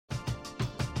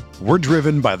We're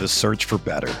driven by the search for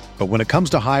better. But when it comes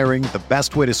to hiring, the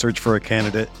best way to search for a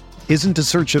candidate isn't to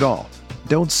search at all.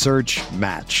 Don't search,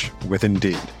 match with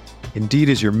Indeed. Indeed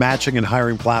is your matching and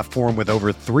hiring platform with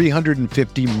over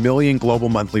 350 million global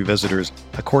monthly visitors,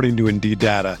 according to Indeed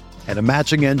data, and a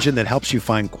matching engine that helps you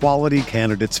find quality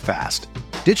candidates fast.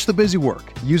 Ditch the busy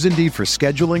work. Use Indeed for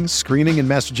scheduling, screening, and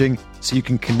messaging so you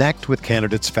can connect with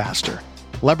candidates faster.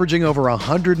 Leveraging over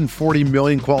 140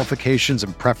 million qualifications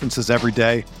and preferences every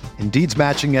day, Indeed's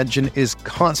matching engine is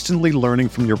constantly learning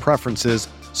from your preferences,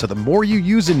 so the more you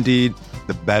use Indeed,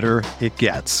 the better it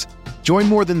gets. Join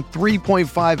more than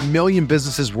 3.5 million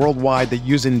businesses worldwide that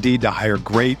use Indeed to hire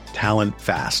great talent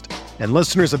fast. And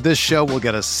listeners of this show will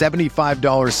get a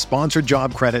 $75 sponsored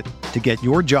job credit to get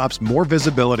your jobs more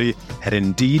visibility at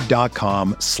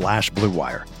Indeed.com/Blue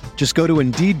Wire. Just go to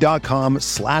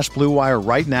Indeed.com/Blue Wire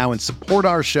right now and support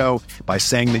our show by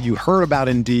saying that you heard about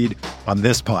Indeed on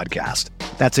this podcast.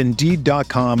 That's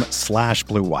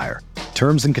Indeed.com/Blue Wire.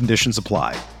 Terms and conditions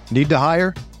apply. Need to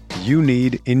hire? You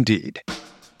need Indeed.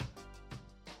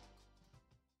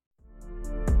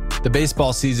 The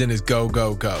baseball season is go,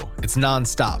 go, go. It's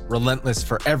nonstop, relentless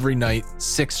for every night,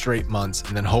 6 straight months,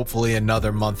 and then hopefully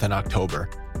another month in October.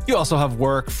 You also have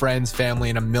work, friends, family,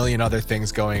 and a million other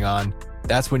things going on.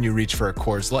 That's when you reach for a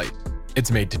Coors Light. It's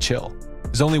made to chill.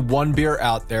 There's only one beer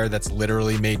out there that's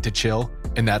literally made to chill,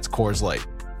 and that's Coors Light.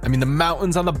 I mean, the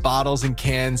mountains on the bottles and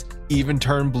cans even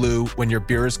turn blue when your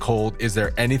beer is cold. Is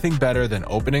there anything better than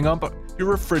opening up your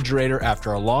refrigerator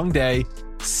after a long day,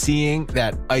 seeing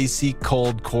that icy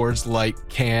cold Coors Light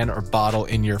can or bottle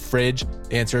in your fridge?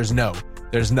 The answer is no.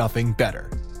 There's nothing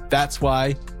better. That's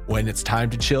why when it's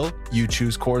time to chill, you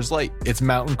choose Coors Light. It's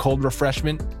mountain cold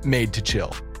refreshment made to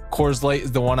chill. Coors Light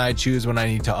is the one I choose when I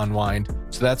need to unwind.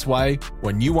 So that's why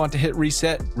when you want to hit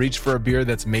reset, reach for a beer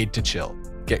that's made to chill.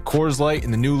 Get Coors Light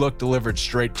in the new look delivered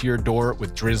straight to your door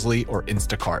with Drizzly or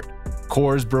Instacart.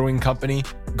 Coors Brewing Company,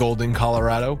 Golden,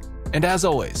 Colorado. And as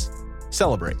always,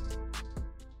 celebrate.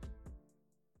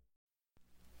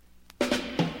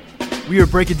 We are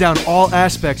breaking down all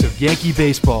aspects of Yankee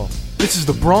baseball. This is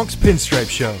the Bronx Pinstripe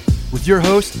Show with your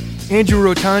hosts, Andrew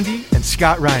Rotondi and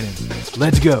Scott Reinen.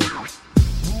 Let's go.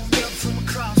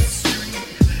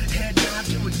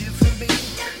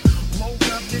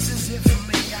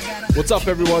 What's up,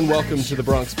 everyone? Welcome to the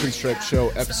Bronx Pinstripe Show,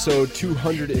 episode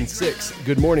 206.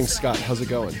 Good morning, Scott. How's it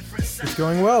going? It's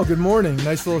going well. Good morning.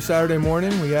 Nice little Saturday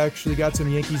morning. We actually got some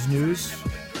Yankees news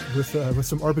with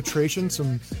some arbitration,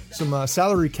 some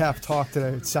salary cap talk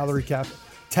today. Salary cap,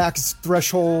 tax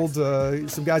threshold.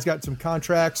 Some guys got some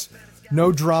contracts.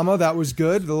 No drama. That was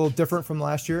good. A little different from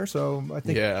last year. So I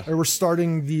think we're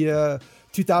starting the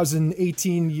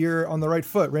 2018 year on the right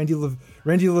foot. Randy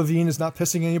Levine is not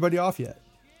pissing anybody off yet.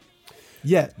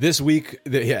 This week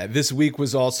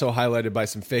was also highlighted by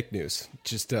some fake news.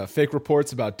 Just fake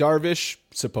reports about Darvish,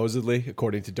 supposedly,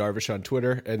 according to Darvish on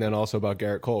Twitter, and then also about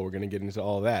Garrett Cole. We're going to get into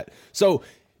all of that. So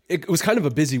it was kind of a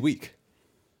busy week.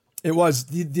 It was.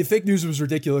 The fake news was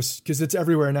ridiculous because it's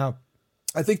everywhere now.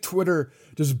 I think Twitter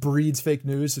just breeds fake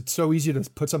news. It's so easy to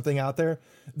put something out there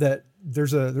that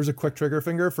there's a quick trigger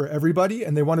finger for everybody,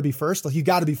 and they want to be first. Like, you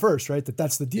got to be first, right?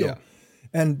 That's the deal. Yeah.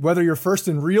 And whether you're first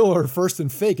in real or first in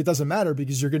fake, it doesn't matter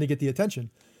because you're going to get the attention.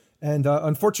 And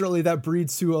unfortunately, that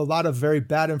breeds to a lot of very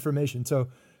bad information. So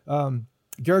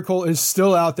Garrett Cole is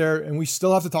still out there, and we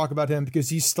still have to talk about him because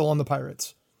he's still on the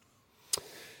Pirates.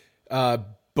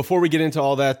 Before we get into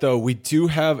all that, though, we do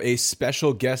have a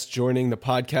special guest joining the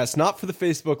podcast, not for the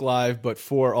Facebook Live, but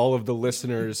for all of the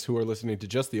listeners who are listening to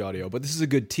just the audio. But this is a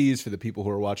good tease for the people who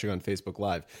are watching on Facebook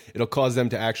Live. It'll cause them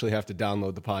to actually have to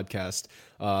download the podcast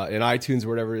in iTunes or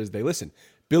whatever it is they listen.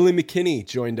 Billy McKinney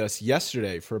joined us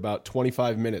yesterday for about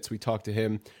 25 minutes. We talked to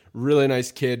him. Really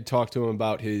nice kid. Talked to him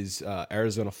about his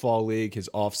Arizona Fall League, his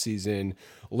offseason.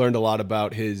 Learned a lot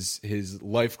about his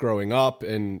life growing up.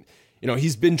 And, you know,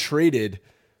 he's been traded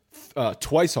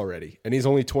twice already, and he's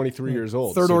only 23 years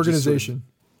old. Third organization.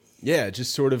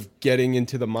 Just sort of getting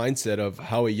into the mindset of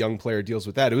how a young player deals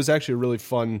with that. It was actually a really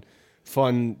fun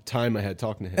time I had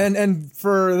talking to him. And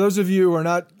for those of you who are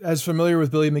not as familiar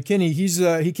with Billy McKinney,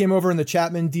 he came over in the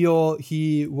Chapman deal.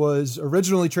 He was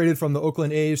originally traded from the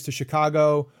Oakland A's to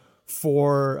Chicago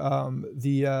for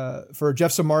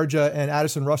Jeff Samardzija and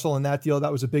Addison Russell in that deal.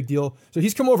 That was a big deal. So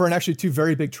he's come over in actually 2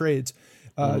 very big trades.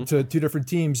 To 2 different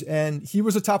teams, and he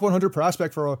was a top 100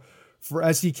 prospect for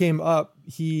as he came up.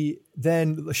 He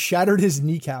then shattered his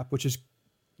kneecap, which is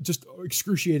just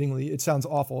excruciatingly. It sounds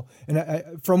awful,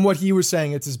 and from what he was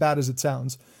saying, it's as bad as it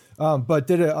sounds. But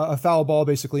did a foul ball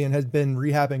basically, and has been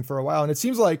rehabbing for a while. And it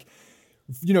seems like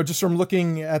just from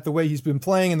looking at the way he's been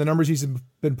playing and the numbers he's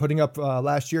been putting up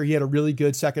last year, he had a really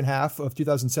good second half of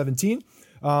 2017,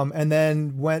 and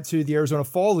then went to the Arizona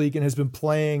Fall League and has been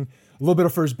playing a little bit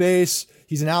of first base.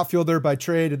 He's an outfielder by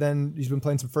trade, and then he's been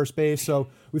playing some first base. So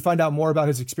we find out more about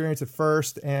his experience at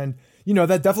first, and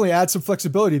that definitely adds some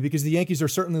flexibility because the Yankees are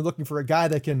certainly looking for a guy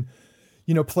that can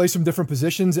play some different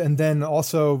positions, and then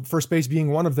also first base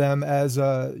being one of them as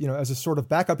a sort of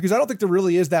backup, because I don't think there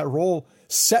really is that role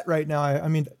set right now. I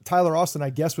mean, Tyler Austin,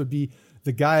 I guess, would be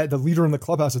the leader in the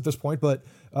clubhouse at this point, but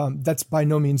that's by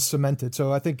no means cemented.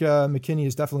 So I think McKinney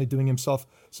is definitely doing himself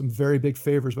some very big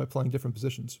favors by playing different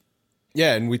positions.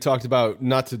 Yeah, and we talked about,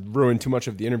 not to ruin too much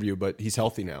of the interview, but he's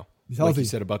healthy now. He's healthy. Like you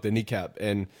said about the kneecap.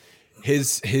 And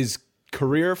his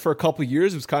career for a couple of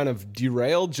years was kind of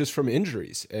derailed just from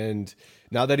injuries. And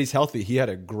now that he's healthy, he had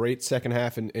a great second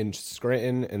half in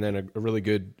Scranton and then a really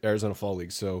good Arizona Fall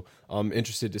League. So I'm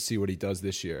interested to see what he does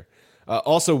this year.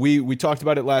 Also, we talked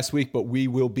about it last week, but we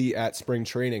will be at spring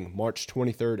training March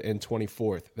 23rd and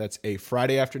 24th. That's a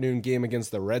Friday afternoon game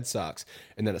against the Red Sox,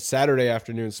 and then a Saturday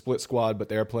afternoon split squad, but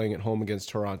they're playing at home against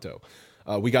Toronto.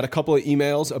 We got a couple of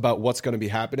emails about what's going to be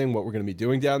happening, what we're going to be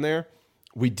doing down there.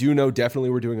 We do know definitely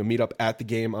we're doing a meetup at the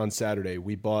game on Saturday.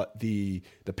 We bought the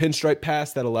Pinstripe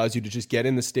pass that allows you to just get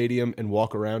in the stadium and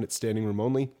walk around. It's standing room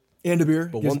only. And a beer.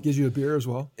 Gives you a beer as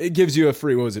well. It gives you a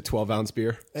free, 12-ounce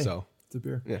beer. Hey. So It's a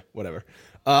beer. Yeah, whatever.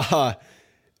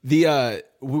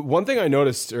 One thing I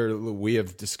noticed, or we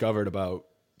have discovered about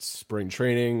spring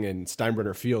training and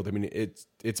Steinbrenner Field, I mean,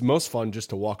 it's most fun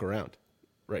just to walk around,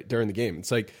 right, during the game. It's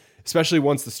like, especially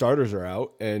once the starters are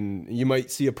out, and you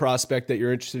might see a prospect that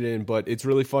you're interested in, but it's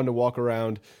really fun to walk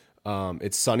around.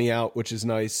 It's sunny out, which is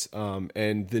nice,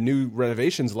 and the new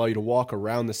renovations allow you to walk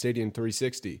around the stadium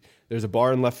 360. There's a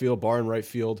bar in left field, bar in right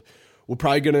field. We're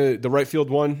probably the right field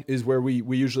one is where we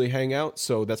usually hang out,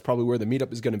 so that's probably where the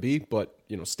meetup is going to be, but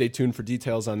stay tuned for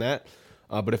details on that.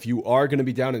 But if you are going to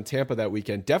be down in Tampa that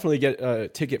weekend, definitely get a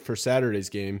ticket for Saturday's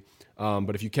game,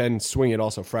 but if you can, swing it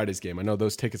also Friday's game. I know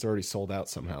those tickets are already sold out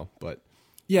somehow, but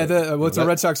yeah, it's a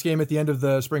Red Sox game at the end of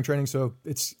the spring training, so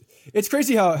it's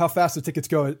crazy how fast the tickets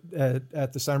go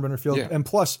at the Steinbrenner Field. Yeah. And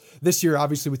plus, this year,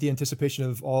 obviously, with the anticipation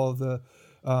of all of the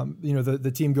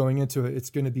the team going into it,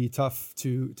 it's going to be tough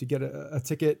to get a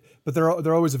ticket, but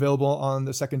they're always available on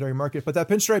the secondary market. But that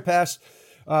Pinstripe pass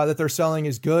that they're selling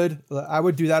is good. I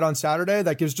would do that on Saturday.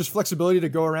 That gives just flexibility to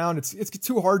go around. It's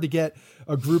too hard to get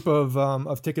a group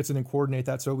of tickets and then coordinate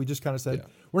that. So we just kind of said,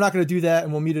 we're not going to do that,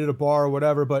 and we'll meet at a bar or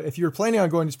whatever. But if you're planning on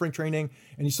going to spring training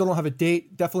and you still don't have a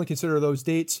date, definitely consider those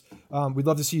dates. We'd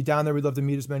love to see you down there. We'd love to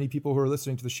meet as many people who are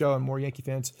listening to the show and more Yankee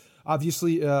fans.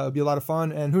 Obviously, it'll be a lot of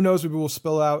fun. And who knows, maybe we'll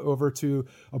spill out over to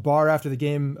a bar after the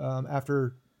game,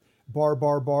 after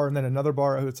bar, and then another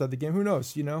bar outside the game. Who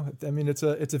knows? I mean, it's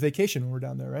a vacation when we're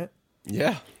down there, right?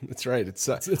 Yeah, that's right. It's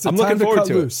I'm looking forward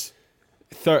to it.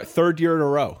 Third year in a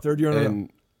row.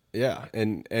 Yeah,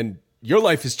 and your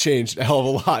life has changed a hell of a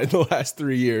lot in the last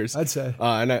 3 years. I'd say,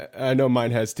 and I know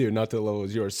mine has too, not to the level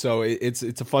as yours. So it's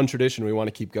a fun tradition. We want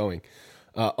to keep going.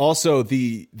 Also,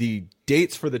 the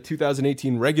dates for the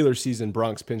 2018 regular season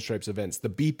Bronx Pinstripes events, the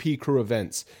BP Crew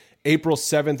events. April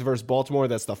 7th versus Baltimore.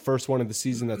 That's the first one of the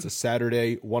season. That's a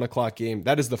Saturday, 1:00 game.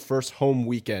 That is the first home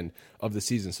weekend of the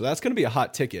season. So that's going to be a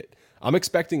hot ticket. I'm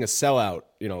expecting a sellout.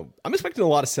 I'm expecting a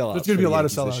lot of sellouts. There's going to be a lot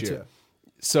of sellouts, yeah.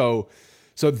 So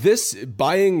this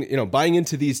buying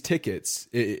into these tickets,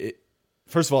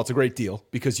 first of all, it's a great deal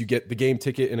because you get the game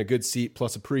ticket and a good seat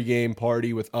plus a pregame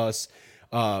party with us,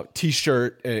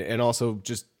 T-shirt, and also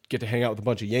just get to hang out with a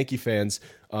bunch of Yankee fans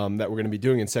that we're going to be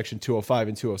doing in section 205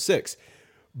 and 206.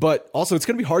 But also, it's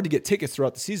going to be hard to get tickets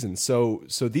throughout the season. So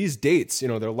these dates,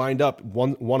 they're lined up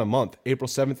one a month. April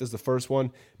 7th is the first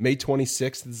one. May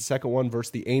 26th is the second one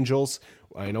versus the Angels.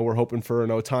 I know we're hoping for an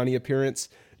Ohtani appearance.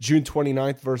 June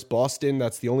 29th versus Boston.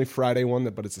 That's the only Friday one,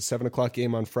 but it's a 7:00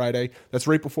 game on Friday. That's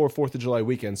right before 4th of July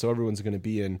weekend, so everyone's going to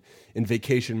be in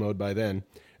vacation mode by then.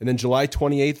 And then July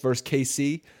 28th versus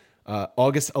KC.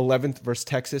 August 11th versus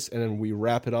Texas. And then we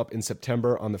wrap it up in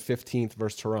September on the 15th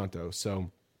versus Toronto.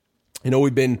 So I know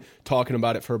we've been talking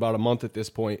about it for about a month at this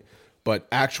point, but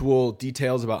actual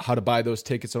details about how to buy those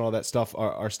tickets and all that stuff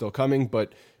are still coming,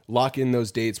 but lock in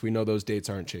those dates. We know those dates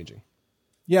aren't changing.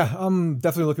 Yeah, I'm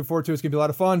definitely looking forward to it. It's going to be a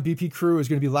lot of fun. BP Crew is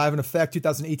going to be live in effect.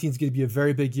 2018 is going to be a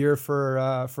very big year for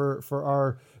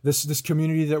our this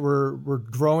community that we're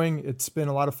growing. It's been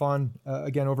a lot of fun.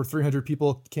 Again, over 300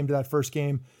 people came to that first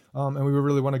game, and we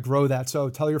really want to grow that. So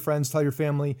tell your friends, tell your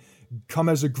family, come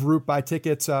as a group, buy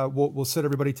tickets. We'll sit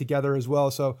everybody together as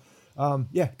well. So, going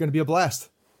to be a blast.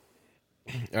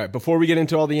 All right, before we get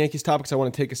into all the Yankees topics, I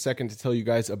want to take a second to tell you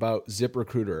guys about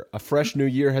ZipRecruiter. A fresh new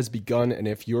year has begun, and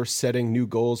if you're setting new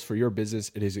goals for your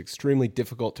business, it is extremely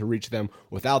difficult to reach them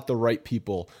without the right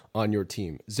people on your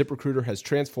team. ZipRecruiter has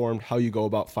transformed how you go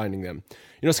about finding them.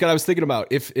 You know, Scott, I was thinking about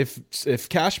if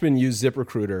Cashman used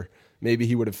ZipRecruiter, maybe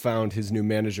he would have found his new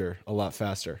manager a lot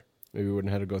faster. Maybe we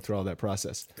wouldn't have to go through all that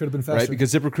process. Could have been faster. Right?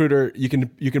 Because ZipRecruiter, you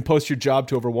can post your job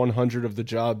to over 100 of the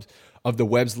jobs of the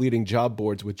web's leading job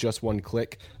boards with just one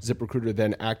click. ZipRecruiter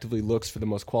then actively looks for the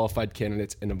most qualified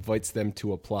candidates and invites them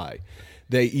to apply.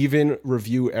 They even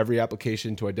review every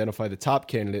application to identify the top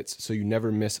candidates so you never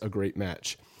miss a great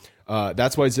match.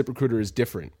 That's why ZipRecruiter is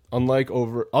different. Unlike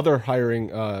over other hiring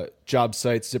job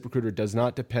sites, ZipRecruiter does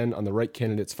not depend on the right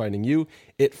candidates finding you.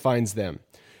 It finds them.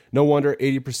 No wonder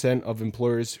 80% of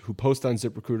employers who post on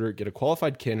ZipRecruiter get a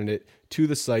qualified candidate to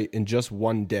the site in just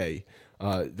one day.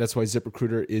 That's why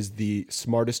ZipRecruiter is the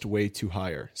smartest way to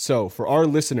hire. So for our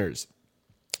listeners,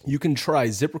 you can try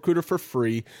ZipRecruiter for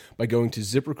free by going to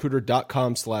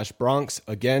ZipRecruiter.com/Bronx.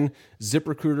 Again,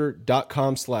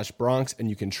 ZipRecruiter.com/Bronx, and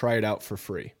you can try it out for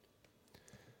free.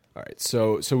 All right,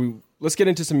 so let's get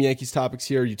into some Yankees topics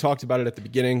here. You talked about it at the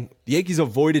beginning. The Yankees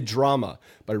avoided drama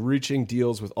by reaching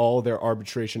deals with all their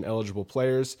arbitration-eligible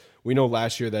players. We know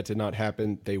last year that did not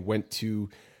happen. They went to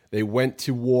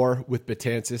war with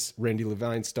Betances. Randy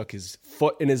Levine stuck his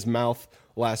foot in his mouth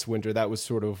last winter. That was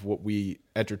sort of what we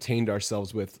entertained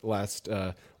ourselves with last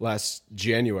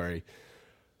January.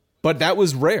 But that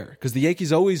was rare because the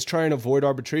Yankees always try and avoid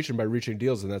arbitration by reaching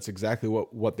deals, and that's exactly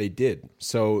what they did.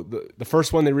 So the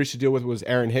first one they reached a deal with was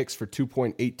Aaron Hicks for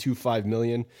 $2.825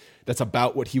 million. That's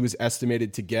about what he was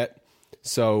estimated to get.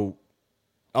 So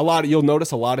you'll notice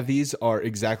a lot of these are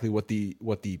exactly what the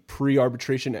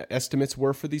pre-arbitration estimates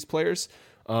were for these players.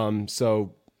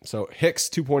 So Hicks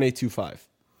 2.825.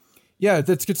 Yeah,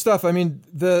 that's good stuff. I mean,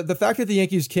 the fact that the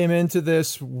Yankees came into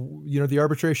this, the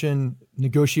arbitration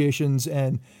negotiations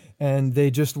and they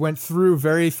just went through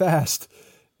very fast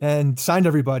and signed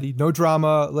everybody. No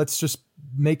drama. Let's just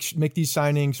make these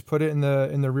signings, put it in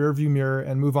the rear view mirror,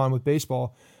 and move on with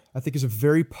baseball. I think is a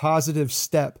very positive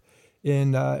step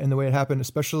in the way it happened.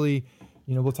 Especially,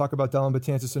 we'll talk about Dellin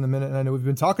Betances in a minute, and I know we've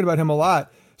been talking about him a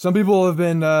lot. Some people have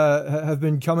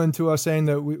been coming to us saying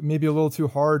that we may be a little too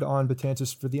hard on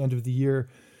Betances for the end of the year,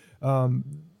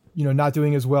 not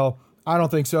doing as well. I don't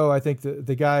think so. I think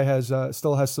the guy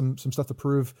still has some stuff to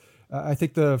prove. I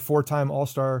think the 4-time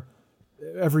All-Star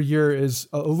every year is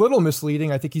a little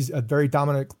misleading. I think he's a very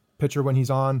dominant pitcher when he's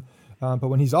on, but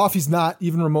when he's off, he's not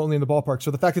even remotely in the ballpark.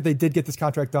 So the fact that they did get this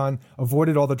contract done,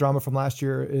 avoided all the drama from last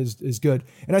year is good.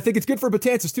 And I think it's good for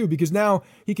Betances too, because now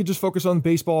he can just focus on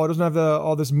baseball. It doesn't have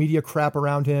all this media crap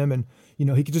around him. And,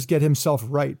 he can just get himself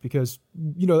right because,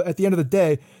 at the end of the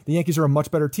day, the Yankees are a much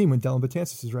better team when Dellin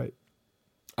Betances is right.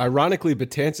 Ironically,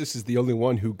 Betances is the only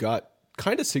one who got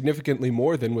kind of significantly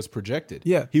more than was projected.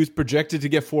 Yeah. He was projected to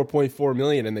get $4.4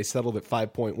 million and they settled at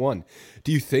 $5.1.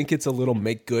 Do you think it's a little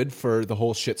make good for the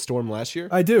whole shitstorm last year?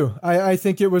 I do. I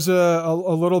think it was a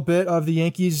little bit of the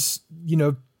Yankees,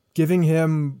 giving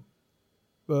him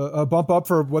a bump up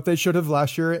for what they should have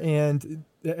last year. And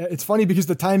it's funny because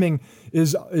the timing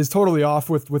is totally off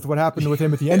with what happened with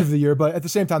him at the end of the year. But at the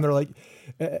same time, they're like,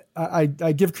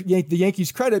 I give the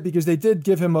Yankees credit because they did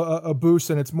give him a boost,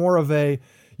 and it's more of a,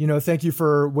 thank you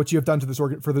for what you have done to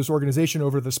this organization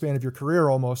over the span of your career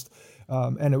almost.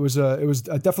 And it was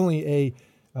definitely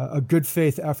a good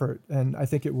faith effort. And I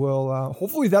think it will,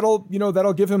 hopefully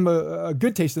that'll give him a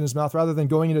good taste in his mouth rather than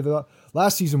going into the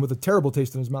last season with a terrible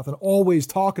taste in his mouth and always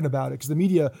talking about it because the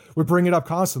media would bring it up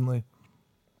constantly.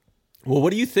 Well,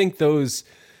 what do you think those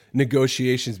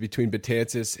negotiations between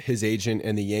Betances, his agent,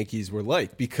 and the Yankees were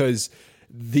like? Because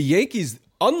the Yankees,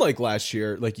 unlike last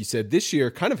year, like you said, this year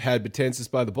kind of had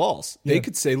Betances by the balls. They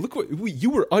could say, look,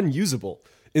 you were unusable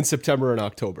in September and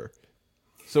October.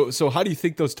 So how do you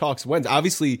think those talks went?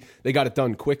 Obviously, they got it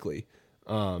done quickly.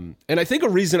 And I think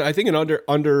an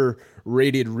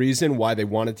underrated reason why they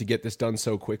wanted to get this done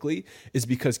so quickly is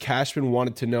because Cashman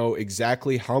wanted to know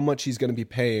exactly how much he's going to be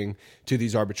paying to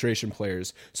these arbitration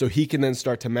players so he can then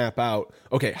start to map out,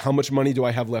 okay, how much money do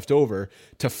I have left over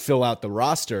to fill out the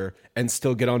roster and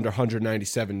still get under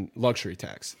 197 luxury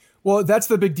tax? Well, that's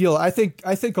the big deal. I think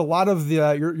a lot of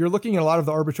the you're looking at a lot of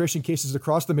the arbitration cases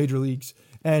across the major leagues,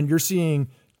 and you're seeing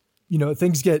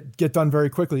things get done very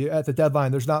quickly at the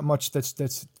deadline. There's not much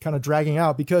that's kind of dragging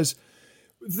out because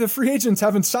the free agents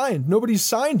haven't signed. Nobody's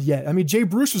signed yet. I mean, Jay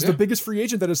Bruce was the biggest free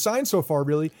agent that has signed so far,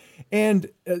 really. And,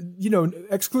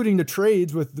 excluding the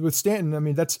trades with Stanton, I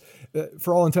mean, that's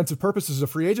for all intents and purposes a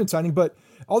free agent signing. But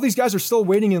all these guys are still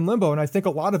waiting in limbo. And I think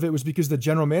a lot of it was because the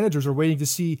general managers are waiting to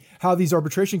see how these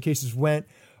arbitration cases went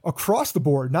across the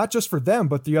board, not just for them,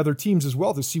 but the other teams as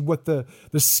well, to see what the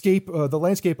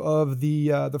landscape of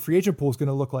the free agent pool is going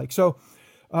to look like. So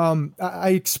I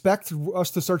expect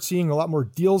us to start seeing a lot more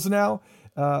deals now.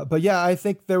 But yeah, I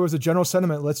think there was a general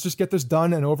sentiment. Let's just get this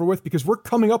done and over with, because we're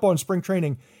coming up on spring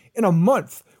training in a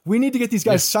month. We need to get these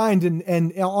guys signed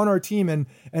and on our team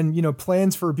and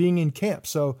plans for being in camp.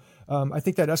 So I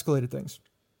think that escalated things.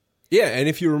 Yeah, and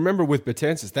if you remember with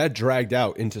Betances, that dragged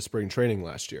out into spring training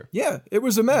last year. Yeah, it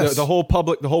was a mess. The whole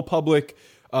public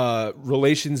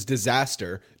relations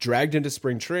disaster dragged into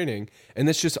spring training, and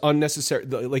that's just unnecessary.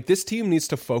 Like, this team needs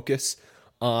to focus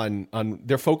on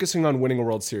they're focusing on winning a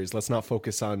World Series. Let's not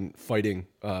focus on fighting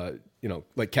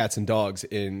like cats and dogs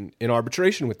in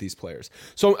arbitration with these players.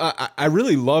 So I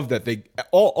really love that they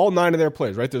all 9 of their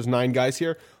players, right? There's 9 guys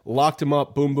here, locked them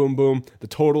up, boom, boom, boom. The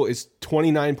total is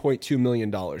 $29.2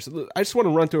 million. I just want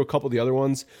to run through a couple of the other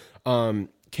ones.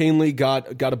 Canely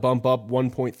got a bump up,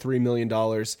 $1.3 million.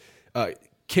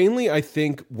 Canely, I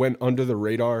think, went under the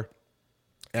radar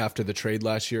after the trade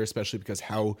last year, especially because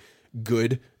how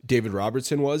good David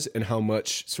Robertson was and how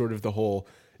much sort of the whole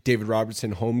David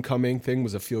Robertson homecoming thing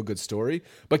was a feel-good story.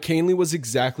 But Canely was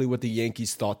exactly what the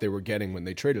Yankees thought they were getting when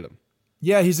they traded him.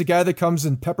 Yeah, he's a guy that comes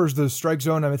and peppers the strike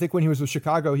zone. I think when he was with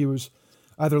Chicago, he was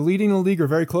either leading the league or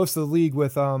very close to the league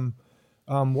with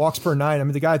walks per 9. I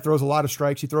mean, the guy throws a lot of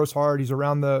strikes. He throws hard. He's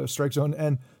around the strike zone.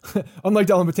 And unlike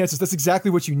Dellin Betances, that's exactly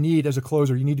what you need as a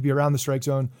closer. You need to be around the strike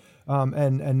zone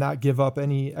and not give up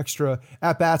any extra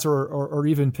at-bats or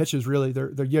even pitches, really. They're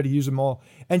you got to use them all.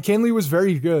 And Canely was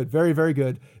very good, very, very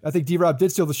good. I think D-Rob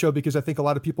did steal the show because I think a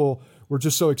lot of people were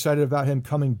just so excited about him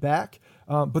coming back.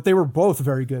 But they were both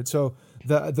very good. So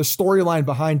the storyline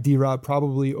behind D-Rob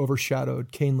probably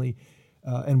overshadowed Canely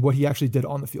and what he actually did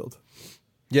on the field.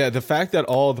 Yeah, the fact that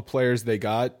all the players they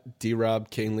got,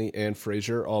 D-Rob, Canely, and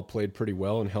Frazier, all played pretty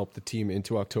well and helped the team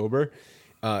into October,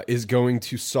 is going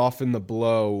to soften the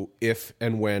blow if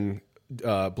and when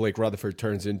Blake Rutherford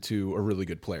turns into a really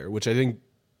good player, which I think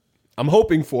I'm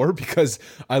hoping for, because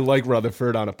I like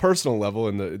Rutherford on a personal level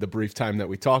in the brief time that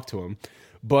we talked to him.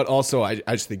 But also, I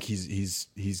just think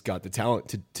he's got the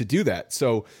talent to do that.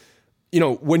 So,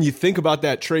 when you think about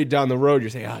that trade down the road, you're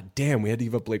saying, damn, we had to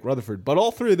give up Blake Rutherford. But all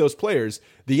 3 of those players,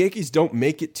 the Yankees don't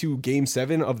make it to Game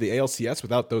 7 of the ALCS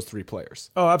without those 3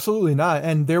 players. Oh, absolutely not.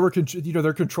 And they were,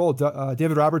 they're controlled.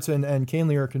 David Robertson and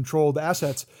Canely are controlled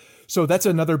assets. So that's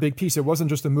another big piece. It wasn't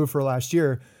just a move for last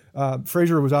year.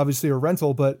 Frazier was obviously a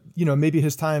rental, but maybe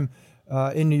his time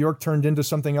in New York turned into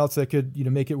something else that could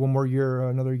make it one more year,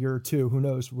 another year or 2. Who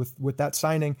knows with that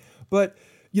signing? But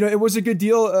it was a good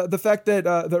deal. The fact that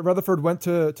Rutherford went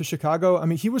to Chicago, I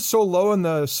mean, he was so low in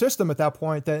the system at that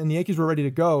point and the Yankees were ready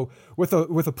to go with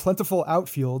a plentiful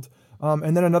outfield.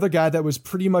 And then another guy that was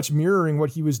pretty much mirroring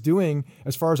what he was doing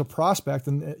as far as a prospect,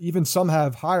 and even some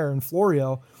have higher in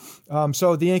Florial.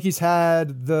 So the Yankees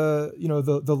had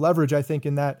the leverage, I think,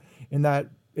 in that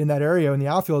area in the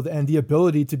outfield, and the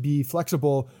ability to be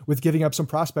flexible with giving up some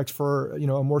prospects for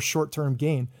a more short-term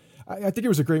gain. I think it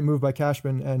was a great move by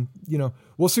Cashman, and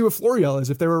we'll see what Florial is,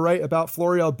 if they were right about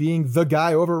Florial being the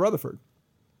guy over Rutherford.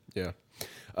 Yeah.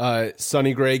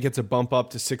 Sonny Gray gets a bump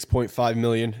up to $6.5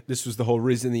 million. This was the whole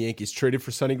reason the Yankees traded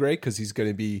for Sonny Gray, because he's going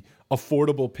to be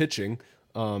affordable pitching.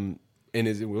 And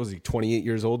was he 28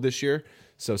 years old this year?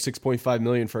 So $6.5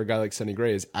 million for a guy like Sonny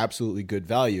Gray is absolutely good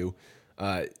value.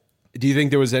 Do you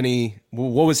think there was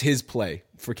what was his play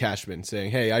for Cashman,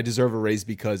 saying, hey, I deserve a raise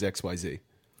because XYZ?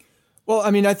 Well,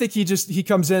 I mean, I think he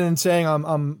comes in and saying,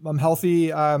 I'm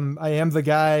healthy. I am the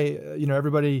guy,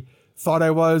 everybody thought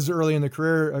I was early in the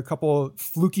career, a couple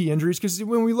fluky injuries. Because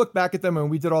when we look back at them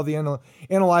and we did all the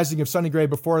analyzing of Sonny Gray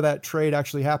before that trade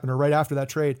actually happened, or right after that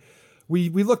trade, we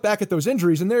look back at those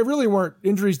injuries, and they really weren't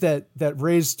injuries that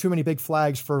raised too many big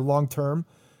flags for long term.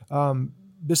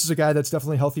 This is a guy that's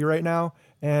definitely healthy right now,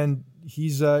 and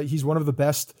he's one of the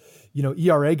best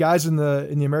ERA guys in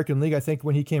the American League. I think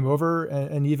when he came over,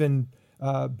 and even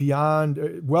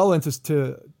beyond, well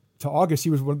into August, he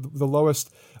was one of the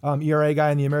lowest ERA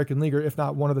guy in the American League, or if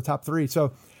not one of the top 3.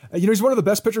 So, he's one of the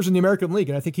best pitchers in the American League,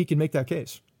 and I think he can make that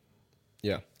case.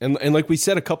 Yeah, and like we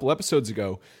said a couple episodes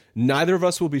ago, neither of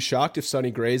us will be shocked if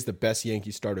Sonny Gray is the best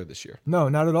Yankee starter this year. No,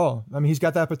 not at all. I mean, he's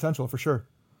got that potential for sure.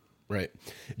 Right.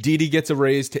 Didi gets a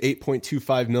raise to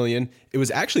 $8.25 million. It was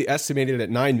actually estimated at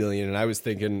 $9 million, and I was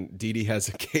thinking Didi has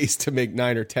a case to make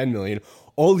 $9 or $10 million.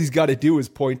 All he's got to do is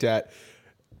point at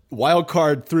wild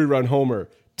card 3-run homer,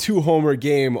 2-homer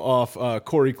game off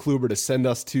Corey Kluber to send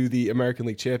us to the American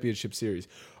League Championship Series.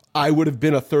 I would have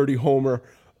been a 30-homer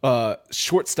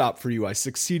shortstop for you. I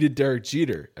succeeded Derek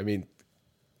Jeter. I mean,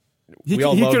 he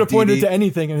could have pointed to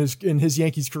anything in his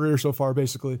Yankees career so far,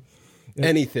 basically. Yeah.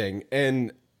 Anything.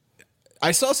 And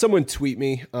I saw someone tweet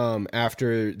me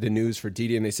after the news for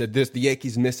Didi, and they said the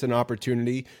Yankees missed an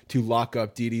opportunity to lock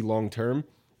up Didi long term.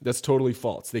 That's totally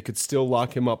false. They could still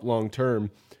lock him up long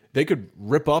term. They could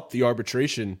rip up the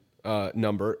arbitration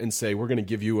number and say, we're going to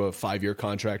give you a 5-year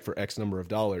contract for X number of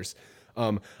dollars.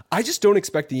 I just don't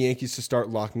expect the Yankees to start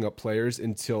locking up players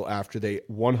until after they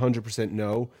 100%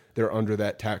 know they're under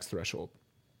that tax threshold.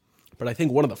 But I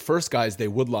think one of the first guys they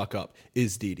would lock up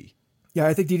is Didi. Yeah,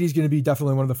 I think Didi's going to be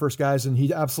definitely one of the first guys, and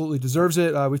he absolutely deserves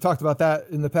it. We've talked about that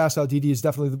in the past, how Didi is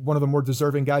definitely one of the more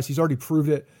deserving guys. He's already proved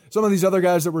it. Some of these other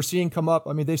guys that we're seeing come up,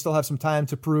 I mean, they still have some time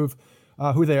to prove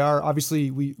who they are. Obviously,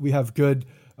 we have good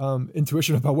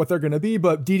intuition about what they're going to be,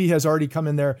 but Didi has already come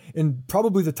in there in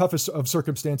probably the toughest of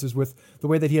circumstances with the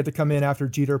way that he had to come in after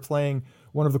Jeter playing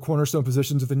one of the cornerstone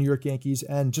positions of the New York Yankees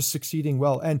and just succeeding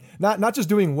well, and not just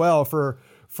doing well for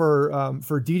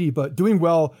Didi, but doing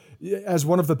well as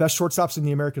one of the best shortstops in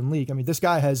the American League. I mean, this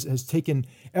guy has taken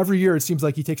every year. It seems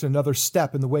like he takes another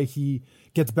step in the way he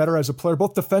gets better as a player,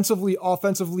 both defensively,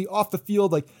 offensively, off the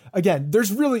field. Like, again,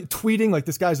 there's really tweeting, like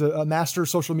this guy's a master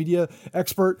social media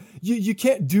expert. You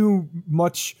can't do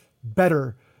much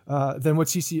better than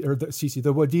what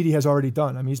what Didi has already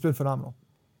done. I mean, he's been phenomenal.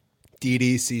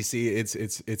 Didi, CC,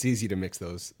 it's easy to mix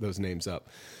those names up.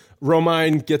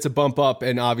 Romine gets a bump up,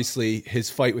 and obviously his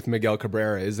fight with Miguel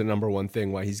Cabrera is the number one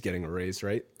thing why he's getting a raise,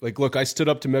 right? Like, look, I stood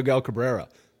up to Miguel Cabrera.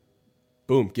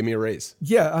 Boom, give me a raise.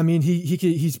 Yeah, I mean,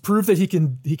 he's proved that he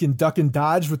can duck and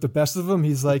dodge with the best of them.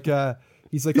 He's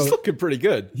looking pretty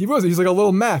good. He's like a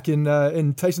little Mac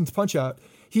in Tyson's Punch-Out.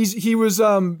 He's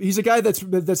a guy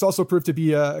that's also proved to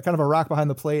be kind of a rock behind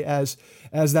the plate as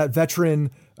that veteran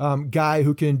guy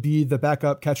who can be the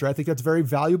backup catcher. I think that's very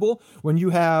valuable when you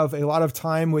have a lot of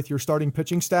time with your starting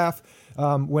pitching staff.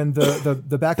 When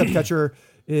the backup catcher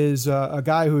is a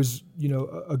guy who's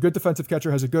a good defensive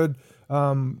catcher, has a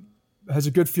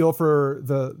good feel for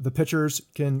the pitchers,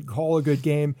 can call a good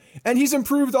game, and he's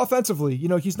improved offensively.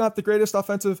 He's not the greatest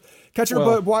offensive catcher,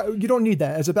 but you don't need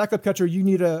that. As a backup catcher, you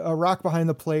need a rock behind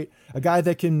the plate, a guy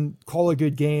that can call a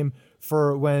good game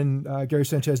for when Gary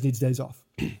Sanchez needs days off.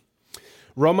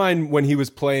 Romine, when he was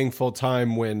playing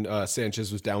full-time when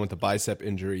Sanchez was down with the bicep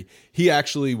injury, he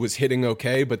actually was hitting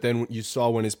okay, but then you saw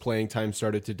when his playing time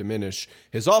started to diminish,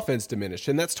 his offense diminished,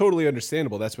 and that's totally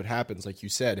understandable. That's what happens. Like you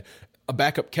said, a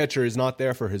backup catcher is not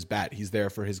there for his bat. He's there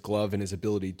for his glove and his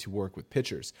ability to work with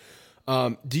pitchers.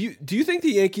 Do you think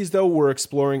the Yankees, though, were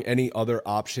exploring any other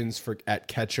options at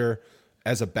catcher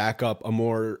as a backup, a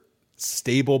more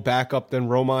stable backup than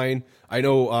Romine? I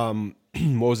know,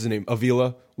 what was his name?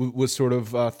 Avila was sort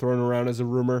of thrown around as a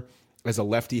rumor, as a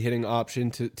lefty hitting option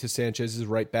to Sanchez's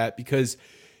right bat, because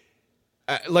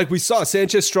like we saw,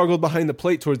 Sanchez struggled behind the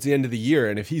plate towards the end of the year,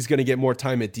 and if he's going to get more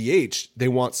time at DH, they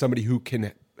want somebody who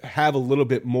can have a little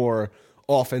bit more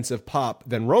offensive pop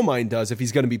than Romine does if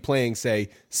he's going to be playing, say,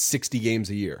 60 games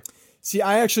a year. See,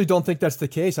 I actually don't think that's the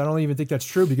case. I don't even think that's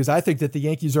true, because I think that the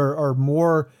Yankees are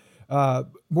more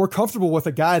comfortable with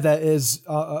a guy that is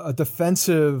a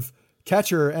defensive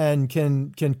catcher and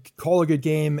can call a good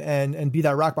game and be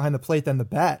that rock behind the plate than the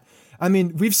bat. I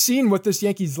mean, we've seen what this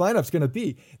Yankees lineup's going to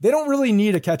be. They don't really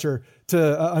need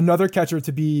another catcher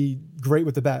to be great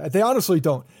with the bat. They honestly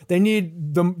don't. They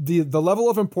need the level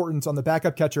of importance on the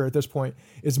backup catcher at this point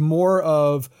is more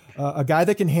of a guy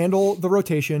that can handle the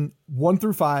rotation 1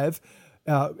 through 5.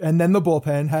 And then the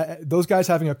bullpen, those guys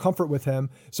having a comfort with him,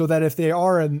 so that if they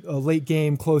are in a late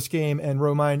game, close game, and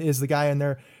Romine is the guy in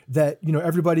there, that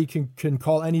everybody can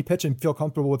call any pitch and feel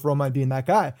comfortable with Romine being that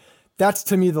guy. That's,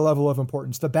 to me, the level of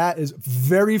importance. The bat is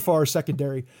very far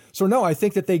secondary. So no, I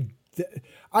think that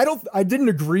I didn't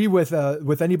agree with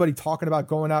anybody talking about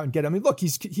going out and getting. I mean, look,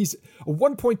 he's a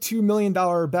 $1.2 million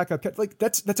backup catcher. Like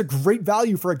that's a great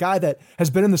value for a guy that has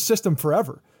been in the system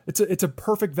forever. It's a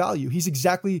perfect value. He's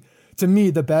exactly, to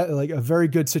me, a very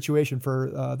good situation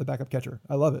for the backup catcher.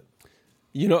 I love it.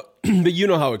 But you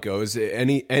know how it goes.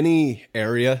 Any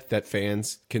area that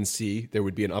fans can see, there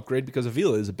would be an upgrade, because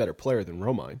Avila is a better player than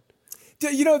Romine.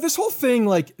 This whole thing,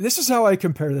 like, this is how I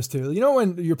compare this to,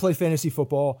 when you play fantasy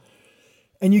football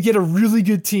and you get a really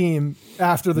good team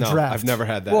after the draft. I've never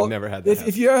had that. Well, I've never had that.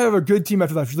 If you have a good team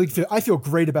after that, I feel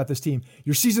great about this team.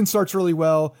 Your season starts really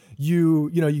well. You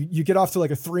get off to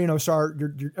like a 3-0 start.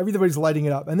 Everybody's lighting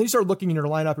it up, and then you start looking in your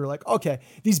lineup. You're like, okay,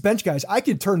 these bench guys, I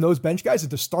could turn those bench guys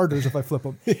into starters if I flip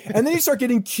them. And then you start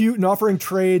getting cute and offering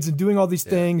trades and doing all these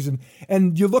things,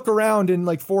 and you look around in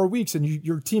like 4 weeks, and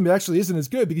your team actually isn't as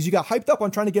good because you got hyped up on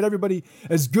trying to get everybody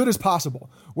as good as possible.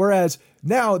 Whereas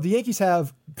now the Yankees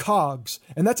have cogs,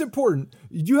 and that's important.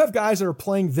 You have guys that are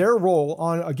playing their role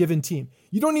on a given team.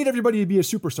 You don't need everybody to be a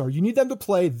superstar. You need them to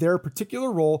play their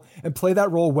particular role and play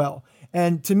that role well.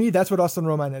 And to me, that's what Austin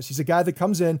Romine is. He's a guy that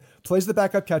comes in, plays the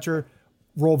backup catcher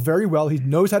role very well. He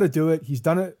knows how to do it. He's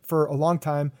done it for a long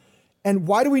time. And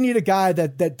why do we need a guy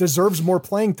that deserves more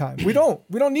playing time? We don't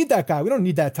need that guy. We don't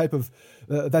need that type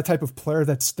of player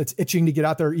that's itching to get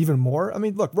out there even more. I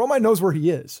mean, look, Romine knows where he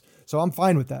is, so I'm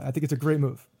fine with that. I think it's a great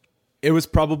move. It was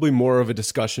probably more of a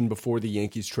discussion before the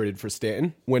Yankees traded for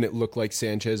Stanton, when it looked like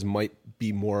Sanchez might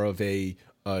be more of a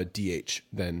DH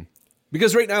than,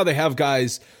 because right now they have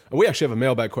guys. We actually have a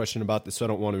mailbag question about this, so I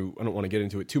don't want to get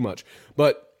into it too much.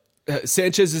 But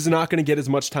Sanchez is not going to get as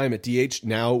much time at DH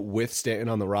now with Stanton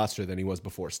on the roster than he was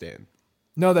before Stanton.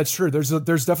 No, that's true. There's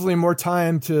definitely more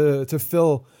time to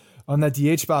fill on that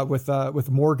DH spot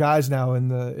with more guys now in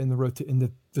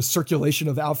the circulation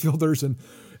of outfielders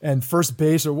and first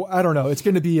base, or I don't know. It's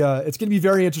going to be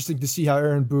very interesting to see how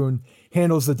Aaron Boone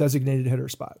handles the designated hitter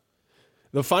spot.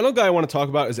 The final guy I want to talk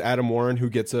about is Adam Warren, who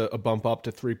gets a bump up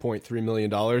to $3.3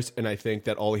 million. And I think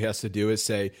that all he has to do is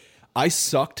say, I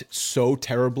sucked so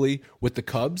terribly with the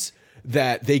Cubs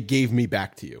that they gave me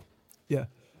back to you. Yeah.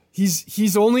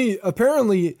 He's only,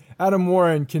 apparently Adam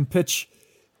Warren can pitch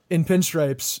in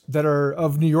pinstripes that are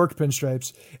of New York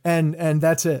pinstripes, and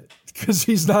that's it. Because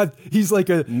he's like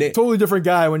a totally different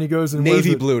guy when he goes and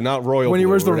navy blue, not royal blue. When he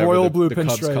wears the royal blue the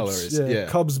pinstripes. Cubs color is. Yeah,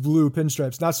 Cubs blue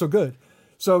pinstripes. Not so good.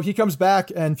 So he comes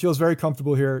back and feels very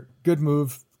comfortable here. Good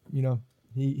move. You know,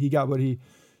 he got what he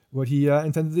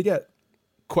intended to get.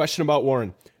 Question about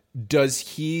Warren. Does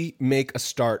he make a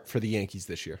start for the Yankees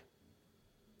this year?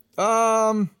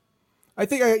 I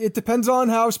think it depends on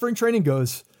how spring training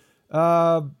goes.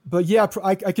 But yeah,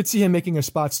 I could see him making a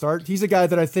spot start. He's a guy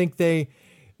that I think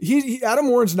Adam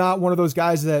Warren's not one of those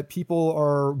guys that people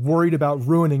are worried about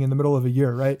ruining in the middle of a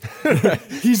year, right?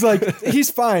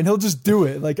 He's fine. He'll just do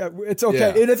it. Like, it's okay.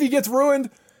 Yeah. And if he gets ruined,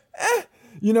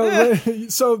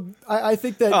 so I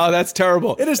think that. Oh, that's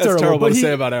terrible. It is terrible to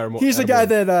say about Adam Warren. He's a guy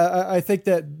that I think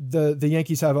that the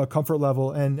Yankees have a comfort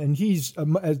level, and he's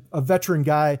a veteran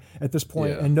guy at this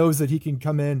point and knows that he can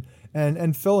come in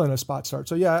and fill in a spot start.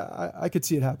 So yeah, I could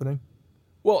see it happening.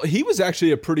 Well, he was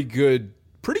actually a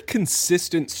pretty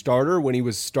consistent starter when he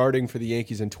was starting for the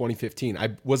Yankees in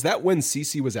 2015. Was that when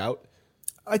CeCe was out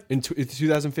in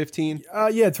 2015?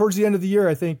 Yeah, towards the end of the year,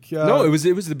 I think. No, it was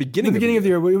the beginning. The beginning of the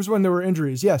year. It was when there were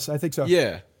injuries. Yes, I think so.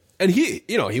 Yeah, and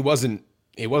he wasn't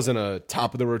a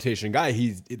top of the rotation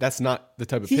guy. That's not the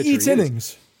type of pitcher he eats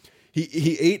innings.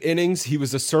 He ate innings. He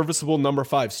was a serviceable number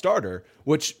 5 starter,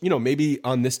 which maybe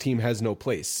on this team has no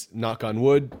place. Knock on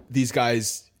wood. These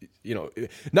guys.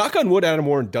 Knock on wood, Adam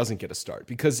Warren doesn't get a start,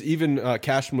 because even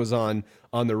Cashman was on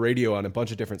the radio on a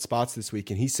bunch of different spots this week,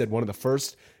 and he said one of the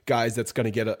first guys that's going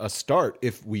to get a start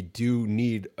if we do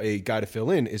need a guy to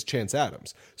fill in is Chance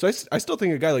Adams. So I still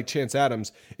think a guy like Chance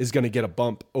Adams is going to get a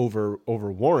bump over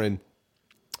Warren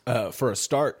for a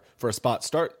spot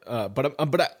start.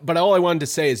 But all I wanted to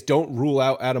say is don't rule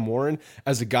out Adam Warren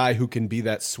as a guy who can be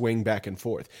that swing back and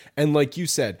forth. And like you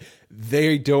said,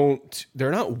 they're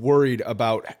not worried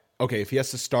about, okay, if he has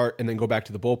to start and then go back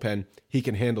to the bullpen, he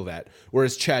can handle that.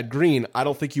 Whereas Chad Green, I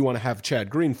don't think you want to have Chad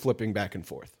Green flipping back and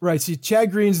forth. Right. See,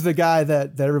 Chad Green's the guy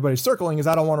that everybody's circling is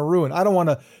I don't want to ruin. I don't want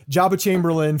to Jabba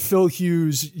Chamberlain, Phil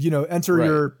Hughes, enter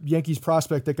your Yankees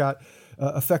prospect that got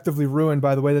effectively ruined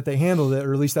by the way that they handled it,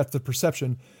 or at least that's the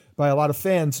perception by a lot of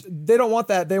fans. They don't want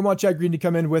that. They want Chad Green to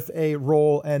come in with a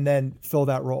role and then fill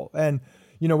that role. And,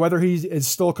 whether he is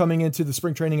still coming into the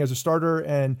spring training as a starter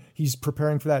and he's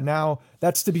preparing for that now,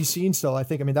 that's to be seen still, I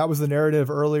think. I mean, that was the narrative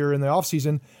earlier in the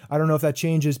offseason. I don't know if that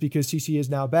changes because CeCe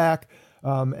is now back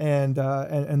and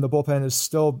the bullpen is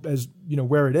still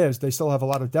where it is. They still have a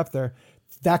lot of depth there.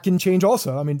 That can change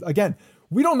also. I mean, again,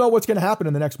 we don't know what's going to happen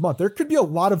in the next month. There could be a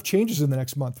lot of changes in the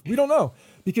next month. We don't know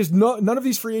because none of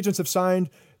these free agents have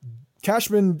signed.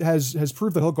 Cashman has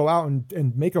proved that he'll go out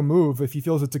and make a move if he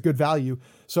feels it's a good value.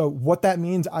 So what that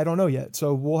means, I don't know yet.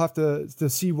 So we'll have to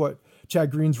see what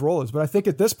Chad Green's role is. But I think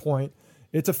at this point,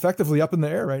 it's effectively up in the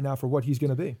air right now for what he's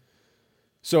going to be.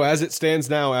 So as it stands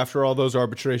now, after all those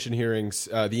arbitration hearings,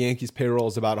 the Yankees payroll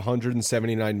is about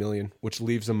 $179 million, which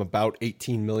leaves them about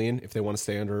 $18 million if they want to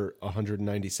stay under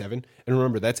 $197. And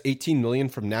remember, that's $18 million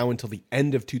from now until the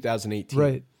end of 2018.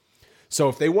 Right. So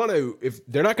if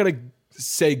they're not going to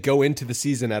say go into the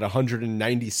season at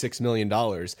 $196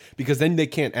 million, because then they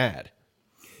can't add.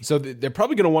 So they're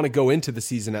probably going to want to go into the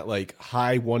season at like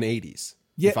high 180s,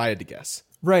 if I had to guess.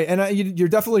 Right. And you're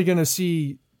definitely going to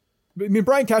see. I mean,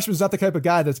 Brian Cashman's not the type of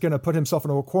guy that's going to put himself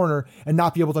into a corner and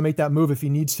not be able to make that move if he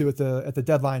needs to at the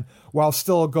deadline while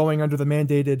still going under the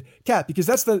mandated cap, because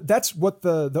that's what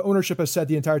the ownership has said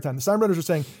the entire time. The Steinbrenners are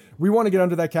saying, we want to get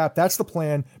under that cap. That's the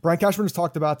plan. Brian Cashman has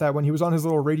talked about that when he was on his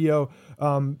little radio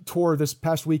tour this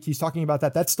past week. He's talking about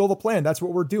that. That's still the plan. That's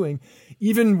what we're doing.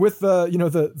 Even with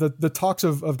the talks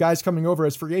of guys coming over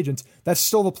as free agents, that's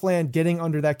still the plan, getting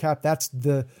under that cap. That's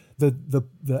the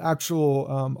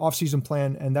actual offseason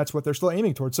plan, and that's what they're still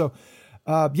aiming towards. So,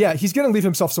 he's going to leave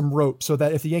himself some rope so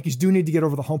that if the Yankees do need to get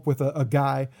over the hump with a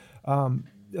guy,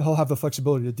 he'll have the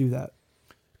flexibility to do that.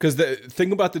 Because the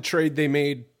thing about the trade they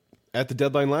made at the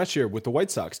deadline last year with the White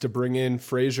Sox to bring in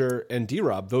Frazier and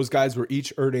D-Rob, those guys were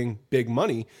each earning big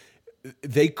money.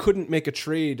 They couldn't make a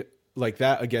trade like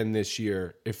that again this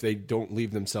year if they don't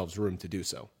leave themselves room to do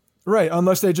so. Right,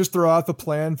 unless they just throw out the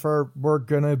plan for we're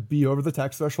going to be over the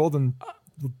tax threshold, and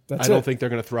that's I don't think they're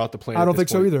going to throw out the plan. I don't think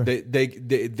so either.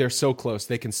 They're so close.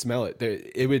 They can smell it.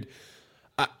 It would.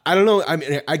 I don't know. I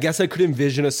mean, I guess I could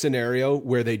envision a scenario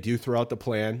where they do throw out the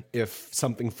plan if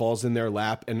something falls in their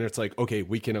lap and it's like, okay,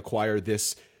 we can acquire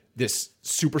this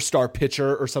superstar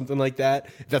pitcher or something like that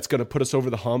that's going to put us over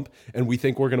the hump, and we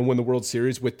think we're going to win the World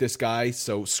Series with this guy,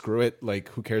 so screw it. Like,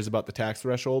 who cares about the tax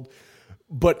threshold?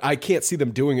 But I can't see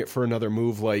them doing it for another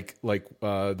move like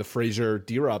the Frazier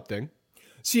D-Rob thing.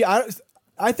 See,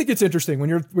 I think it's interesting when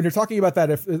you're talking about that.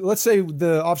 If let's say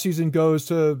the offseason goes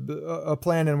to a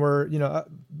plan and we're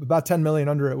about 10 million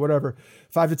under it, whatever,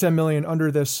 5 to 10 million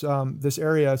under this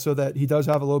area, so that he does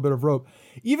have a little bit of rope.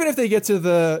 Even if they get to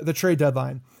the trade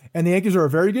deadline and the Yankees are a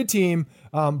very good team,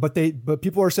 but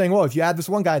people are saying, well, if you add this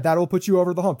one guy, that'll put you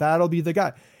over the hump. That'll be the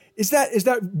guy. Is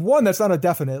that one? That's not a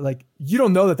definite. Like, you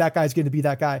don't know that guy's going to be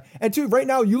that guy. And two, right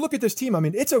now you look at this team. I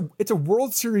mean, it's a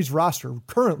World Series roster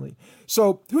currently.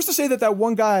 So who's to say that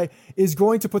one guy is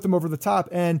going to put them over the top?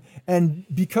 And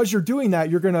because you're doing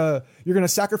that, you're gonna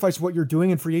sacrifice what you're doing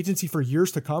in free agency for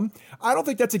years to come. I don't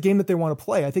think that's a game that they want to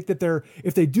play. I think that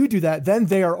if they do that, then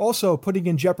they are also putting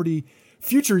in jeopardy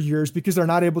future years because they're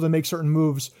not able to make certain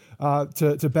moves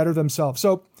to better themselves.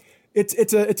 So.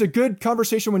 It's a good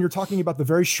conversation when you're talking about the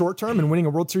very short term and winning a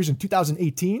World Series in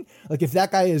 2018. Like, if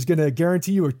that guy is going to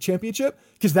guarantee you a championship,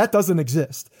 because that doesn't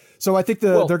exist. So I think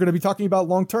they're going to be talking about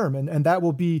long term, and that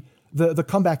will be the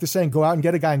comeback to saying go out and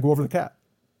get a guy and go over the cap.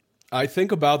 I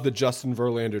think about the Justin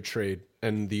Verlander trade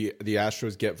and the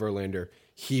Astros get Verlander.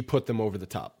 He put them over the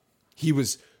top. He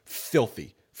was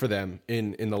filthy for them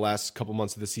in the last couple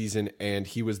months of the season, and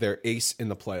he was their ace in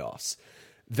the playoffs.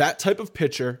 That type of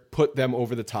pitcher put them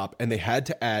over the top, and they had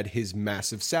to add his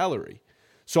massive salary.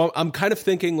 So I'm kind of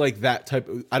thinking like that type.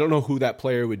 I don't know who that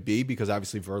player would be because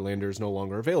obviously Verlander is no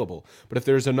longer available. But if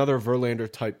there's another Verlander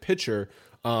type pitcher,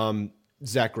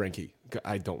 Zach Greinke.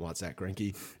 I don't want Zach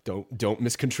Greinke. Don't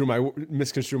misconstrue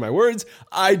my words.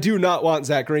 I do not want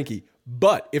Zach Greinke.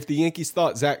 But if the Yankees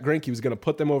thought Zach Greinke was going to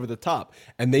put them over the top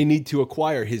and they need to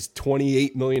acquire his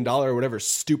 $28 million or whatever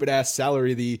stupid ass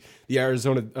salary the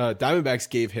Arizona Diamondbacks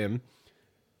gave him,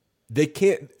 they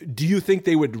can't. Do you think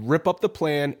they would rip up the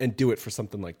plan and do it for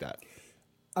something like that?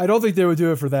 I don't think they would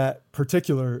do it for that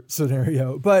particular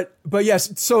scenario. But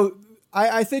yes, so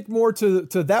I think more to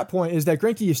that point is that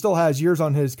Greinke still has years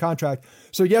on his contract.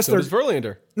 So yes, so does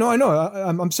Verlander. No, I know.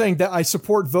 I'm saying that I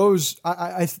support those.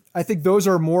 I think those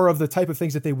are more of the type of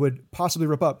things that they would possibly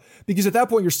rip up, because at that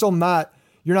point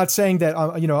you're not saying that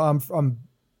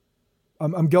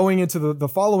I'm going into the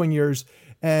following years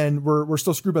and we're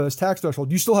still screwed by this tax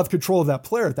threshold. You still have control of that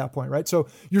player at that point, right? So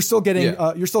you're still getting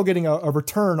a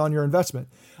return on your investment.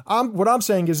 What I'm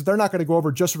saying is they're not going to go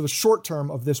over just for the short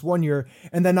term of this 1 year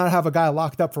and then not have a guy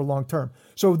locked up for long term.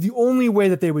 So the only way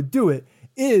that they would do it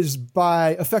is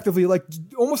by effectively, like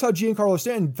almost how Giancarlo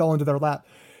Stanton fell into their lap.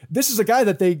 This is a guy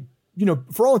that they,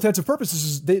 for all intents and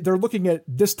purposes, they're looking at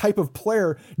this type of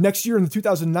player next year in the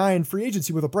 2009 free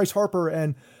agency with a Bryce Harper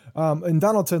and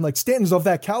Donaldson. Like, Stanton's of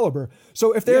that caliber.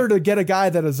 So if they were to get a guy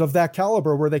that is of that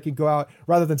caliber where they can go out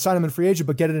rather than sign him in free agent,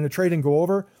 but get it in a trade and go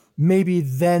over, maybe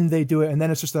then they do it. And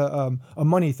then it's just a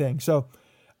money thing. So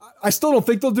I still don't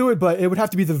think they'll do it, but it would have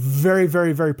to be the very,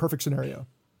 very, very perfect scenario.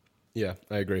 Yeah,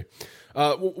 I agree.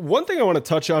 One thing I want to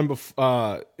touch on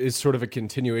is sort of a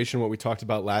continuation of what we talked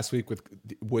about last week with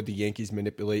would the Yankees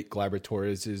manipulate Gleyber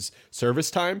Torres' service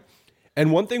time.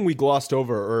 And one thing we glossed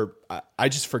over, or I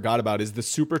just forgot about, is the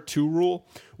Super 2 rule,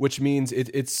 which means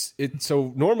it's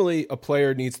so normally a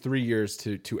player needs 3 years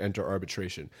to enter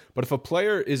arbitration. But if a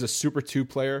player is a Super 2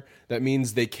 player, that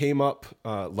means they came up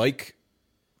like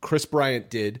Chris Bryant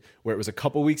did, where it was a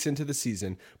couple weeks into the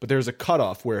season, but there's a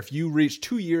cutoff where if you reach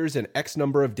 2 years and X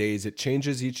number of days, it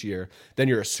changes each year, then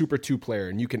you're a Super 2 player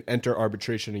and you can enter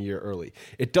arbitration a year early.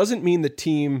 It doesn't mean the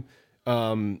team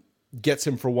gets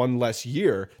him for one less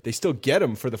year. They still get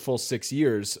him for the full 6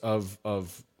 years of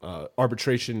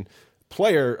arbitration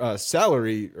player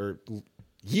salary, or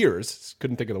years,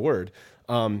 couldn't think of the word.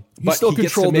 He's still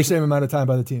controlled the same amount of time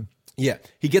by the team. Yeah,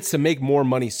 he gets to make more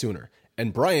money sooner.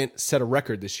 And Bryant set a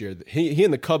record this year. He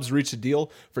and the Cubs reached a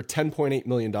deal for $10.8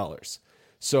 million.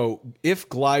 So if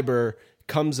Gleyber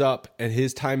comes up and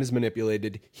his time is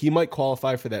manipulated, he might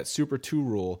qualify for that Super 2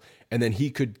 rule, and then he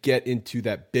could get into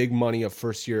that big money of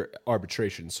first-year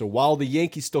arbitration. So while the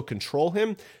Yankees still control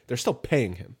him, they're still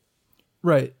paying him.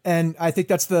 Right. And I think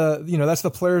that's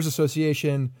the Players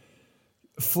Association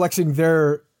flexing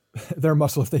their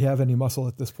muscle, if they have any muscle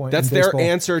at this point. That's their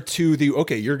answer to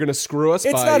you're going to screw us.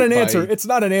 It's not an answer. It's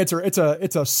not an answer. It's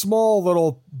a small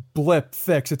little blip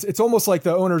fix. It's almost like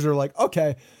the owners are like,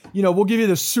 okay, we'll give you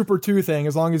the Super 2 thing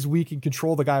as long as we can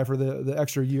control the guy for the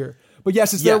extra year. But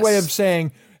yes, it's their way of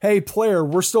saying, hey, player,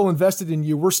 we're still invested in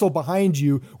you. We're still behind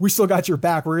you. We still got your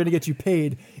back. We're going to get you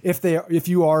paid if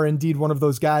you are indeed one of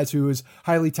those guys who is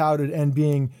highly touted and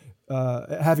being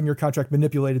having your contract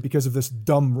manipulated because of this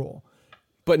dumb rule.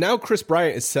 But now Chris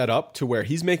Bryant is set up to where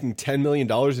he's making $10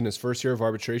 million in his first year of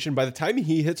arbitration. By the time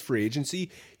he hits free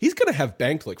agency, he's going to have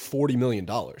banked like $40 million.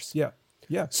 Yeah.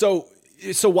 Yeah. So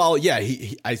while,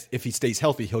 if he stays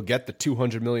healthy, he'll get the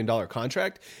 $200 million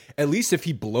contract. At least if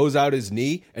he blows out his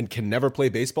knee and can never play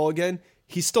baseball again,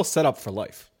 he's still set up for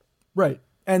life. Right.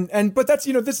 But that's,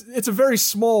 it's a very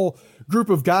small group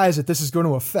of guys that this is going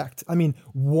to affect. I mean,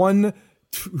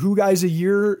 2 guys a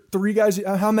year, 3 guys.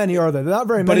 How many are there? They're not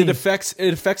very many. But it affects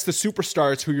the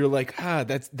superstars who you're like,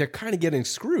 they're kind of getting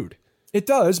screwed. It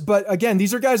does, but again,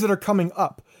 these are guys that are coming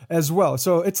up as well.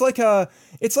 So it's like how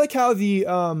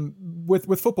the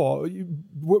with football,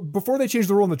 before they changed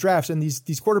the rule in the drafts, and these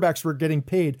quarterbacks were getting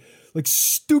paid like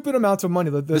stupid amounts of money.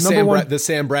 The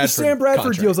Sam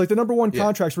Bradford deals, like the number one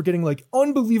contracts, were getting like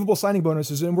unbelievable signing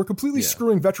bonuses, and we're completely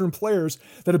screwing veteran players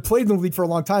that had played in the league for a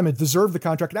long time and deserve the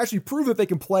contract and actually prove that they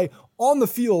can play on the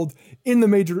field in the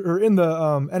major or in the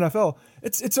NFL.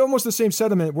 It's almost the same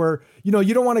sentiment where, you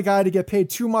don't want a guy to get paid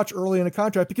too much early in a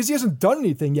contract because he hasn't done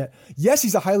anything yet. Yes,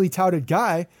 he's a highly touted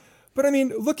guy, but I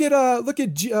mean, look at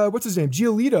what's his name?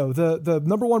 Giolito, the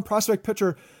number one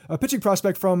pitching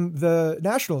prospect from the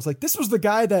Nationals. Like, this was the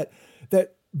guy that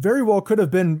very well could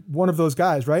have been one of those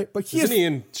guys, right? But isn't he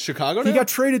in Chicago now? He got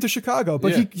traded to Chicago,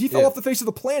 but he fell off the face of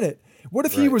the planet. What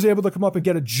if he was able to come up and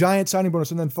get a giant signing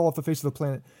bonus and then fall off the face of the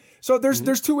planet? So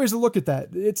there's 2 ways to look at that.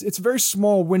 It's a very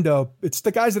small window. It's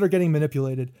the guys that are getting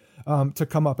manipulated to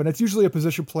come up, and it's usually a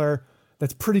position player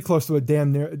that's pretty close to a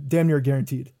damn near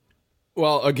guaranteed.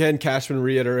 Well, again, Cashman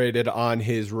reiterated on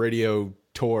his radio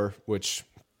tour, which,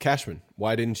 Cashman,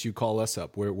 why didn't you call us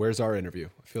up? Where's our interview?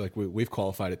 I feel like we've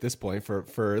qualified at this point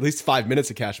for at least 5 minutes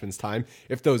of Cashman's time.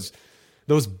 If those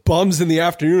bums in the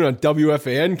afternoon on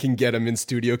WFAN can get him in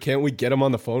studio, can't we get him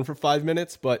on the phone for 5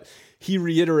 minutes? But he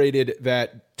reiterated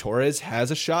that Torres has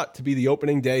a shot to be the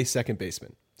opening day second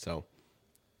baseman. So,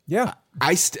 yeah,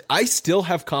 I still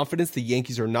have confidence the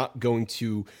Yankees are not going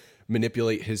to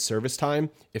manipulate his service time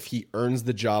if he earns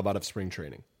the job out of spring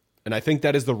training. And I think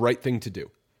that is the right thing to do.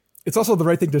 It's also the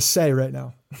right thing to say right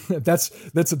now. That's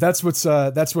what's most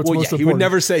important. He would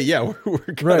never say, we're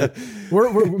gonna.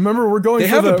 Right. Remember, we're going. They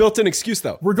have a built-in excuse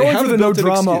though. We're going for the no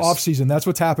drama off season. That's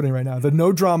what's happening right now. The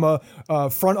no drama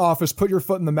front office, put your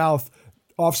foot in the mouth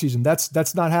off season.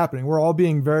 That's not happening. We're all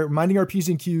being very minding our P's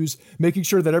and Q's, making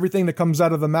sure that everything that comes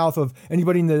out of the mouth of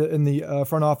anybody in the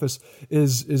front office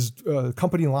is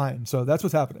company line. So that's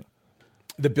what's happening.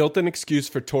 The built-in excuse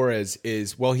for Torres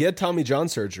is, he had Tommy John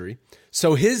surgery,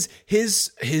 so his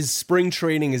spring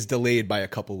training is delayed by a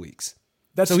couple weeks.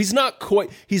 So he's not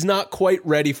quite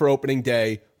ready for opening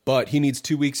day, but he needs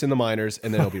 2 weeks in the minors,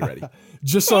 and then he'll be ready. It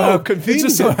just so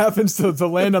happens to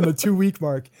land on the 2-week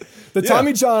mark. The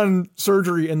Tommy John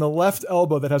surgery in the left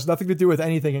elbow that has nothing to do with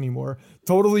anything anymore,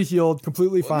 totally healed,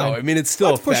 completely fine. No, I mean, it's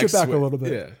still Let's push it back a little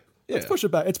bit. Yeah. Let's push it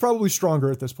back. It's probably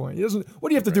stronger at this point. What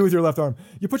do you have to do with your left arm?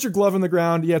 You put your glove in the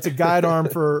ground. Yeah, it's a guide arm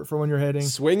for when you're hitting.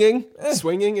 Swinging. That's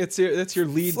your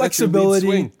lead. Flexibility. That's your lead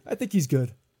swing. I think he's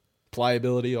good.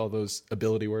 pliability, all those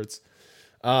ability words.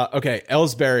 Okay,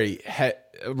 Ellsbury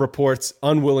reports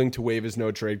unwilling to waive his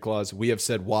no-trade clause. We have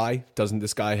said why. Doesn't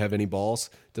this guy have any balls?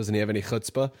 Doesn't he have any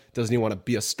chutzpah? Doesn't he want to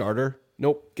be a starter?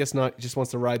 Nope, guess not. He just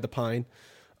wants to ride the pine.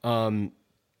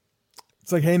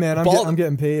 It's like, hey, man, I'm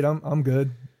getting paid. I'm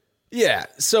good. Yeah,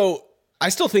 so I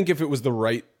still think if it was the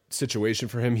right situation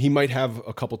for him, he might have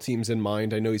a couple teams in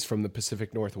mind. I know he's from the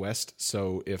Pacific Northwest,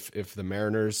 so if the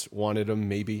Mariners wanted him,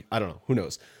 maybe. I don't know. Who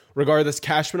knows? Regardless,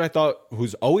 Cashman, I thought,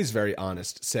 who's always very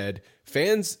honest, said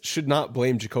fans should not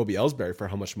blame Jacoby Ellsbury for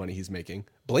how much money he's making.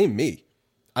 Blame me.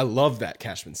 I love that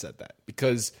Cashman said that,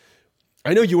 because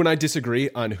I know you and I disagree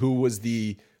on who was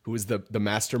the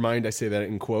mastermind, I say that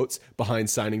in quotes, behind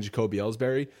signing Jacoby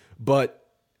Ellsbury. But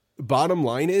bottom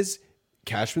line is,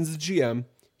 Cashman's the GM.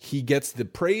 He gets the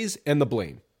praise and the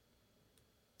blame.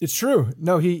 It's true.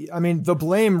 No, the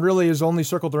blame really is only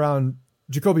circled around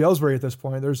Jacoby Ellsbury at this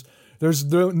point. There's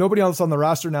nobody else on the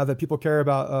roster now that people care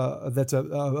about. That's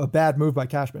a bad move by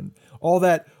Cashman. All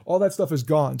that stuff is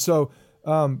gone. So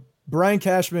Brian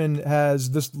Cashman has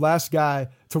this last guy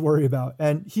to worry about,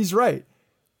 and he's right.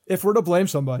 If we're to blame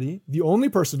somebody, the only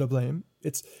person to blame,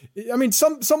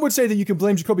 some would say that you can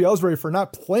blame Jacoby Ellsbury for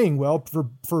not playing well,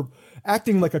 for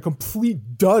acting like a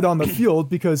complete dud on the field,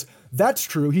 because that's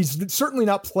true. He's certainly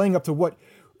not playing up to what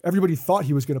everybody thought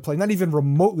he was going to play, not even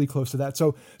remotely close to that.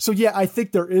 So yeah, I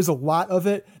think there is a lot of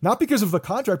it, not because of the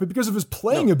contract, but because of his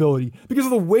playing ability, because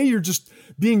of the way you're just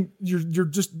being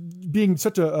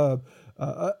such a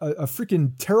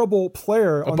freaking terrible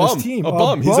player on this team. A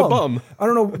bum. He's a bum. I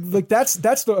don't know. Like that's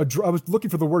I was looking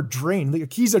for the word drain.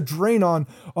 Like he's a drain on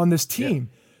this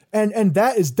team. Yeah. And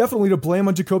that is definitely to blame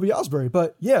on Jacoby Ellsbury.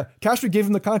 But yeah, Cashman gave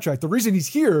him the contract. The reason he's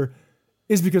here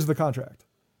is because of the contract.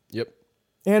 Yep.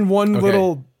 And one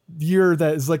little year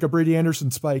that is like a Brady Anderson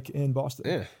spike in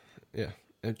Boston. Yeah.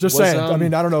 Just saying.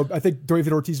 I don't know. I think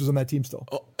David Ortiz was on that team still.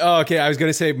 Oh, okay. I was going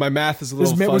to say my math is a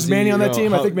little fuzzy. Was Manny on that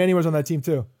team? I think Manny was on that team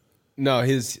too. No,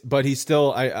 he forgot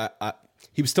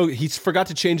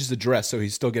to change his address, so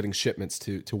he's still getting shipments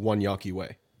to One Yankee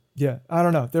Way. Yeah, I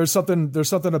don't know. There's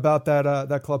something about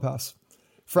that clubhouse.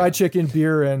 Fried chicken,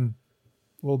 beer, and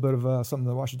a little bit of something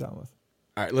to wash it down with.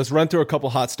 All right, let's run through a couple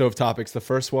hot stove topics. The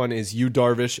first one is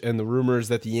Darvish and the rumors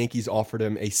that the Yankees offered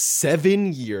him a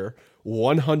 7-year,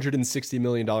 $160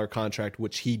 million contract,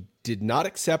 which he did not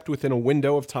accept within a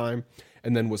window of time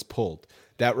and then was pulled.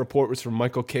 That report was from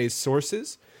Michael K's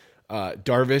sources.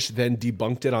 Darvish then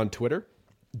debunked it on Twitter.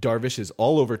 Darvish is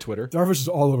all over Twitter.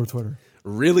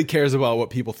 Really cares about what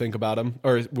people think about him,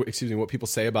 what people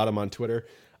say about him on Twitter.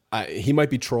 He might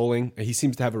be trolling. He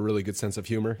seems to have a really good sense of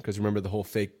humor, because remember the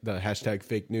hashtag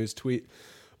fake news tweet.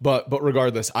 But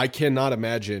regardless, I cannot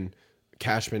imagine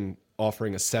Cashman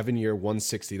offering a 7-year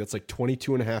 $160. That's like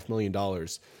 $22.5 million.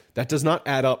 That does not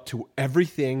add up to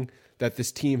everything that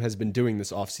this team has been doing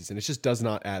this offseason. It just does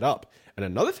not add up. And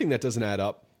another thing that doesn't add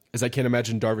up is I can't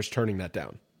imagine Darvish turning that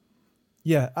down.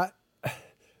 Yeah.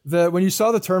 When you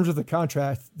saw the terms of the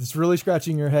contract, it's really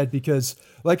scratching your head, because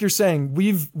like you're saying,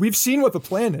 we've seen what the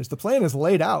plan is. The plan is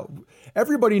laid out.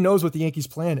 Everybody knows what the Yankees'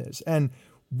 plan is. And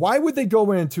why would they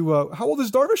go into how old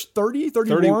is Darvish? 30,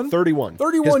 31? 31.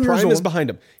 31 years old. His prime is behind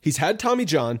him. He's had Tommy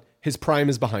John. His prime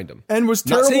is behind him. And was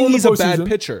terrible not saying in the he's postseason. A bad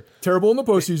pitcher. Terrible in the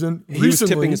postseason. He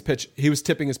was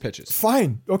tipping his pitches.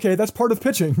 Fine. Okay, that's part of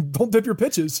pitching. Don't tip your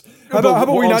pitches. How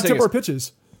about we not tip our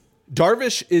pitches?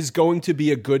 Darvish is going to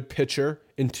be a good pitcher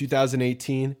in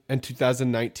 2018 and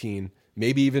 2019,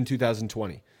 maybe even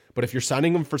 2020. But if you're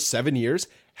signing him for 7 years,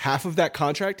 half of that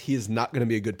contract, he is not going to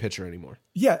be a good pitcher anymore.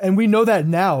 Yeah, and we know that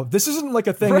now. This isn't like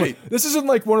a thing. Right. This isn't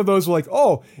like one of those like,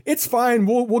 oh, it's fine.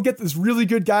 We'll get this really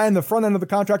good guy in the front end of the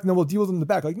contract, and then we'll deal with him in the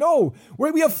back. Like, no,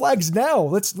 we have flags now.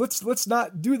 Let's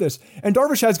not do this. And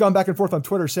Darvish has gone back and forth on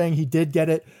Twitter saying he did get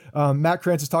it. Matt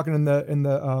Krantz is talking in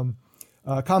the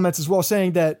comments as well,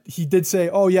 saying that he did say,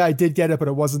 oh yeah, I did get it, but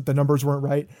the numbers weren't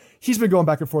right. He's been going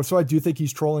back and forth. So I do think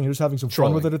he's trolling and just having some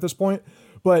fun with it at this point.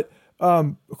 But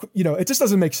it just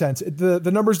doesn't make sense.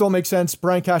 The numbers don't make sense.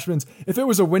 Brian Cashman's, if it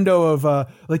was a window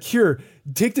of here,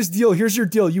 take this deal. Here's your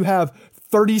deal. You have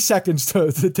 30 seconds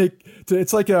to take.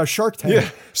 It's like a Shark Tank. Yeah.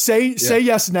 Say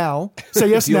yes now. Say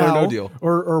yes deal now. Or no deal.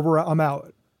 Or I'm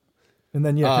out. And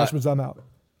then Cashman's I'm out.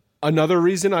 Another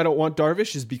reason I don't want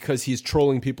Darvish is because he's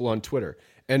trolling people on Twitter.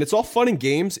 And it's all fun and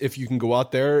games if you can go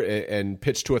out there and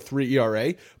pitch to a 3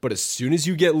 ERA. But as soon as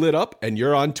you get lit up and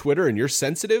you're on Twitter and you're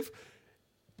sensitive,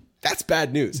 that's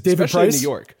bad news, especially in New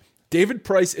York. David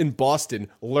Price in Boston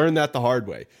learned that the hard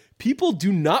way. People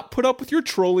do not put up with your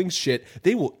trolling shit.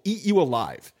 They will eat you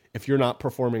alive if you're not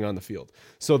performing on the field.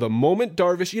 So the moment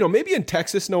Darvish, maybe in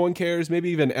Texas no one cares,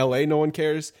 maybe even LA no one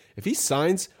cares. If he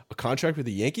signs a contract with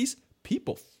the Yankees,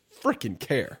 people freaking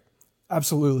care.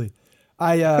 Absolutely.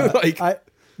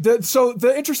 So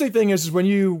the interesting thing is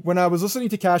when I was listening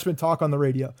to Cashman talk on the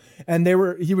radio, and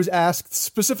he was asked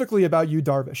specifically about Yu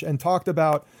Darvish and talked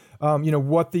about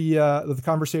what the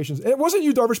conversations. And it wasn't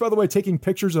Yu Darvish, by the way, taking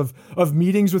pictures of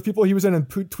meetings with people he was in and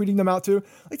tweeting them out to.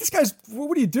 Like, this guy's,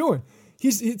 what are you doing?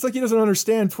 It's like he doesn't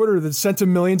understand Twitter that's sent to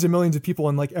millions and millions of people,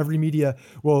 and like every media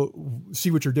will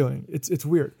see what you're doing. It's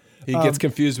weird. He gets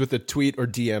confused with the tweet or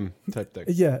DM type thing.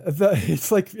 Yeah,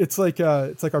 it's like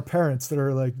our parents that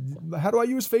are like, how do I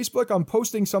use Facebook? I'm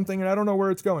posting something and I don't know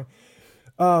where it's going.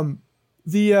 But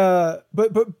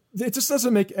it just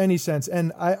doesn't make any sense,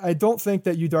 and I don't think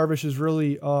that Yu Darvish is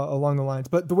really along the lines.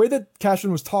 But the way that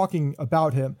Cashman was talking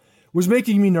about him was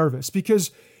making me nervous,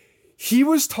 because he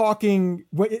was talking.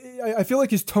 I feel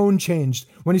like his tone changed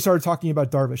when he started talking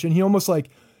about Darvish, and he almost like,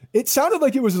 it sounded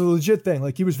like it was a legit thing.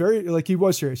 Like he was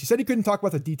serious. He said he couldn't talk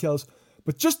about the details,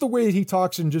 but just the way that he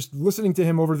talks and just listening to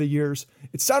him over the years,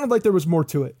 it sounded like there was more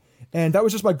to it. And that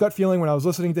was just my gut feeling when I was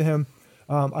listening to him.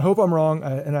 I hope I'm wrong,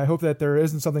 and I hope that there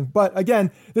isn't something. But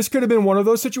again, this could have been one of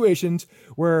those situations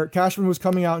where Cashman was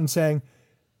coming out and saying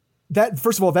that,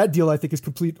 first of all, that deal I think is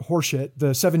complete horseshit, the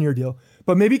 7-year deal.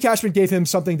 But maybe Cashman gave him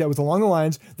something that was along the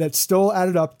lines that still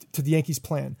added up to the Yankees'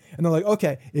 plan. And they're like,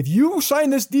 okay, if you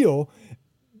sign this deal,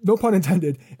 no pun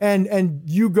intended, and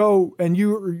you go and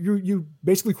you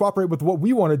basically cooperate with what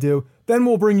we want to do, then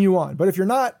we'll bring you on. But if you're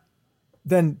not,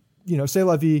 then, c'est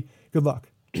la vie, good luck.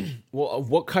 Well,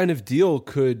 what kind of deal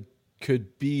could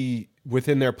be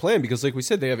within their plan? Because like we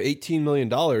said, they have $18 million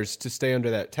to stay under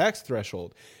that tax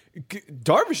threshold.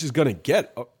 Darvish is going to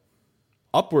get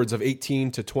upwards of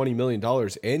 $18 to $20 million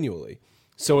annually.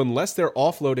 So unless they're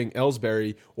offloading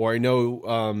Ellsbury, or I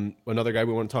know another guy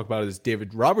we want to talk about is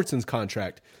David Robertson's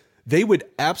contract, they would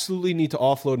absolutely need to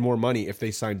offload more money if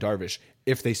they sign Darvish,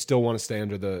 if they still want to stay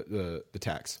under the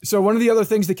tax. So one of the other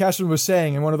things that Cashman was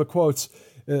saying, and one of the quotes,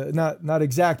 not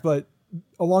exact, but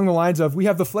along the lines of, we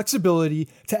have the flexibility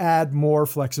to add more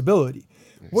flexibility.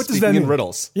 What does that mean? In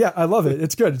riddles. Yeah, I love it.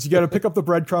 It's good. You got to pick up the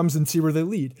breadcrumbs and see where they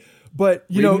lead. But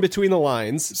reading between the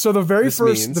lines. So the very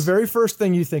first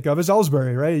thing you think of is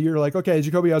Ellsbury, right? You're like, okay,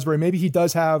 Jacoby Ellsbury, maybe he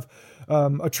does have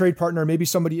a trade partner. Maybe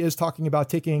somebody is talking about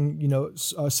taking,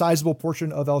 a sizable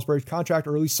portion of Ellsbury's contract,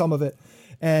 or at least some of it,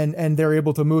 and they're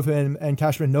able to move him. And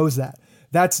Cashman knows that.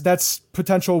 That's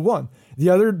potential one. The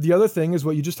other thing is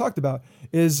what you just talked about,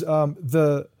 is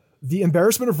the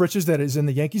embarrassment of riches that is in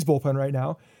the Yankees bullpen right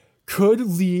now could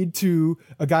lead to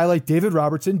a guy like David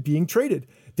Robertson being traded.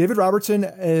 David Robertson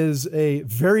is a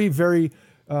very, very,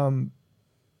 a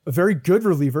very good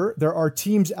reliever. There are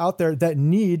teams out there that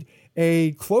need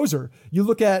a closer. You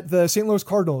look at the St. Louis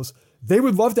Cardinals; they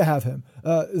would love to have him.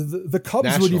 The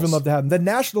Cubs would even love to have him. The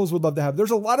Nationals would love to have him.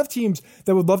 There's a lot of teams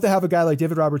that would love to have a guy like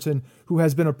David Robertson, who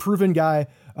has been a proven guy,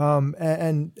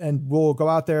 and will go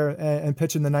out there and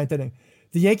pitch in the 9th inning.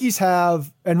 The Yankees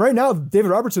have, and right now David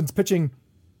Robertson's pitching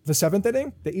the 7th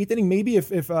inning, the 8th inning, maybe if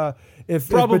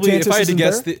probably if I had to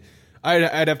guess,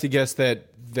 I'd have to guess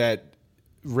that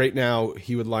right now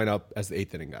he would line up as the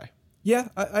 8th inning guy. Yeah,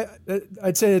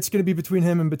 I'd say it's going to be between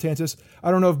him and Betances.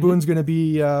 I don't know if Boone's going to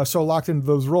be so locked into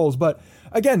those roles, but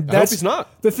again, I hope he's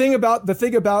not. The thing about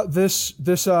this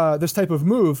type of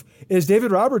move is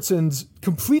David Robertson's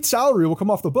complete salary will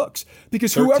come off the books,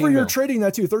 because whoever you're trading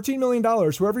that to, $13 million,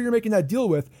 whoever you're making that deal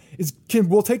with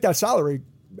will take that salary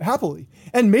happily,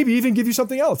 and maybe even give you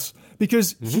something else,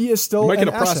 because he is still an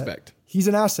asset. Prospect. He's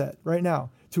an asset right now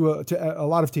to a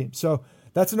lot of teams. So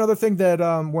that's another thing that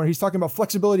where he's talking about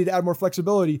flexibility to add more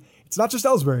flexibility. It's not just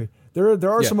Ellsbury.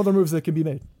 There are some other moves that can be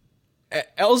made.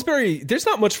 Ellsbury, there's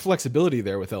not much flexibility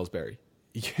there with Ellsbury.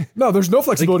 No, there's no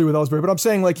flexibility with Ellsbury, but I'm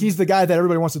saying like he's the guy that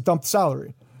everybody wants to dump the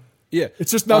salary. Yeah,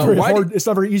 it's just not very hard. It's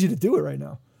not very easy to do it right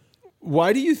now.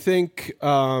 Why do you think?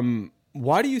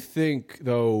 Why do you think,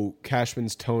 though,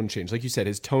 Cashman's tone changed? Like you said,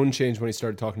 his tone changed when he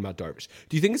started talking about Darvish.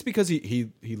 Do you think it's because he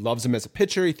loves him as a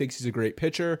pitcher? He thinks he's a great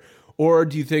pitcher? Or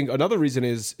do you think another reason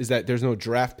is that there's no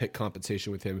draft pick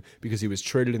compensation with him because he was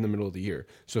traded in the middle of the year?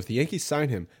 So if the Yankees sign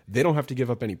him, they don't have to give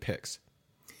up any picks.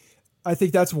 I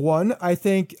think that's one. I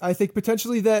think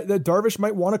potentially that Darvish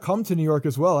might want to come to New York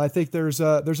as well. I think there's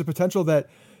a potential that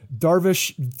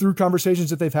Darvish, through conversations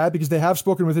that they've had, because they have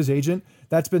spoken with his agent,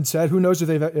 that's been said. Who knows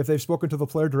if they've spoken to the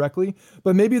player directly?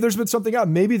 But maybe there's been something out.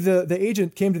 Maybe the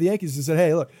agent came to the Yankees and said,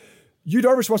 "Hey, look, Yu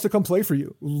Darvish wants to come play for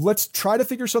you. Let's try to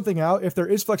figure something out. If there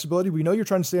is flexibility, we know you're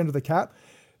trying to stay under the cap.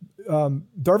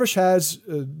 Darvish has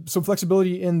some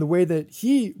flexibility in the way that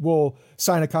he will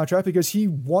sign a contract, because he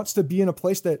wants to be in a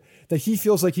place that he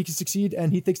feels like he can succeed,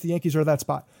 and he thinks the Yankees are that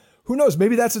spot. who knows?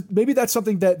 Maybe that's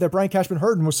something that Brian Cashman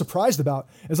heard and was surprised about.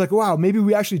 It's like, wow, maybe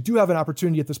we actually do have an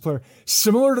opportunity at this player.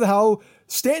 Similar to how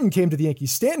Stanton came to the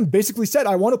Yankees. Stanton basically said,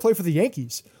 I want to play for the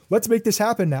Yankees. Let's make this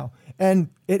happen now. And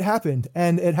it happened.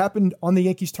 And it happened on the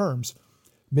Yankees' terms.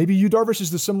 Maybe Yu Darvish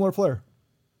is the similar player.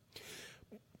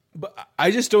 But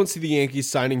I just don't see the Yankees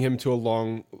signing him to a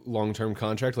long-term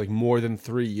contract, like more than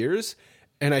 3 years.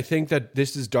 And I think that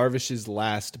this is Darvish's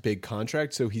last big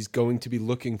contract, so he's going to be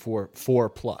looking for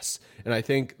 4+. And I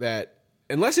think that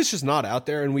unless it's just not out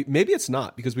there, and maybe it's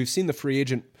not, because we've seen the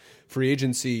free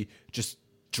agency just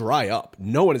dry up.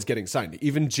 No one is getting signed.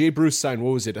 Even Jay Bruce signed,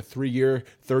 what was it, a 3-year,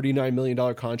 $39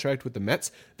 million contract with the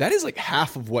Mets? That is like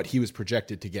half of what he was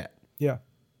projected to get. Yeah.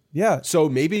 Yeah. So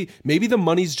maybe the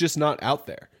money's just not out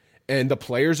there. And the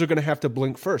players are going to have to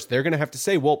blink first. They're going to have to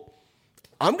say, well,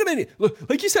 I'm going to look,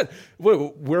 like you said,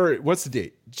 what's the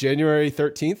date? January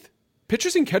 13th?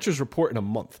 Pitchers and catchers report in a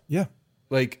month. Yeah.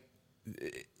 Like,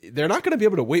 they're not going to be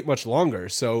able to wait much longer.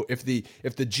 So if the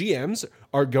GMs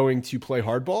are going to play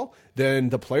hardball, then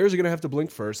the players are going to have to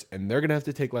blink first, and they're going to have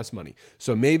to take less money.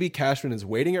 So maybe Cashman is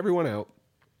waiting everyone out,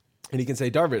 and he can say,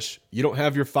 Darvish, you don't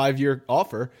have your 5-year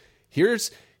offer. Here's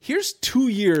 2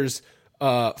 years,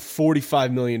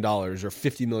 $45 million or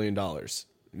 $50 million.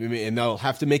 And they'll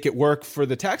have to make it work for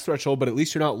the tax threshold, but at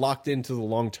least you're not locked into the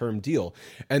long-term deal.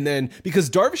 And then, because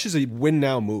Darvish is a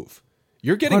win-now move.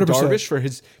 You're getting 100%.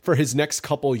 Darvish for his next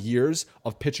couple years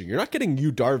of pitching. You're not getting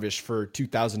Yu Darvish for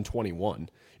 2021.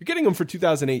 You're getting him for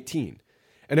 2018.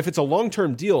 And if it's a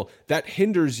long-term deal, that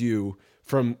hinders you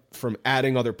from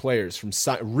adding other players, from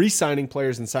re-signing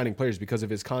players and signing players because of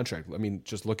his contract. I mean,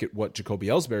 just look at what Jacoby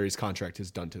Ellsbury's contract has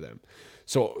done to them.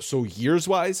 So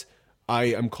years-wise, I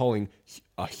am calling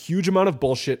a huge amount of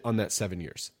bullshit on that 7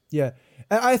 years. Yeah.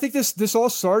 I think this all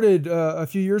started a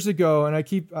few years ago, and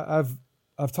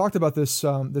I've talked about this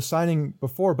signing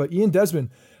before, but Ian Desmond,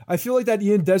 I feel like that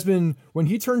Ian Desmond, when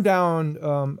he turned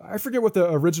down, I forget what the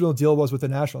original deal was with the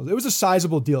Nationals. It was a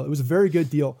sizable deal. It was a very good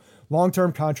deal,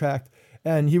 long-term contract.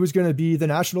 And he was going to be the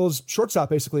Nationals shortstop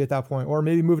basically at that point, or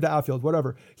maybe move to outfield,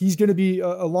 whatever. He's going to be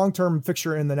a long-term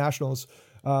fixture in the Nationals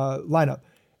lineup.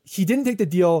 He didn't take the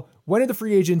deal, went into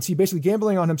free agency, basically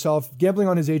gambling on himself, gambling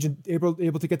on his agent, able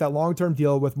to get that long-term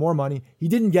deal with more money. He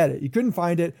didn't get it. He couldn't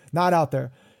find it, not out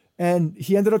there. And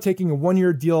he ended up taking a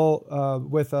 1-year deal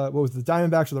with what was the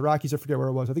Diamondbacks or the Rockies? I forget where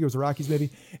it was. I think it was the Rockies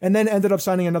maybe. And then ended up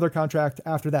signing another contract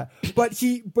after that. But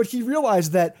he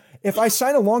realized that if I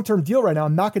sign a long-term deal right now,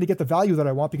 I'm not going to get the value that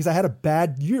I want because I had a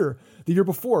bad year the year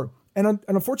before. And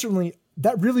unfortunately,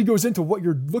 that really goes into what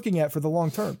you're looking at for the long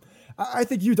term. I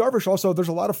think Yu Darvish also, there's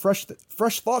a lot of fresh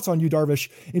thoughts on Yu Darvish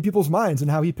in people's minds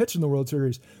and how he pitched in the World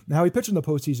Series and how he pitched in the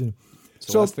postseason.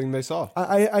 It's the last thing they saw.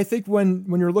 I think when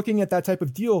you're looking at that type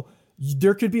of deal,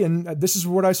 there could be, and this is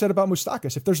what I said about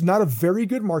Moustakas, if there's not a very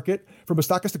good market for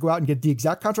Moustakas to go out and get the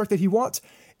exact contract that he wants,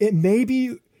 it may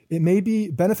be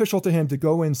beneficial to him to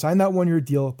go in, sign that 1-year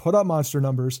deal, put up monster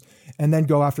numbers, and then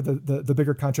go after the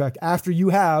bigger contract after you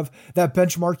have that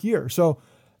benchmark year. So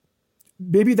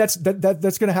maybe that's going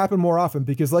to happen more often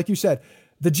because, like you said,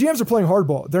 the GMs are playing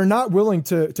hardball. They're not willing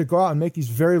to go out and make these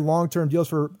very long-term deals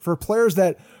for players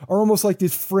that are almost like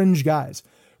these fringe guys.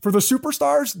 For the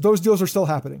superstars, those deals are still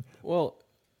happening. Well,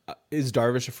 is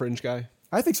Darvish a fringe guy?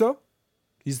 I think so.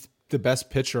 He's the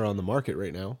best pitcher on the market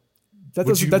right now. That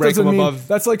doesn't mean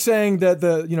that's like saying that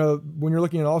when you're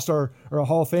looking at an All-Star or a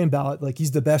Hall of Fame ballot, like he's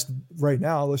the best right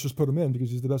now. Let's just put him in because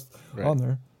he's the best on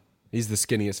there. He's the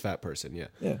skinniest fat person.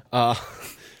 Yeah.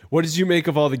 What did you make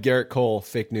of all the Garrett Cole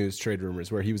fake news trade rumors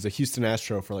where he was a Houston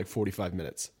Astro for like 45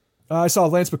 minutes? I saw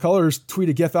Lance McCullers tweet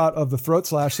a gif out of the throat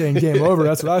slash saying game over.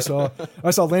 That's what I saw.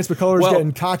 I saw Lance McCullers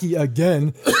getting cocky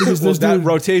again. That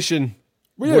rotation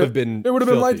would have been it would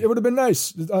have been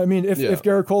nice. I mean, if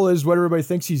Garrett Cole is what everybody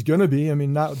thinks he's going to be, I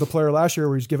mean, not the player last year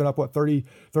where he's given up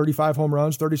 35 home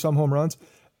runs, 30 some home runs.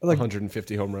 Like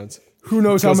 150 home runs. Who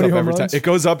knows how many home runs? It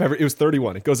goes up it was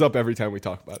 31. It goes up every time we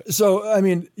talk about it. So, I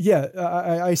mean,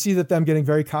 I see that them getting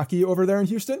very cocky over there in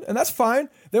Houston, and that's fine.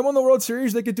 They won the World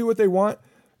Series. They could do what they want.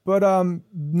 But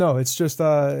no, it's just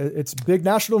it's big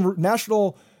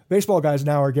national baseball guys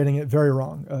now are getting it very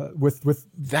wrong with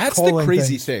that's the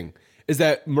crazy thing is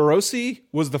that Morosi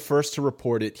was the first to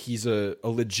report it. He's a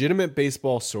legitimate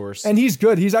baseball source, and he's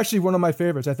good. He's actually one of my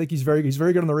favorites. I think he's very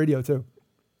good on the radio too.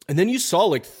 And then you saw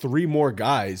like 3 more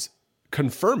guys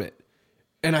confirm it,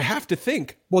 and I have to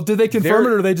think. Well, did they confirm it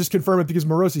or did they just confirm it because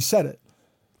Morosi said it?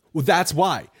 Well, that's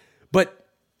why. But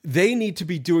they need to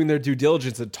be doing their due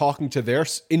diligence and talking to their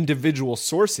individual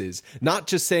sources, not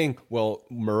just saying, well,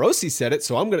 Morosi said it,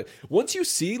 so I'm going to... Once you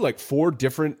see like 4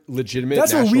 different legitimate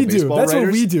national baseball writers... That's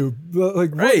what we do.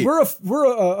 Like, right. We're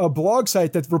a blog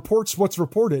site that reports what's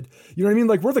reported. You know what I mean?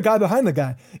 Like, we're the guy behind the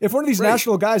guy. If one of these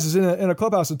national guys is in a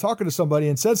clubhouse and talking to somebody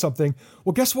and said something,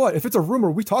 well, guess what? If it's a rumor,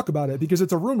 we talk about it because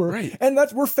it's a rumor. Right. And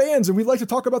we're fans and we like to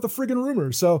talk about the friggin'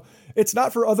 rumors. So it's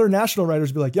not for other national writers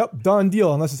to be like, yep, done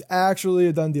deal, unless it's actually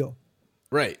a done deal.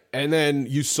 Right. And then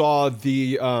you saw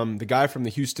the guy from the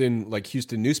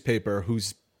Houston newspaper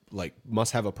who's like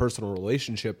must have a personal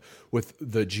relationship with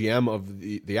the GM of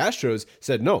the Astros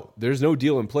said, no, there's no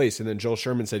deal in place. And then Joel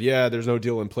Sherman said, yeah, there's no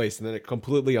deal in place. And then it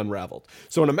completely unraveled.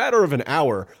 So in a matter of an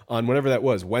hour on whatever that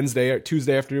was,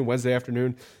 Tuesday afternoon, Wednesday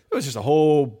afternoon, it was just a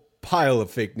whole pile of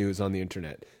fake news on the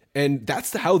internet. And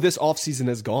that's how this offseason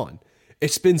has gone.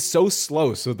 It's been so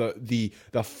slow. So the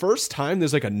first time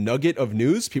there's like a nugget of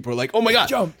news, people are like, "Oh my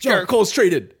God, Garrett Cole's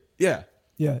traded." Yeah,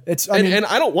 yeah. And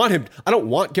I don't want him. I don't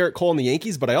want Garrett Cole in the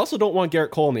Yankees, but I also don't want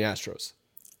Garrett Cole in the Astros.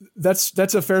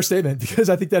 That's a fair statement because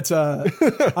I think that's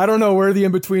I don't know where the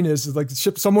in between is. Like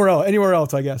ship somewhere else, anywhere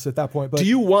else, I guess at that point. But do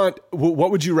you want? What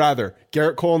would you rather,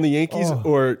 Garrett Cole in the Yankees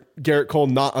or Garrett Cole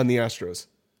not on the Astros?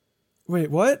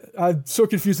 Wait, what? I'm so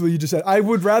confused with what you just said. I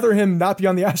would rather him not be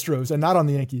on the Astros and not on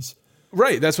the Yankees.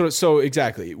 Right, that's what. So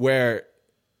exactly, where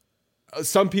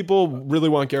some people really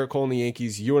want Garrett Cole in the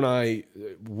Yankees. You and I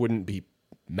wouldn't be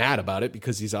mad about it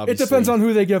because he's obviously. It depends on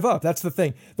who they give up. That's the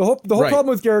thing. The whole problem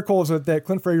with Garrett Cole is that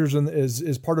Clint Frazier's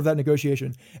is part of that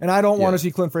negotiation, and I don't want to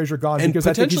see Clint Frazier gone and because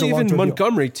potentially I think he's a even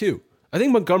Montgomery too. I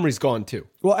think Montgomery's gone too.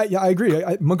 Well, I agree.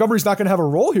 Montgomery's not going to have a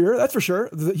role here. That's for sure.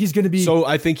 He's going to be. So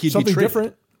I think he'd something be traded.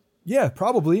 Different. Yeah,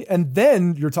 probably. And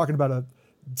then you're talking about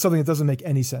something that doesn't make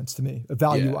any sense to me,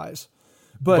 value wise.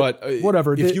 But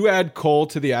whatever. If you add Cole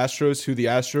to the Astros, who the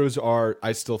Astros are,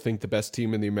 I still think the best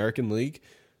team in the American League,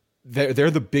 they're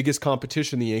the biggest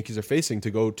competition the Yankees are facing to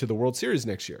go to the World Series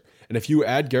next year. And if you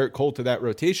add Garrett Cole to that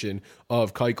rotation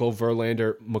of Keuchel,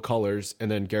 Verlander, McCullers, and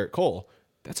then Garrett Cole,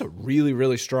 that's a really,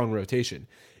 really strong rotation.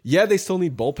 Yeah, they still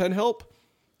need bullpen help,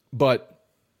 but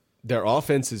their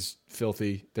offense is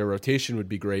filthy. Their rotation would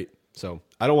be great. So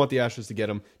I don't want the Astros to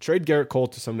get him. Trade Garrett Cole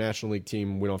to some National League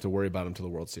team. We don't have to worry about him to the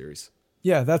World Series.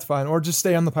 Yeah, that's fine. Or just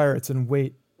stay on the Pirates and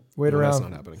wait around. That's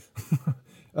not happening.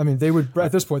 I mean, they would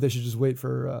at this point. They should just wait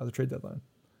for the trade deadline.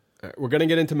 All right, we're going to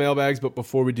get into mailbags, but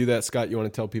before we do that, Scott, you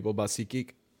want to tell people about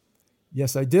SeatGeek?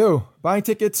 Yes, I do. Buying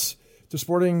tickets to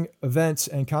sporting events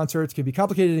and concerts can be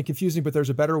complicated and confusing, but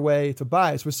there's a better way to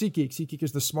buy. It's with SeatGeek. SeatGeek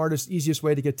is the smartest, easiest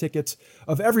way to get tickets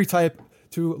of every type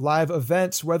to live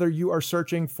events. Whether you are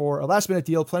searching for a last-minute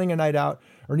deal, planning a night out,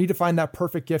 or need to find that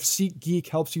perfect gift, SeatGeek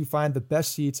helps you find the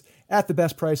best seats at the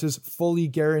best prices, fully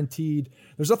guaranteed.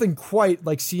 There's nothing quite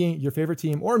like seeing your favorite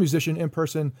team or musician in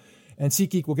person, and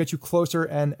SeatGeek will get you closer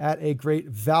and at a great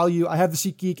value. I have the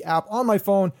SeatGeek app on my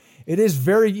phone. It is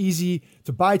very easy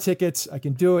to buy tickets. I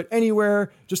can do it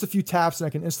anywhere, just a few taps, and I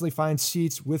can instantly find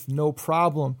seats with no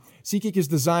problem. SeatGeek is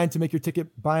designed to make your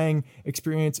ticket buying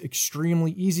experience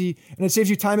extremely easy, and it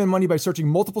saves you time and money by searching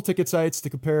multiple ticket sites to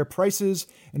compare prices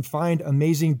and find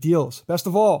amazing deals. Best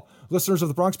of all, listeners of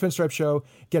the Bronx Pinstripe Show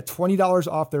get $20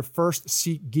 off their first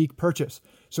SeatGeek purchase.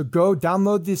 So go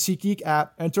download the SeatGeek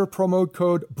app, enter promo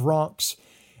code BRONX,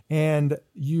 and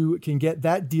you can get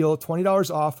that deal,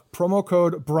 $20 off, promo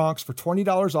code BRONX for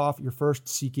 $20 off your first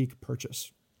SeatGeek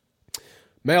purchase.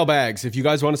 Mailbags. If you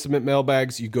guys want to submit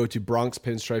mailbags, you go to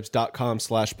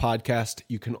bronxpinstripes.com/podcast.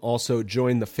 You can also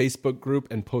join the Facebook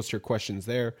group and post your questions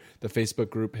there. The Facebook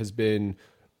group has been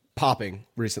popping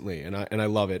recently, and I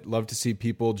love it. Love to see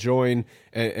people join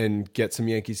and get some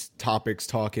Yankees topics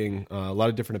talking. A lot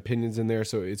of different opinions in there,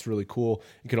 so it's really cool.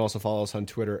 You can also follow us on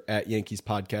Twitter at Yankees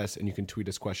Podcast, and you can tweet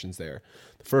us questions there.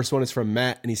 The first one is from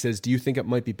Matt, and he says, do you think it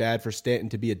might be bad for Stanton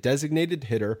to be a designated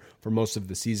hitter for most of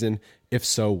the season? If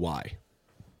so, why?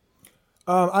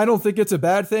 I don't think it's a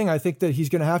bad thing. I think that he's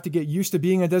going to have to get used to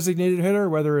being a designated hitter,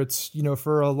 whether it's,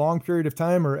 for a long period of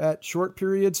time or at short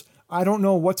periods. I don't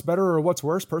know what's better or what's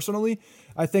worse personally.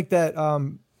 I think that,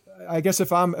 I guess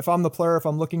if I'm the player, if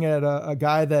I'm looking at a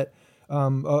guy that,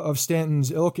 of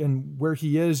Stanton's ilk and where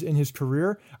he is in his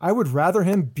career, I would rather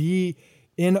him be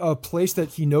in a place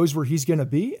that he knows where he's going to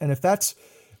be. And if that's,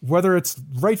 whether it's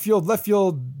right field, left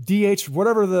field, DH,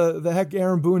 whatever the heck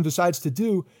Aaron Boone decides to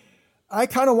do, I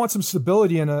kind of want some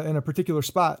stability in a particular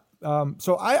spot.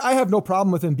 So I have no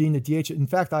problem with him being the DH. In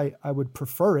fact, I would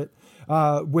prefer it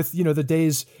with, the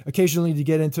days occasionally to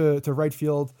get into right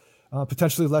field,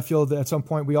 potentially left field at some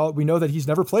point. We know that he's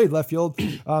never played left field.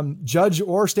 Judge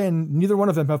or Stanton, neither one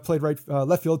of them have played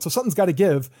left field. So something's got to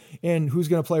give in who's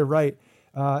going to play right.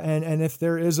 And if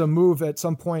there is a move at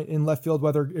some point in left field,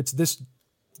 whether it's this,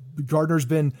 Gardner's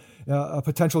been a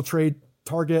potential trade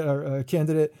target or a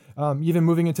candidate, even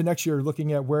moving into next year,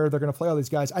 looking at where they're going to play all these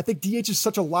guys. I think DH is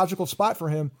such a logical spot for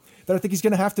him that I think he's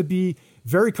going to have to be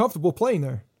very comfortable playing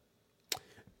there.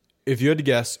 If you had to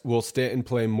guess, will Stanton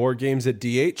play more games at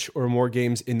DH or more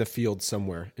games in the field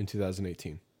somewhere in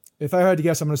 2018? If I had to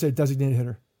guess, I'm going to say designated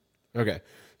hitter. Okay.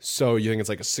 So you think it's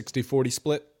like a 60-40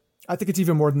 split? I think it's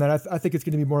even more than that. I think it's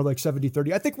going to be more like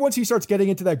 70-30. I think once he starts getting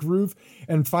into that groove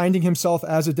and finding himself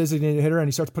as a designated hitter and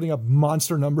he starts putting up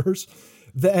monster numbers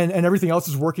and everything else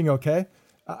is working okay,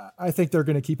 I think they're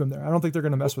going to keep him there. I don't think they're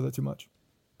going to mess with it too much.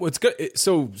 Well, it's good.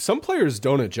 So some players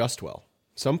don't adjust well.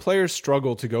 Some players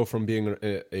struggle to go from being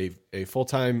a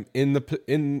full-time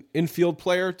infield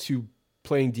player to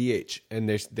playing DH, and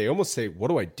they almost say, what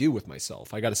do I do with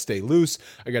myself? I got to stay loose.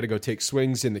 I got to go take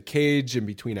swings in the cage in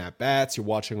between at-bats. You're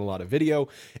watching a lot of video.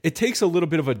 It takes a little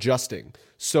bit of adjusting.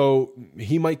 So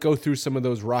he might go through some of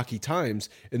those rocky times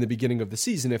in the beginning of the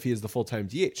season if he is the full-time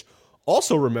DH.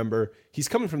 Also remember, he's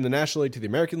coming from the National League to the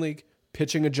American League,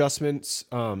 pitching adjustments.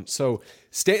 So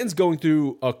Stanton's going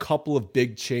through a couple of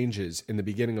big changes in the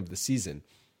beginning of the season.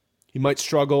 He might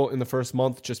struggle in the first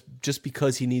month just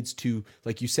because he needs to,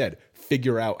 like you said,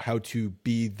 figure out how to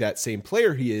be that same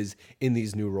player he is in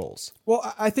these new roles.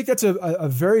 Well, I think that's a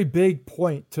very big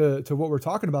point to what we're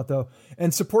talking about, though,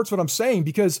 and supports what I'm saying,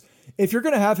 because if you're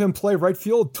going to have him play right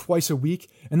field twice a week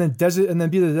and then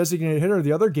be the designated hitter of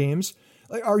the other games,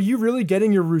 like, are you really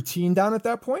getting your routine down at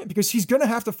that point? Because he's going to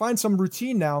have to find some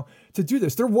routine now to do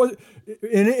this. There was,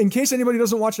 in case anybody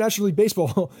doesn't watch National League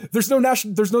Baseball, there's no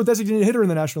designated hitter in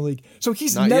the National League. So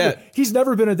he's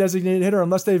never been a designated hitter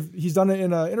unless he's done it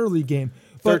in an interleague game.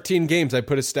 But 13 games. I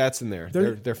put his stats in there.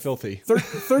 They're filthy.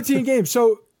 13 games.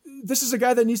 So this is a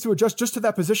guy that needs to adjust just to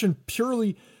that position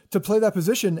purely to play that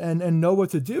position and know what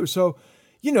to do. So,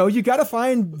 you got to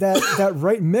find that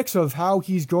right mix of how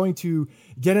he's going to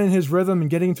get in his rhythm and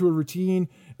getting into a routine.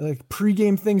 Like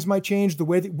pregame things might change, the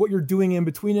way that what you're doing in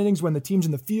between innings when the team's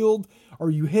in the field. Are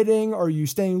you hitting? Are you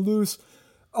staying loose?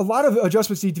 A lot of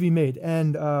adjustments need to be made.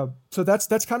 And so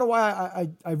that's kind of why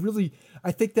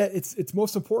I think that it's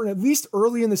most important, at least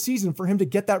early in the season, for him to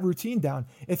get that routine down.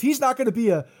 If he's not going to be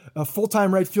a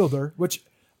full-time right fielder, which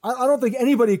I don't think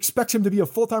anybody expects him to be a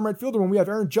full-time right fielder when we have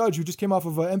Aaron Judge, who just came off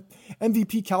of an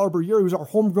MVP caliber year, who's our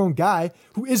homegrown guy,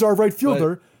 who is our right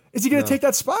fielder. Is he going to take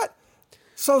that spot?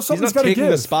 So something's got to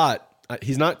give.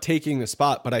 He's not taking the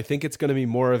spot, but I think it's going to be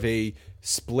more of a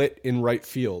split in right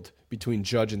field between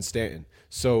Judge and Stanton.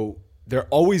 So they're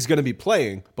always going to be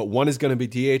playing, but one is going to be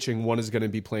DHing, one is going to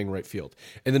be playing right field.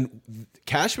 And then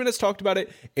Cashman has talked about it,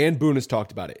 and Boone has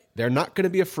talked about it. They're not going to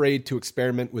be afraid to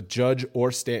experiment with Judge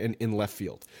or Stanton in left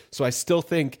field. So I still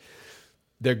think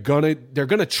they're gonna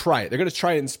try it. They're gonna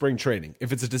try it in spring training.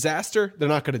 If it's a disaster, they're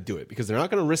not gonna do it because they're not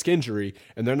gonna risk injury,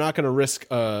 and they're not gonna risk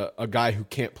a guy who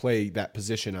can't play that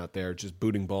position out there just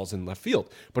booting balls in left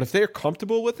field. But if they're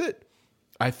comfortable with it,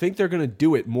 I think they're gonna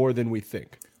do it more than we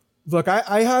think. Look,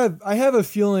 I have a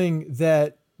feeling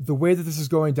that the way that this is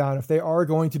going down, if they are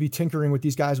going to be tinkering with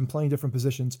these guys and playing different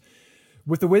positions,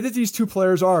 with the way that these two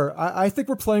players are, I think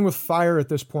we're playing with fire at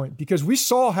this point, because we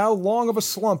saw how long of a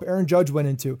slump Aaron Judge went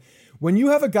into. When you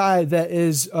have a guy that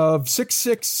is of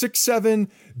 6'6", 6'7",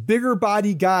 bigger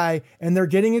body guy, and they're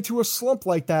getting into a slump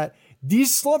like that,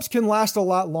 these slumps can last a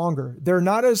lot longer. They're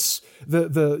not as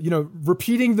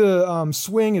repeating the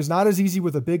swing is not as easy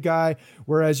with a big guy,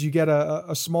 whereas you get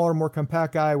a smaller, more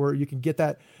compact guy where you can get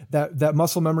that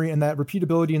muscle memory and that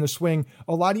repeatability in the swing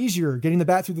a lot easier, getting the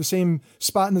bat through the same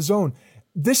spot in the zone.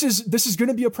 This is going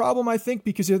to be a problem, I think,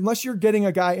 because unless you're getting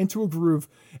a guy into a groove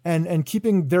and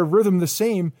keeping their rhythm the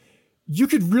same, you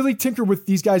could really tinker with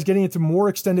these guys getting into more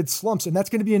extended slumps, and that's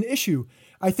going to be an issue.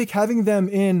 I think having them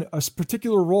in a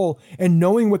particular role and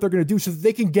knowing what they're going to do so that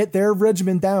they can get their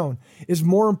regimen down is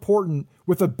more important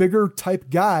with a bigger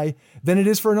type guy than it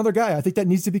is for another guy. I think that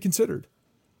needs to be considered.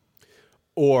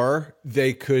 Or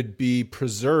they could be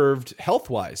preserved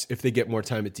health-wise if they get more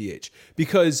time at DH.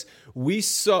 Because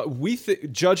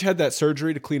Judge had that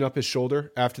surgery to clean up his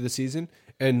shoulder after the season,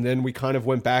 and then we kind of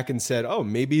went back and said, oh,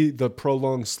 maybe the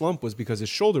prolonged slump was because his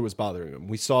shoulder was bothering him.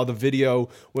 We saw the video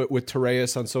with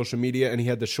Torreyes on social media, and he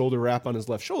had the shoulder wrap on his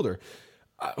left shoulder.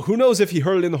 Who knows if he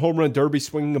hurt it in the home run derby,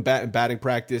 swinging a bat in batting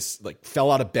practice, like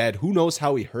fell out of bed. Who knows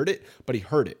how he hurt it, but he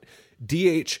hurt it.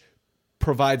 DH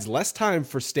provides less time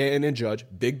for Stanton and Judge,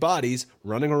 big bodies,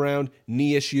 running around,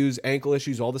 knee issues, ankle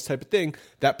issues, all this type of thing.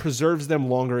 That preserves them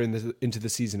longer into the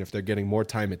season if they're getting more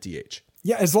time at DH.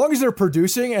 Yeah, as long as they're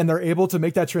producing and they're able to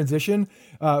make that transition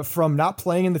from not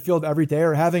playing in the field every day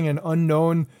or having an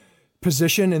unknown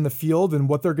position in the field and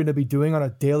what they're going to be doing on a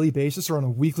daily basis or on a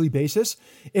weekly basis,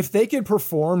 if they can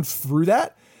perform through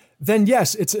that, then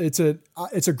yes, it's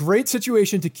a great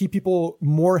situation to keep people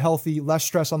more healthy, less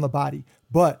stress on the body.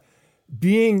 But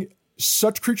being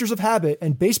such creatures of habit,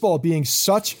 and baseball being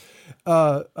such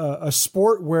a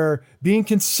sport where being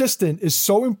consistent is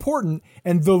so important,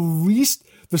 and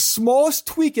the smallest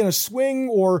tweak in a swing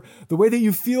or the way that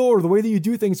you feel or the way that you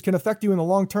do things can affect you in the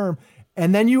long term.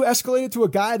 And then you escalate it to a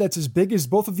guy that's as big as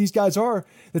both of these guys are,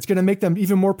 that's going to make them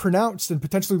even more pronounced and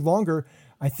potentially longer.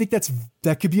 I think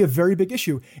that could be a very big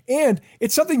issue. And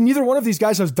it's something neither one of these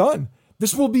guys has done.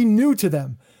 This will be new to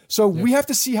them. So we have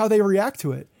to see how they react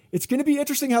to it. It's going to be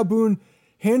interesting how Boone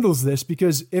handles this,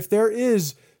 because if there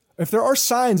are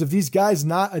signs of these guys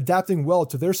not adapting well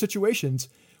to their situations,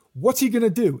 what's he going to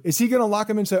do? Is he going to lock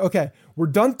them in and say, okay, we're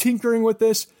done tinkering with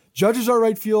this. Judge is our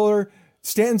right fielder.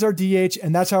 Stanton's our DH,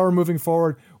 and that's how we're moving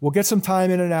forward. We'll get some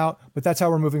time in and out, but that's how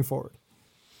we're moving forward.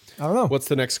 I don't know. What's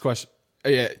the next question?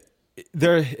 Yeah,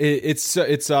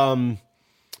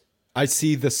 I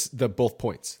see the both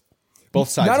points, both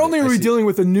sides. Not only are we dealing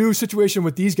with a new situation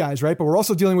with these guys, right, but we're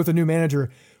also dealing with a new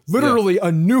manager. Literally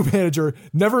a new manager,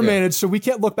 never managed, so we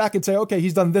can't look back and say, okay,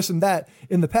 he's done this and that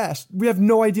in the past. We have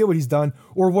no idea what he's done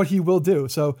or what he will do.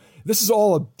 So this is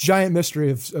all a giant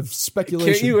mystery of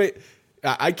speculation. Can't you wait?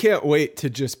 I can't wait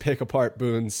to just pick apart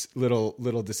Boone's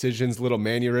little decisions, little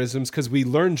mannerisms, because we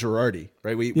learned Girardi,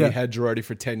 right? We had Girardi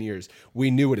for 10 years. We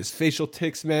knew what his facial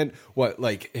tics meant, what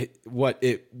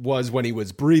it was when he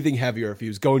was breathing heavier, if he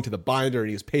was going to the binder and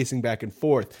he was pacing back and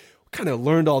forth. We kind of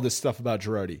learned all this stuff about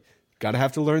Girardi. Got to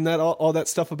have to learn that all that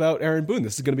stuff about Aaron Boone.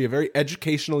 This is going to be a very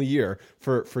educational year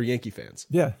for Yankee fans.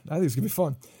 Yeah, I think it's going to be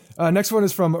fun. Next one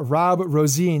is from Rob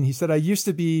Rosine. He said, I used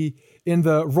to be in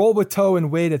the roll with toe and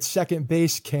wait at second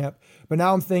base camp, but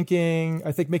now I think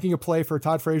making a play for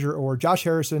Todd Frazier or Josh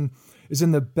Harrison is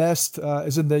in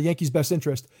the Yankees' best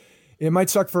interest. It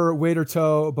might suck for Wade or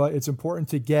Toe, but it's important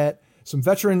to get some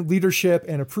veteran leadership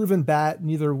and a proven bat.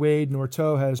 Neither Wade nor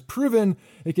Toe has proven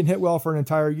it can hit well for an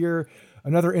entire year.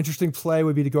 Another interesting play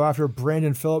would be to go after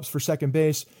Brandon Phillips for second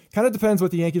base. Kind of depends what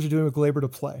the Yankees are doing with Gleyber to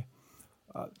play.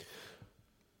 All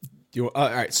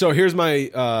right. So here's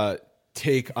my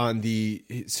take on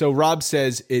so Rob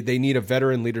says they need a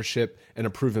veteran leadership and a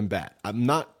proven bat. I'm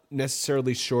not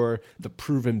necessarily sure the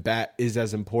proven bat is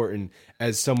as important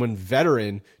as someone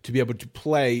veteran to be able to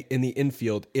play in the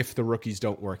infield if the rookies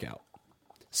don't work out.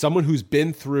 Someone who's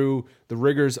been through the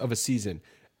rigors of a season.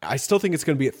 I still think it's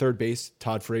going to be at third base,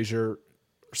 Todd Frazier,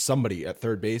 or somebody at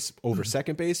third base over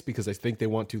second base, because I think they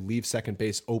want to leave second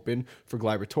base open for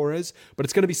Gleyber Torres, but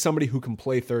it's going to be somebody who can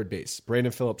play third base.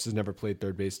 Brandon Phillips has never played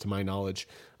third base to my knowledge.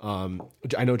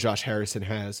 I know Josh Harrison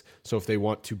has, so if they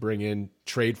want to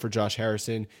trade for Josh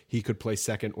Harrison, he could play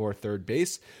second or third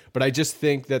base, but I just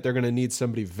think that they're going to need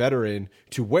somebody veteran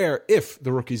to where if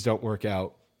the rookies don't work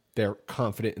out, they're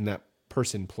confident in that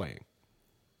person playing.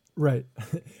 Right.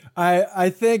 I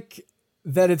think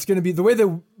that it's going to be the way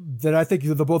that I think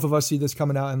the both of us see this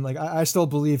coming out. And I still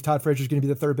believe Todd Frazier is going to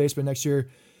be the third baseman next year.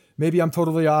 Maybe I'm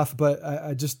totally off, but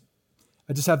I just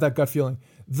have that gut feeling.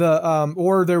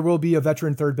 Or there will be a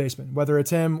veteran third baseman, whether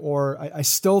it's him or I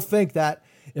still think that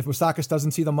if Moustakas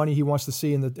doesn't see the money he wants to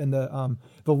see in the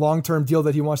long-term deal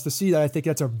that he wants to see, that I think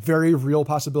that's a very real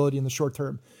possibility in the short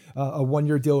term. A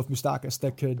 1-year deal with Moustakas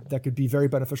that could be very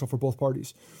beneficial for both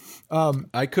parties.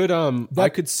 I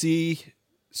could see.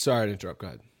 Sorry to interrupt. Go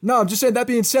ahead. No, I'm just saying. That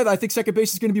being said, I think second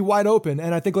base is going to be wide open,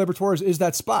 and I think Gleyber Torres is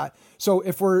that spot. So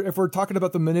if we're talking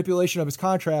about the manipulation of his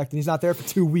contract and he's not there for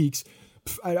 2 weeks,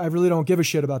 I really don't give a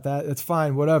shit about that. It's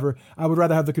fine, whatever. I would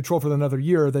rather have the control for another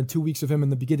year than 2 weeks of him in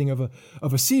the beginning of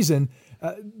a season.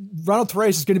 Ronald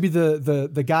Torres is going to be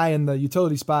the guy in the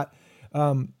utility spot.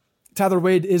 Tyler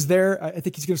Wade is there. I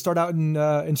think he's going to start out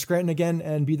in Scranton again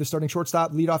and be the starting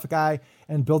shortstop, lead off a guy,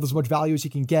 and build as much value as he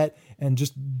can get, and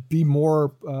just be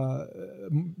more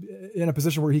in a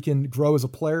position where he can grow as a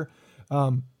player.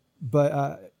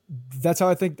 But that's how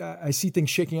I think I see things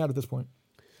shaking out at this point.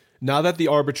 Now that the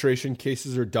arbitration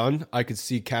cases are done, I could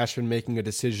see Cashman making a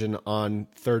decision on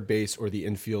third base or the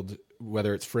infield,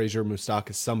 whether it's Frazier,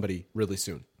 Moustakas, somebody really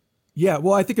soon. Yeah,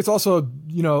 well, I think it's also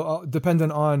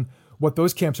dependent on what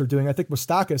those camps are doing. I think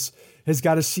Moustakas has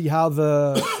got to see how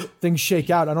the things shake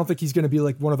out. I don't think he's going to be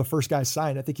like one of the first guys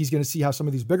signed. I think he's going to see how some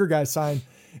of these bigger guys sign,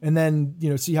 and then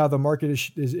see how the market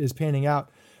is panning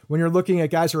out. When you're looking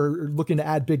at guys who are looking to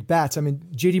add big bats, I mean,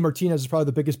 JD Martinez is probably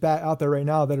the biggest bat out there right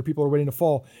now that people are waiting to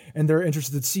fall, and they're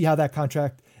interested to see how that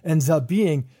contract ends up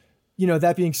being.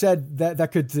 That being said,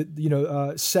 that could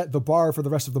set the bar for the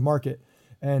rest of the market.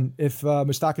 And if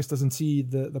Moustakas doesn't see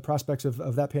the prospects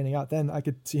of that panning out, then I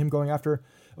could see him going after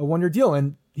a 1-year deal.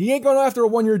 And he ain't going after a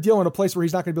 1-year deal in a place where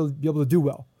he's not going to be able to do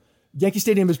well. Yankee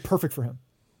Stadium is perfect for him.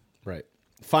 Right.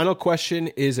 Final question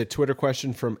is a Twitter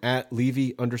question from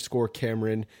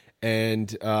 @Levy_Cameron.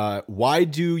 And why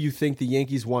do you think the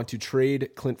Yankees want to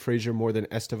trade Clint Frazier more than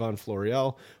Estevan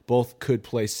Florial? Both could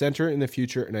play center in the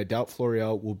future, and I doubt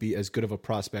Florial will be as good of a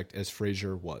prospect as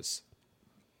Frazier was.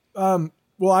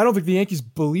 Well, I don't think the Yankees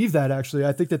believe that, actually.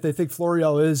 I think that they think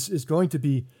Florial is going to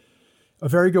be a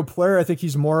very good player. I think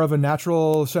he's more of a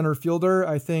natural center fielder.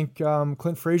 I think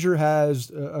Clint Frazier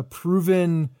has a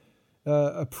proven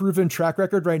track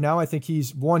record right now. I think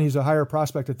he's a higher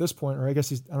prospect at this point, or I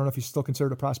guess I don't know if he's still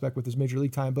considered a prospect with his major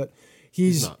league time, but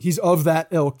he's of that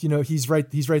ilk. He's right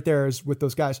there with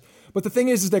those guys. But the thing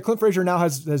is that Clint Frazier now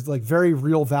has like very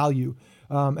real value.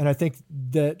 And I think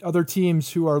that other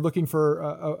teams who are looking for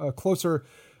a closer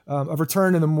a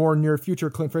return in the more near future,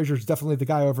 Clint Frazier is definitely the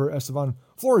guy over Estevan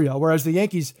Florial. Whereas the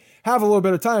Yankees have a little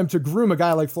bit of time to groom a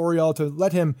guy like Florial, to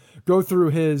let him go through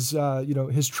his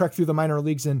trek through the minor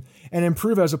leagues and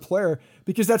improve as a player,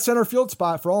 because that center field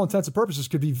spot, for all intents and purposes,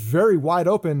 could be very wide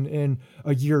open in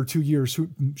a year or 2 years.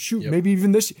 Maybe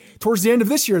even towards the end of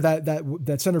this year,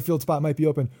 that center field spot might be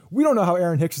open. We don't know how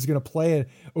Aaron Hicks is going to play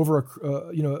over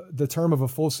the term of a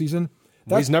full season.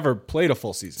 He's never played a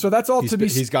full season, so that's all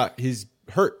he's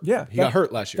hurt. Yeah, he got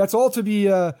hurt last year. That's all to be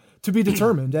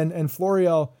determined. And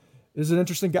Florial is an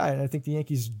interesting guy, and I think the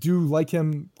Yankees do like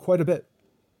him quite a bit.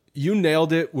 You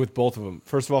nailed it with both of them.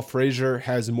 First of all, Frazier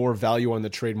has more value on the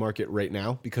trade market right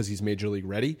now because he's major league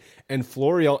ready, and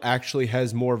Florial actually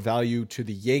has more value to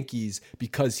the Yankees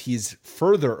because he's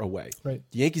further away. Right.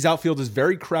 The Yankees outfield is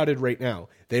very crowded right now.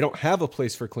 They don't have a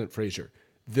place for Clint Frazier.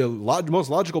 The most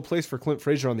logical place for Clint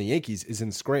Frazier on the Yankees is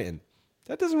in Scranton.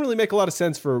 That doesn't really make a lot of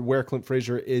sense for where Clint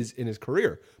Frazier is in his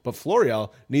career, but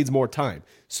Florial needs more time.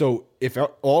 So if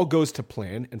all goes to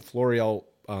plan and Florial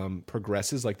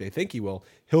progresses like they think he will,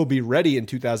 he'll be ready in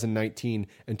 2019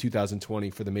 and 2020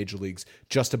 for the major leagues,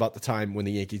 just about the time when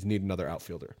the Yankees need another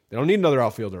outfielder. They don't need another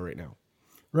outfielder right now.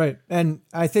 Right. And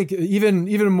I think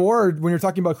even more when you're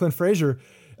talking about Clint Frazier,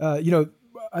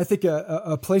 I think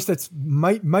a place that's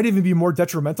might even be more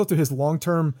detrimental to his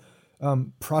long-term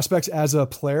prospects as a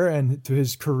player and to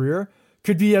his career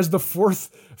could be as the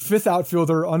fifth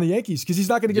outfielder on the Yankees, because he's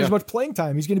not going to get as much playing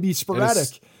time. He's going to be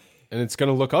sporadic. And it's going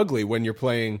to look ugly when you're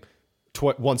playing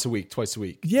once a week, twice a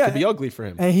week. Yeah. It could be ugly for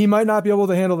him. And he might not be able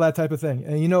to handle that type of thing.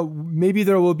 And, maybe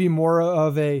there will be more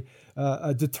of a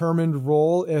determined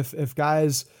role if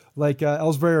guys like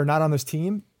Ellsbury are not on this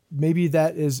team. Maybe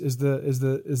that is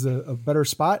a better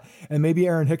spot, and maybe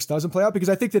Aaron Hicks doesn't play out, because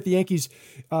I think that the Yankees,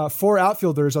 4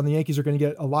 outfielders on the Yankees are going to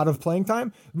get a lot of playing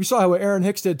time. We saw how Aaron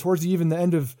Hicks did towards even the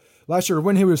end of last year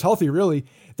when he was healthy. Really,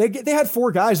 they had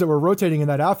 4 guys that were rotating in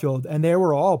that outfield, and they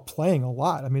were all playing a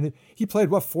lot. I mean, he played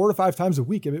 4 to 5 times a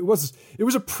week. I mean, it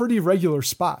was a pretty regular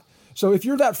spot. So if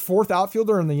you're that 4th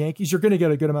outfielder in the Yankees, you're going to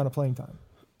get a good amount of playing time,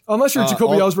 unless you're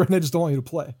Jacoby Ellsbury and they just don't want you to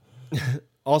play.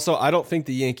 Also, I don't think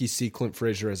the Yankees see Clint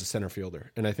Frazier as a center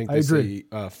fielder, and I think they see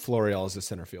Florial as a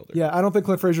center fielder. Yeah, I don't think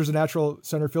Clint Frazier is a natural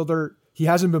center fielder. He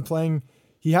hasn't been playing.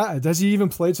 Has he even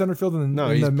played center field in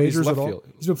the majors at all? Field.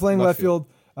 He's been playing left field.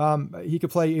 He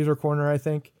could play either corner, I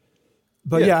think.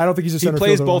 But I don't think he's a center fielder.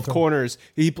 He plays both corners.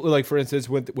 Like, for instance,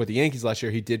 with the Yankees last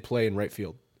year, he did play in right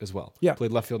field as well. Yeah,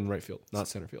 played left field and right field, not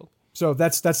center field. So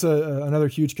that's another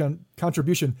huge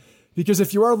contribution. Because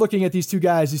if you are looking at these two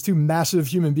guys, these two massive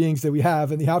human beings that we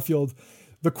have in the outfield,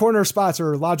 the corner spots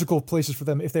are logical places for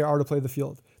them if they are to play the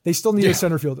field. They still need a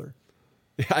center fielder.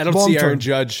 Yeah, I don't see Aaron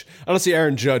Judge. I don't see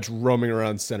Aaron Judge roaming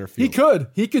around center field.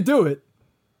 He could do it.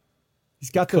 He's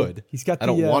got. I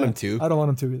don't want him to. I don't want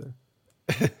him to either.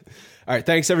 All right.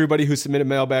 Thanks, everybody who submitted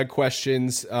mailbag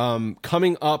questions.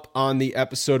 Coming up on the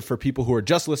episode for people who are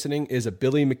just listening is a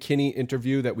Billy McKinney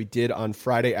interview that we did on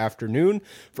Friday afternoon.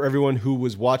 For everyone who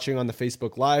was watching on the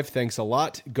Facebook Live, thanks a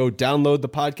lot. Go download the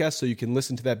podcast so you can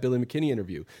listen to that Billy McKinney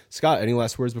interview. Scott, any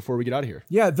last words before we get out of here?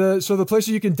 Yeah, the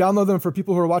places you can download them for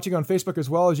people who are watching on Facebook, as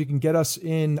well as you can get us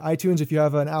in iTunes if you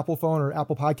have an Apple phone or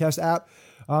Apple Podcast app.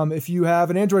 If you have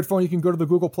an Android phone, you can go to the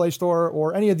Google Play Store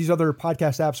or any of these other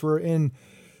podcast apps. We're in,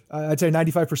 I'd say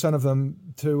 95% of them,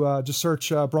 to just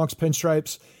search Bronx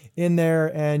Pinstripes in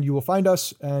there, and you will find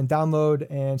us and download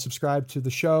and subscribe to the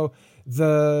show.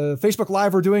 The Facebook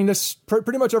Live, we're doing this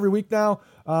pretty much every week now.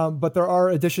 But there are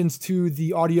additions to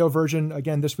the audio version.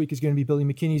 Again, this week is going to be Billy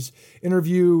McKinney's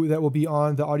interview that will be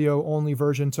on the audio only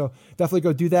version. So definitely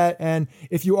go do that. And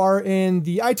if you are in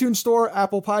the iTunes Store,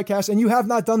 Apple Podcasts, and you have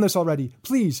not done this already,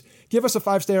 please give us a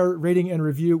 5-star rating and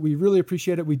review. We really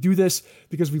appreciate it. We do this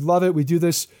because we love it. We do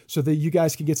this so that you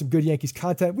guys can get some good Yankees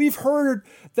content. We've heard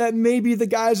that maybe the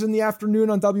guys in the afternoon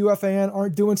on WFAN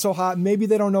aren't doing so hot. Maybe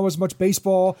they don't know as much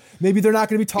baseball. Maybe they're not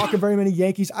going to be talking very many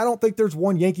Yankees. I don't think there's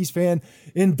one Yankees fan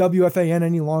in WFAN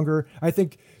any longer. I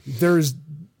think there's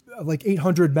like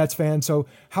 800 Mets fans. So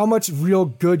how much real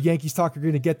good Yankees talk are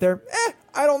going to get there?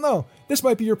 I don't know. This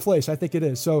might be your place. I think it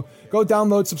is. So go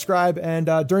download, subscribe.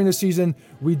 And during the season,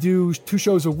 we do 2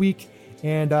 shows a week,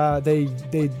 and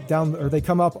they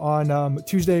come up on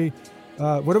Tuesday.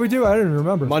 What do we do? I don't even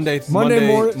remember. Monday,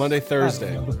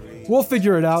 Thursday. We'll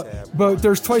figure it out. But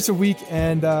there's twice a week,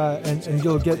 and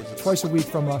you'll get twice a week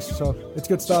from us. So it's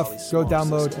good stuff. Go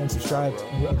download and subscribe.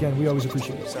 And again, we always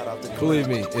appreciate it. Believe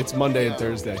me, it's Monday and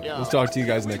Thursday. We'll talk to you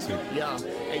guys next week.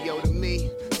 Hey, yo, to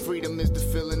me, freedom is the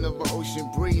feeling of an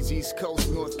ocean breeze. East Coast,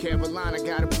 North Carolina,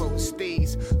 got a potent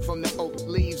steez. From the oak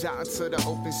leaves out into the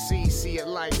open sea. See it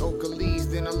like oak leaves,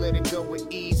 then I let it go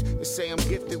with ease. They say I'm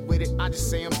gifted with it, I just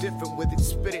say I'm different with it.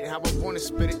 Spit it how I want to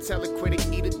spit it. Tell a critic,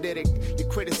 eat a dick. Your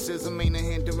criticism ain't a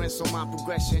hindrance on my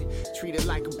progression. Treat it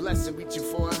like a blessing, reaching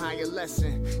for a higher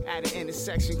lesson. At an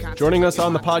intersection. Joining us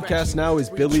on the podcast now is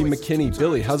Billy McKinney.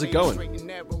 Billy, how's it going?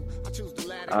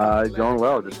 Going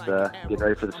well. Just getting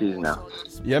ready for the season now.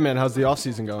 Yeah, man. How's the off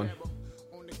season going?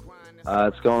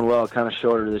 It's going well. Kind of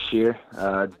shorter this year.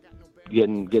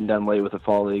 Getting done late with the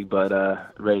fall league, but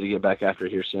ready to get back after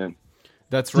it here soon.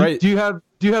 That's right. Do you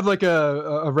have like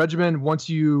a regimen once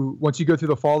you go through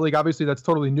the fall league? Obviously, that's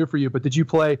totally new for you. But have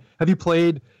you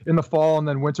played in the fall and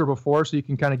then winter before, so you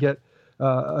can kind of get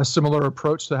a similar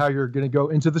approach to how you're going to go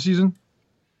into the season?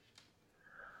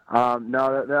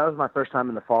 No, that was my first time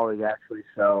in the fall league actually.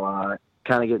 So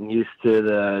kind of getting used to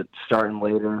the starting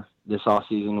later this off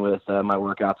season with my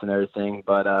workouts and everything.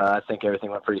 But I think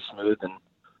everything went pretty smooth,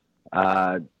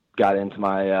 and got into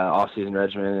my off season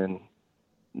regimen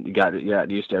and got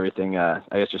used to everything. I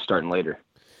guess just starting later.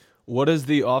 What does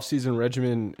the off season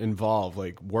regimen involve?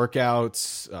 Like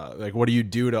workouts? Like what do you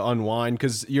do to unwind?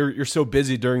 Because you're so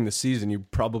busy during the season, you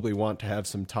probably want to have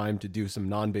some time to do some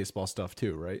non-baseball stuff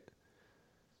too, right?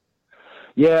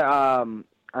 Yeah,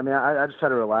 I mean, I just try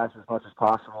to relax as much as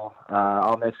possible.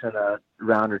 I'll mix in a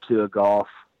round or two of golf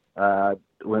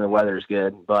when the weather's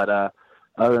good. But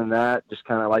other than that, just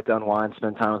kind of like to unwind,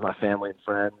 spend time with my family and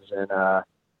friends, and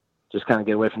just kind of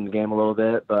get away from the game a little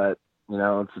bit. But, you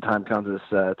know, once the time comes,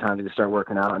 it's time to start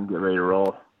working out and get ready to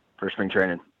roll for spring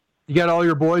training. You got all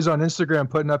your boys on Instagram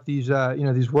putting up these,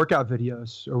 these workout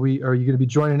videos. Are you going to be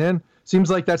joining in?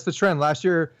 Seems like that's the trend. Last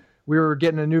year, we were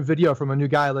getting a new video from a new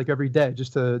guy like every day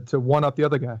just to one up the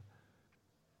other guy.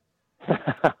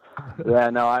 Yeah,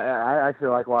 no, I actually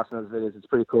like watching those videos. It's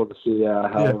pretty cool to see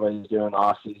how everybody's doing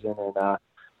off season,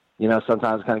 and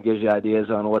sometimes it kind of gives you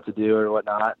ideas on what to do or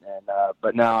whatnot. And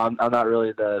but no, I'm not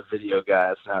really the video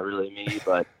guy. It's not really me,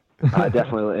 but I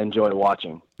definitely enjoy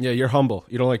watching. Yeah, you're humble.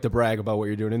 You don't like to brag about what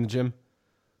you're doing in the gym.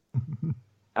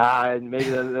 Maybe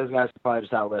those guys could probably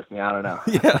just outlift me. I don't know.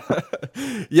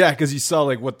 Yeah, because you saw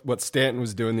like what Stanton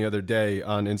was doing the other day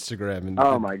on Instagram, and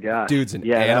oh my god, dude's an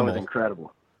animal. That was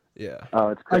incredible. Yeah. Oh,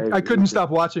 it's crazy. I couldn't stop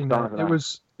watching that.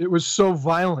 It was so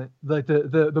violent. Like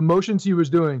the motions he was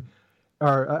doing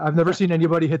I've never seen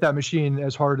anybody hit that machine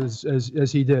as hard as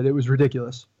he did. It was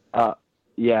ridiculous.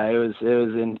 Yeah, it was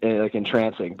like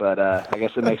entrancing, but I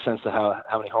guess it makes sense to how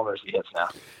many homers he hits now.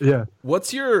 Yeah.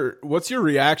 What's your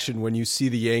reaction when you see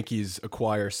the Yankees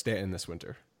acquire Stanton this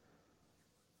winter?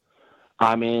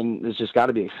 I mean, there's just got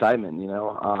to be excitement, you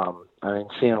know. I mean,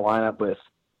 seeing a lineup with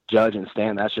Judge and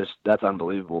Stanton, that's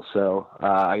unbelievable. So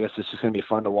I guess it's just going to be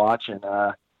fun to watch, and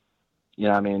I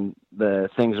mean, the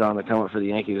things are on the come up for the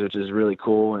Yankees, which is really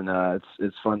cool, and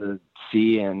it's fun to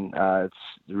see, and it's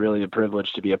really a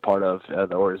privilege to be a part of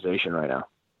the organization right now.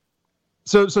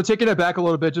 So taking it back a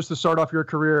little bit, just to start off your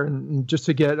career and just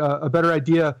to get a better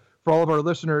idea for all of our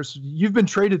listeners, you've been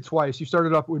traded twice. You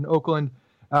started up in Oakland,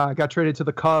 got traded to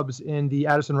the Cubs in the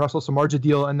Addison Russell Samardzija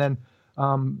deal, and then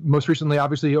most recently,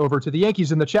 obviously, over to the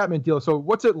Yankees in the Chapman deal. So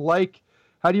what's it like?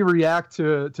 How do you react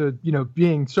to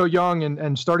being so young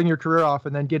and starting your career off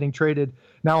and then getting traded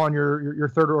now on your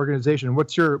third organization?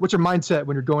 What's your mindset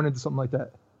when you're going into something like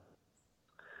that?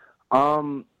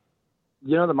 The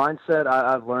mindset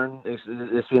I've learned is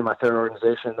being my third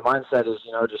organization. The mindset is,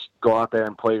 just go out there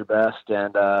and play your best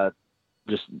and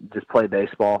just play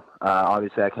baseball.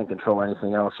 Obviously, I can't control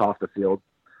anything else off the field.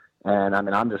 And I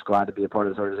mean, I'm just glad to be a part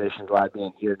of this organization, glad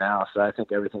being here now. So I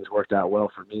think everything's worked out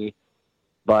well for me.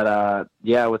 But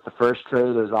yeah, with the first trade,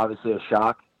 it was obviously a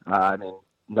shock. I mean,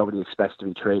 nobody expects to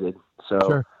be traded. So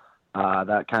Sure.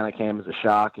 That kind of came as a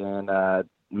shock, and I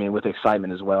mean, with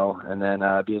excitement as well. And then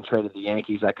being traded to the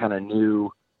Yankees, I kind of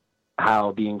knew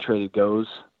how being traded goes.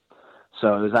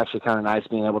 So it was actually kind of nice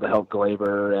being able to help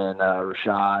Glaber and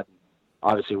Rashad.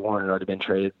 Obviously, Warren had already been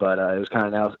traded, but it was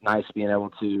kind of nice being able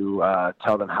to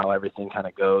tell them how everything kind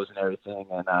of goes and everything.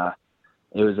 And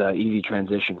it was an easy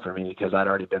transition for me because I'd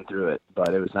already been through it,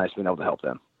 but it was nice being able to help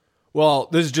them. Well,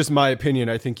 this is just my opinion.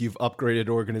 I think you've upgraded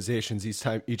organizations each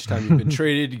time you've been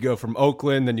traded. You go from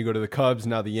Oakland, then you go to the Cubs,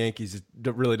 now the Yankees.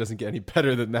 It really doesn't get any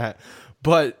better than that.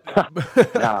 But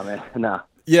No, man, no.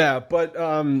 Yeah, but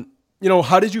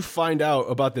how did you find out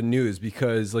about the news?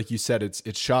 Because, like you said,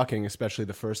 it's shocking, especially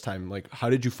the first time. Like, how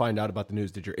did you find out about the news?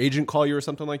 Did your agent call you or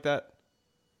something like that?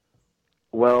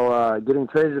 Well, getting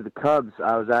traded to the Cubs,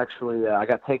 I was actually I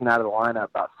got taken out of the lineup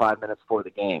about 5 minutes before the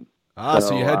game.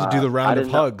 So you had to do the round of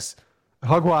hugs.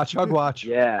 Hug watch.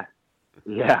 Yeah.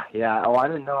 Oh, I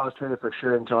didn't know I was traded for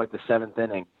sure until like the 7th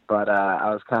inning, but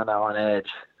I was kind of on edge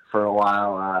for a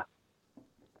while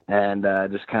and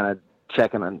just kind of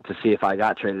checking on to see if I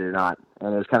got traded or not.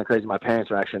 And it was kind of crazy. My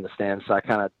parents were actually in the stands, so I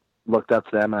kind of looked up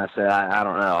to them and I said, I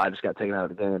don't know. I just got taken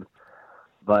out of the game.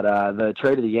 But the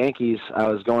trade to the Yankees, I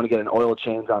was going to get an oil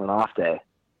change on an off day,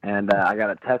 and I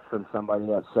got a text from somebody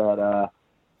that said,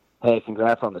 hey,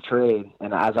 congrats on the trade.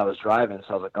 And as I was driving,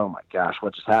 so I was like, oh my gosh,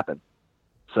 what just happened?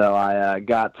 So I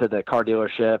got to the car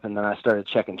dealership, and then I started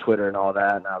checking Twitter and all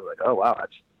that, and I was like, oh wow, I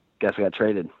guess I got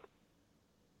traded.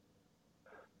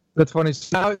 That's funny.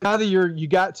 So now that you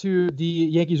got to the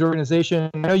Yankees organization,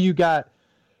 I know you got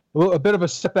a bit of a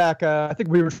setback. I think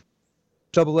we were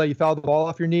Double-A. You fouled the ball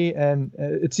off your knee, and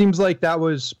it seems like that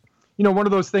was, one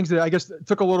of those things that I guess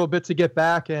took a little bit to get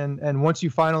back. And once you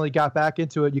finally got back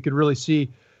into it, you could really see,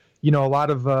 a lot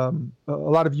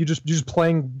of you just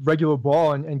playing regular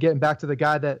ball and getting back to the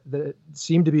guy that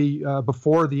seemed to be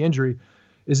before the injury.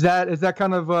 Is that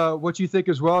kind of what you think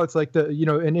as well? It's like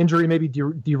an injury maybe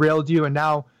derailed you, and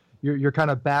now you're kind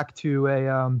of back to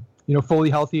a fully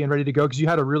healthy and ready to go, because you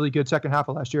had a really good second half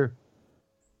of last year.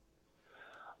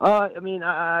 I mean,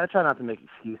 I try not to make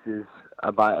excuses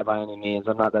by any means.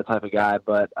 I'm not that type of guy,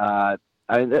 but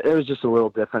it was just a little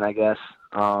different, I guess.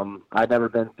 I'd never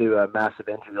been through a massive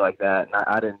injury like that, and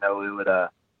I didn't know it would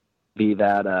be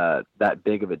that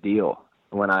big of a deal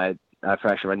when I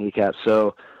fractured my kneecap.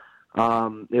 So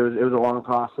it was a long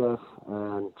process,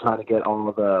 and trying to get all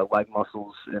of the leg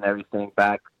muscles and everything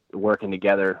back working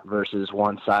together versus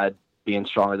one side being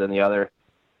stronger than the other.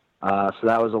 So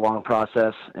that was a long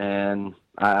process, and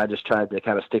I just tried to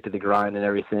kind of stick to the grind and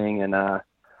everything. And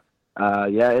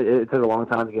it took a long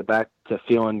time to get back to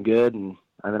feeling good, and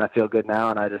I mean, I feel good now,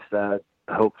 and I just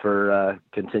hope for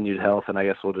continued health, and I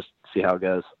guess we'll just see how it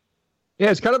goes. Yeah,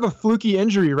 it's kind of a fluky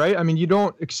injury, right? I mean, you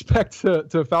don't expect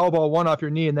to foul ball one off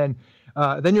your knee, and then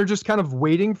you're just kind of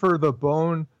waiting for the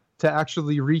bone to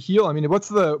actually re-heal. I mean, what's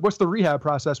the rehab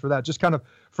process for that? Just kind of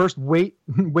first wait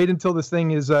until this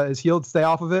thing is healed, stay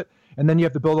off of it, and then you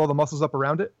have to build all the muscles up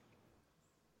around it?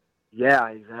 Yeah,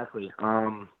 exactly.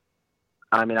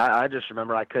 I mean, I just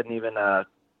remember I couldn't even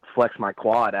flex my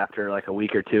quad after like a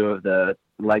week or two of the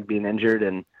leg being injured,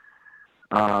 and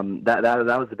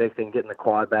that was the big thing, getting the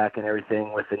quad back and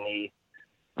everything with the knee.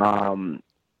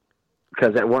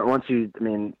 Because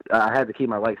I had to keep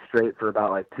my leg straight for about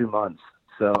like 2 months.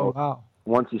 So oh, wow.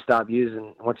 once you stop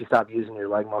using your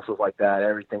leg muscles like that,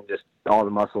 everything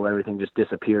just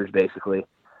disappears basically.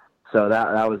 So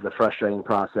that was the frustrating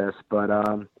process. But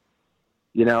I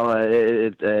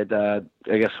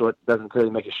guess what doesn't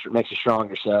really makes you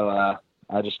stronger. So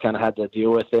I just kind of had to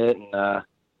deal with it, and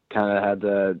kind of had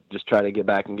to just try to get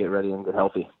back and get ready and get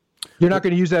healthy. You're not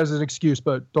going to use that as an excuse,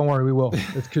 but don't worry, we will.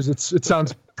 It's because it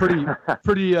sounds pretty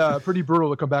brutal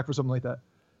to come back for something like that.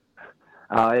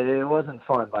 It wasn't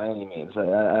fun by any means.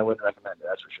 I wouldn't recommend it,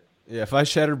 that's for sure. Yeah, if I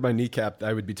shattered my kneecap,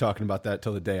 I would be talking about that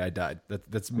till the day I died.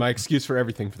 That's my excuse for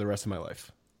everything for the rest of my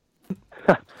life.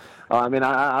 I mean,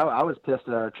 I was pissed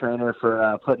at our trainer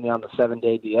for putting me on the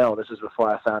 7-day DL. This is before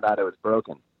I found out it was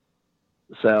broken.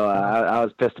 So I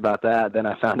was pissed about that. Then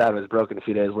I found out it was broken a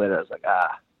few days later. I was like,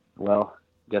 well,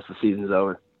 guess the season's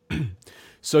over.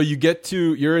 So you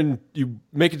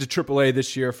make it to AAA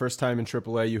this year, first time in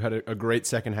AAA. You had a great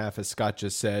second half, as Scott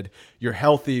just said. You're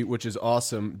healthy, which is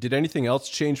awesome. Did anything else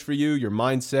change for you, your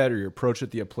mindset or your approach at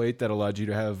the plate, that allowed you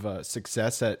to have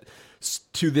success at,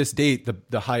 to this date,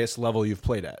 the highest level you've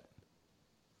played at?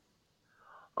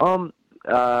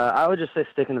 I would just say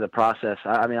sticking to the process.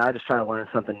 I mean, I just try to learn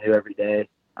something new every day.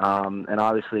 And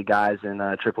obviously guys in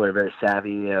AAA are very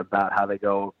savvy about how they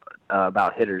go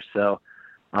about hitters. So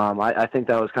I think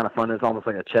that was kind of fun. It was almost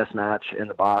like a chess match in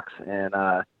the box, and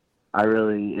I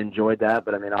really enjoyed that.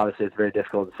 But, I mean, obviously it's very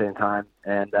difficult at the same time.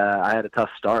 And I had a tough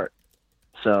start.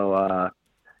 So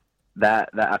that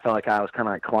I felt like I was kind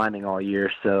of like climbing all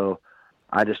year. So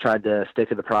I just tried to stick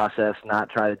to the process, not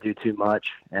try to do too much,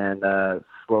 and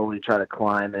slowly try to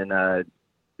climb and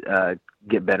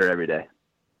get better every day.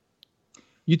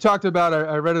 You talked about,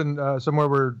 I read in somewhere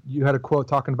where you had a quote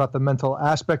talking about the mental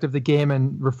aspect of the game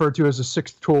and referred to as a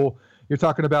sixth tool. You're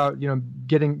talking about,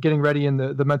 getting ready in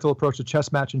the mental approach to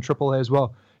chess match in AAA as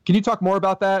well. Can you talk more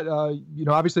about that?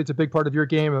 Obviously it's a big part of your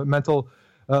game, the mental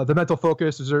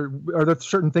focus. Are there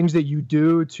certain things that you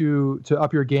do to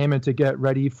up your game and to get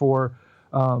ready for,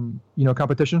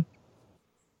 competition?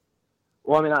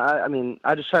 Well,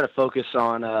 I just try to focus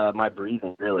on my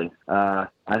breathing, really. I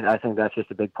think that's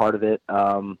just a big part of it.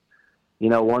 One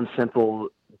simple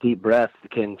deep breath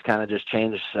can kind of just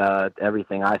change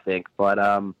everything, I think. But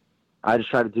I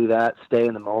just try to do that, stay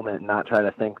in the moment, and not try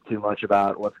to think too much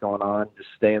about what's going on. Just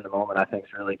stay in the moment, I think,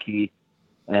 is really key.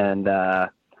 And a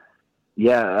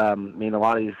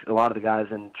lot of the guys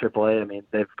in AAA,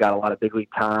 they've got a lot of big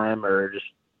league time or just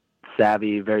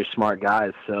savvy, very smart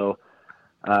guys. So,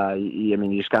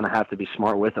 you just kind of have to be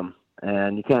smart with them,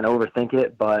 and you can't overthink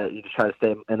it, but you just try to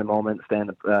stay in the moment,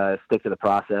 stick to the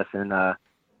process, and not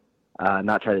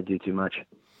try to do too much.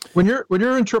 When you're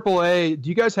in AAA, do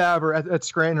you guys have, or at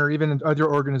Scranton or even in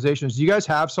other organizations, do you guys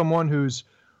have someone who's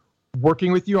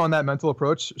working with you on that mental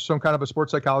approach, some kind of a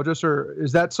sports psychologist, or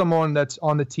is that someone that's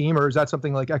on the team, or is that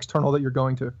something like external that you're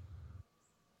going to?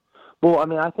 Well,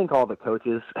 I think all the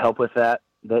coaches help with that.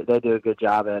 They do a good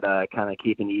job at kind of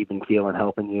keeping you even keel and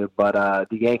helping you. But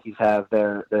the Yankees have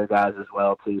their guys as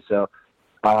well, too. So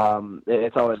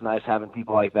it's always nice having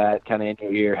people like that kind of in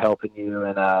your ear helping you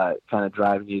and kind of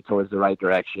driving you towards the right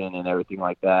direction and everything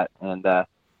like that. And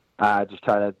I just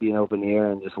try to be an open ear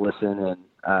and just listen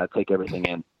and take everything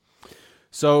in.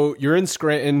 So you're in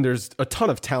Scranton. There's a ton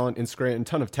of talent in Scranton,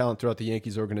 ton of talent throughout the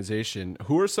Yankees organization.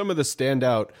 Who are some of the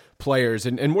standout players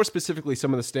and more specifically,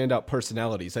 some of the standout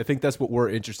personalities? I think that's what we're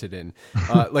interested in.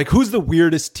 Who's the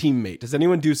weirdest teammate? Does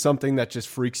anyone do something that just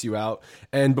freaks you out?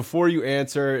 And before you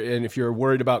answer, and if you're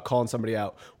worried about calling somebody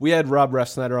out, we had Rob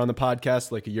Refsnyder on the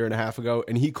podcast like a year and a half ago,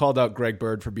 and he called out Greg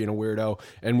Bird for being a weirdo.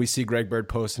 And we see Greg Bird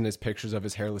posting his pictures of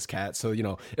his hairless cat. So,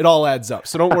 it all adds up.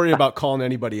 So don't worry about calling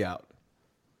anybody out.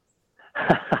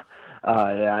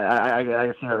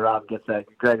 I see how Rob gets that.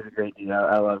 Greg's a great dude.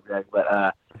 I love Greg, but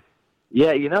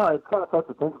it's kind of tough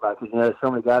to think about because there's so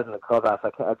many guys in the clubhouse.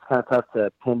 It's kind of tough to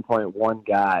pinpoint one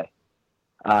guy,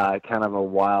 kind of a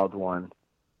wild one.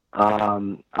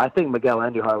 I think Miguel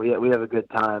Andujar. We have a good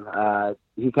time.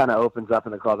 He kind of opens up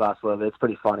in the clubhouse a little bit. It's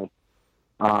pretty funny.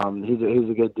 He's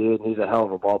a good dude and he's a hell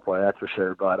of a ball player, that's for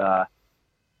sure. But like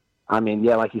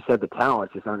you said, the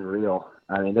talent's just unreal.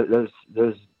 There's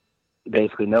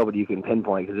basically nobody you can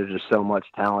pinpoint because there's just so much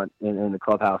talent in the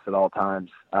clubhouse at all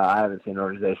times. I haven't seen an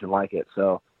organization like it.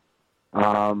 So,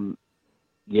 the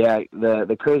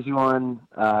crazy one,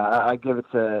 I give it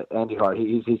to Andy Hart.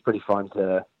 He's pretty fun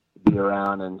to be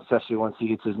around, and especially once he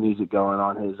gets his music going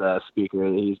on his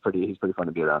speaker, he's pretty fun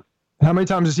to be around. How many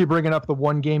times is he bringing up the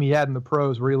one game he had in the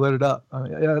pros where he lit it up?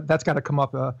 That's got to come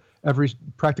up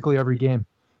practically every game.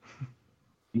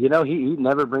 He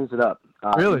never brings it up.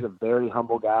 Really? He's a very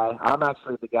humble guy. I'm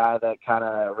actually the guy that kind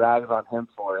of rags on him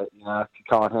for it. If you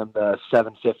call him the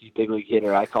 750 big league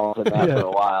hitter, I called him that for a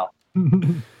while. He's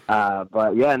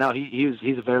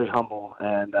a very humble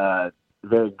and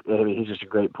he's just a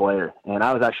great player. And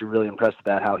I was actually really impressed with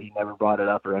that, how he never brought it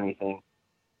up or anything.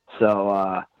 So,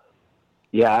 I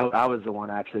was the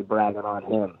one actually bragging on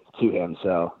him to him.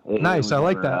 So nice. I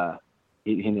like that.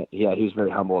 He was very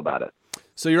humble about it.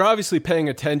 So you're obviously paying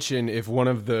attention if one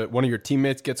of your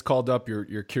teammates gets called up.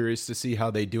 You're curious to see how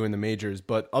they do in the majors.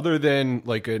 But other than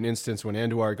like an instance when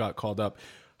Andujar got called up,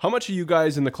 how much are you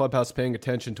guys in the clubhouse paying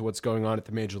attention to what's going on at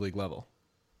the major league level?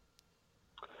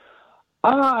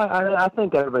 I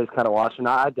think everybody's kind of watching.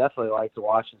 I definitely like to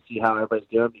watch and see how everybody's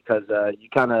doing because you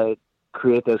kind of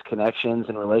create those connections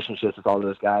and relationships with all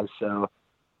those guys. So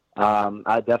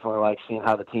I definitely like seeing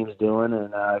how the team's doing,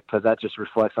 and because that just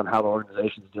reflects on how the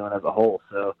organization's doing as a whole.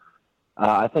 So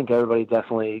I think everybody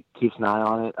definitely keeps an eye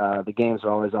on it. The games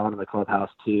are always on in the clubhouse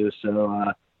too,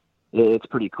 so it's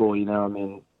pretty cool.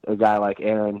 A guy like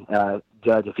Aaron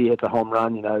Judge, if he hits a home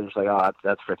run, you're just like, oh,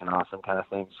 that's freaking awesome kind of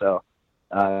thing. So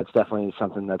it's definitely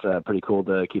something that's pretty cool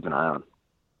to keep an eye on.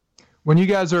 When you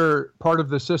guys are part of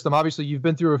the system, obviously you've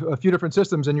been through a few different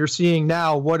systems, and you're seeing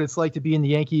now what it's like to be in the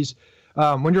Yankees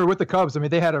when you were with the Cubs, I mean,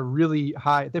 they had a really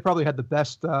high. They probably had the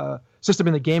best system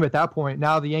in the game at that point.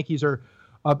 Now the Yankees are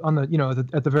up on the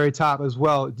at the very top as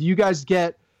well. Do you guys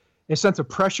get a sense of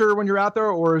pressure when you're out there,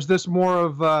 or is this more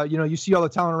of you see all the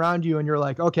talent around you and you're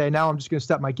like, okay, now I'm just going to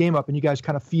step my game up, and you guys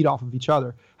kind of feed off of each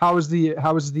other? How is the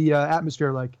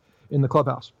atmosphere like in the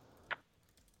clubhouse?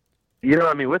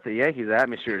 With the Yankees, the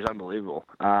atmosphere is unbelievable.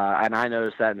 And I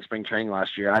noticed that in spring training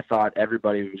last year. I thought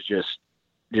everybody was just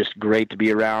great to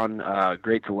be around,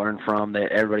 great to learn from.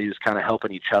 That everybody was kind of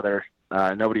helping each other.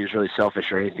 Nobody was really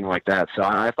selfish or anything like that. So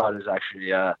I thought it was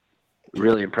actually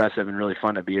really impressive and really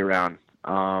fun to be around.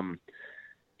 Everybody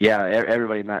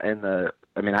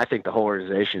I think the whole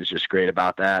organization is just great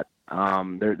about that.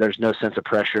 There's no sense of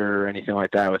pressure or anything like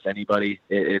that with anybody.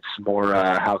 It's more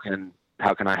how can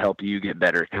I help you get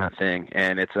better kind of thing.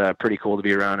 And it's pretty cool to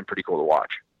be around and pretty cool to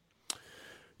watch.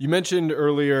 You mentioned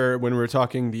earlier when we were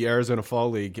talking the Arizona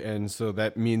Fall League, and so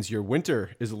that means your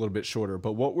winter is a little bit shorter.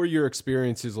 But what were your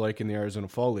experiences like in the Arizona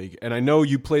Fall League? And I know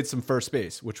you played some first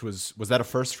base, which was that a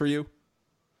first for you?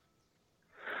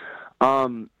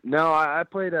 No, I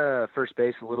played first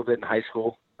base a little bit in high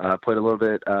school. Played a little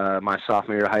bit my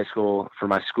sophomore year of high school for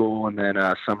my school, and then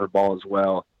summer ball as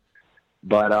well.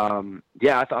 But I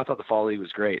thought the Fall League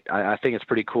was great. I think it's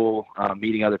pretty cool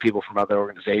meeting other people from other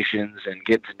organizations and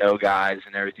getting to know guys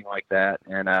and everything like that,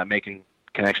 and making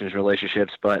connections,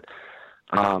 relationships. But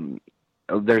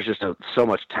there's just so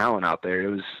much talent out there. It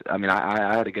was, I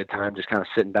had a good time just kind of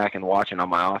sitting back and watching on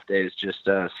my off days, just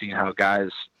seeing how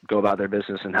guys go about their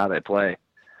business and how they play.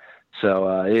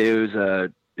 So it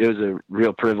was a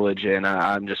real privilege, and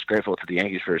I'm just grateful to the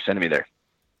Yankees for sending me there.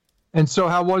 And so,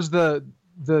 how was the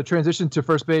transition to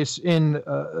first base in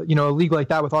a league like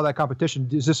that with all that competition?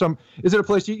 Is it a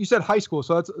place you said high school,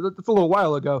 so that's a little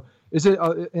while ago. Is it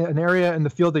an area in the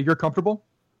field that you're comfortable?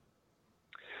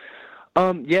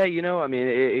 You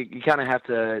kind of have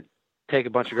to take a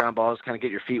bunch of ground balls, kind of get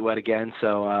your feet wet again.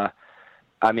 So,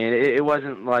 it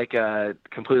wasn't like a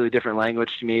completely different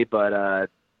language to me, but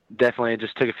definitely it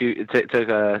just took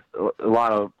a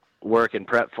lot of work and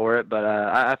prep for it. But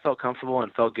I felt comfortable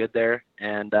and felt good there,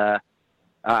 and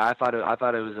I thought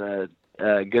it was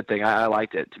a good thing. I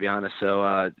liked it, to be honest.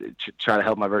 So try to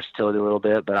help my versatility a little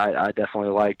bit, but I definitely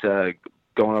liked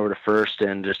going over to first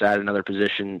and just add another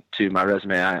position to my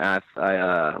resume. I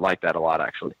like that a lot,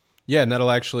 actually. Yeah, and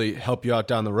that'll actually help you out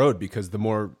down the road, because the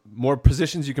more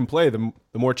positions you can play, the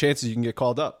more chances you can get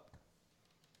called up.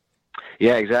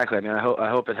 Yeah, exactly. I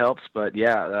hope it helps, but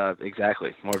yeah,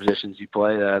 exactly. The more positions you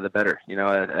play, the better.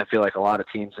 I feel like a lot of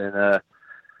teams in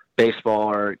baseball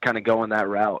are kind of going that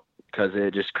route, because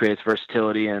it just creates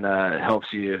versatility and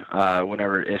helps you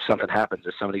if something happens,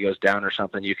 if somebody goes down or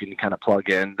something, you can kind of plug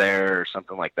in there or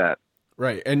something like that.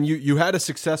 Right, and you had a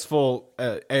successful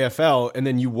AFL, and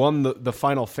then you won the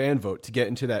final fan vote to get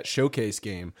into that showcase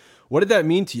game. What did that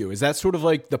mean to you? Is that sort of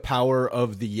like the power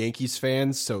of the Yankees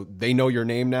fans? So they know your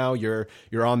name now, you're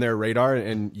on their radar,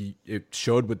 and it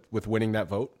showed with winning that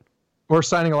vote? Or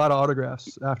signing a lot of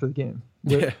autographs after the game.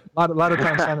 Yeah, a lot of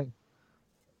time signing.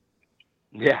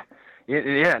 Yeah.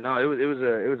 No, it was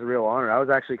a real honor. I was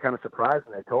actually kind of surprised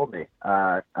when they told me.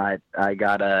 I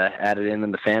got added in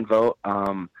the fan vote.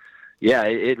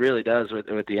 It really does with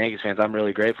the Yankees fans. I'm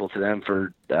really grateful to them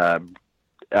for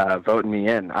voting me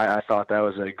in. I thought that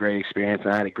was a great experience,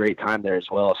 and I had a great time there as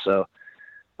well. So,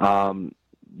 I'm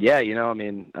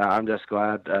just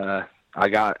glad I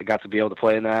got to be able to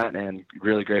play in that, and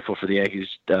really grateful for the Yankees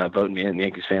voting me in. The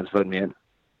Yankees fans voting me in.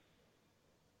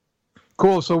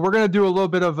 Cool. So we're going to do a little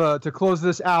bit of to close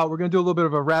this out. We're going to do a little bit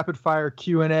of a rapid fire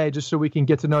Q&A, just so we can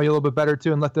get to know you a little bit better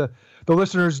too, and let the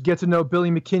listeners get to know Billy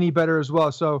McKinney better as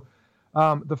well. So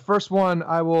the first one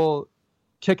I will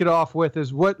kick it off with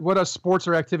is what sports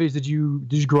or activities did you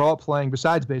grow up playing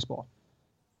besides baseball?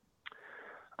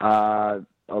 A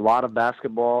lot of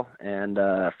basketball and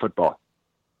football.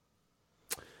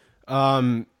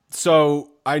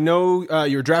 So I know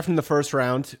you were drafted in the first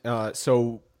round.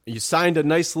 So you signed a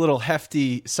nice little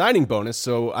hefty signing bonus.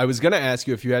 So I was going to ask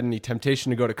you if you had any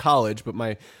temptation to go to college, but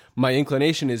my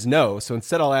inclination is no. So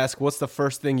instead I'll ask, what's the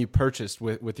first thing you purchased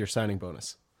with your signing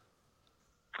bonus?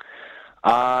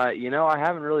 I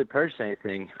haven't really purchased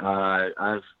anything.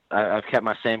 I've kept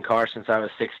my same car since I was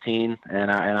 16,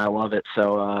 and I love it.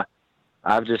 So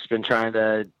I've just been trying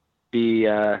to be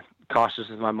cautious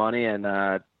with my money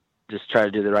and just try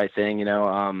to do the right thing.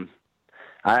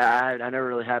 I never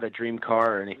really had a dream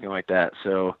car or anything like that,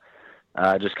 so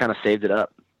I just kind of saved it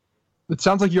up. It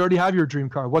sounds like you already have your dream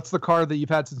car. What's the car that you've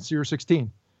had since you were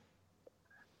 16?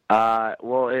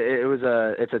 Well,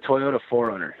 it's a Toyota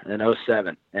 4Runner in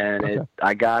 '07, and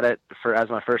I got it as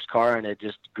my first car, and it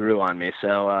just grew on me.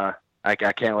 So I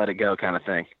can't let it go, kind of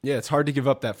thing. Yeah, it's hard to give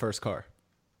up that first car.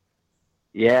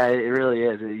 Yeah, it really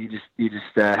is. You just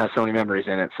have so many memories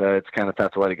in it, so it's kind of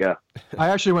tough to let it go. I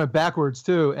actually went backwards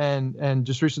too, and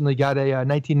just recently got a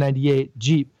 1998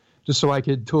 Jeep, just so I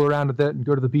could tool around with it and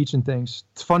go to the beach and things.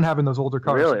 It's fun having those older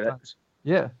cars. Really? Sometimes.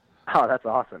 Yeah. Oh, that's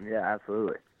awesome. Yeah,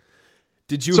 absolutely.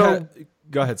 Did you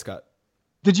go ahead, Scott.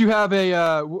 Did you have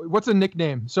what's a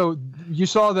nickname? So you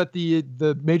saw that the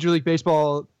Major League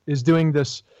Baseball is doing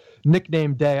this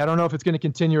nickname day. I don't know if it's going to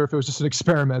continue or if it was just an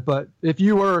experiment, but if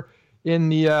you were on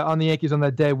the Yankees on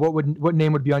that day, what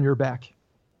name would be on your back?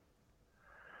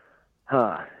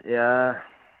 Yeah.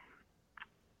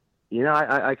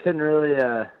 I couldn't really.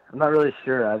 I'm not really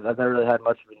sure. I've never really had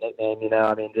much of a nickname.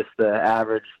 I mean, just the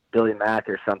average Billy Mack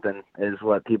or something is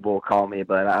what people call me,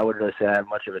 but I wouldn't really say I have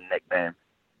much of a nickname.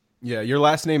 Yeah, your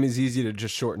last name is easy to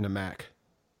just shorten to Mac.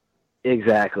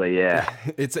 Exactly. Yeah.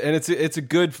 It's a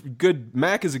good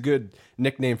Mac is a good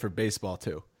nickname for baseball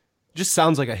too. Just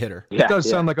sounds like a hitter. Yeah, it does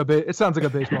sound like it sounds like a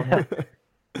baseball name.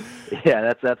 Yeah,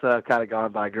 that's what I've kind of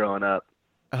gone by growing up.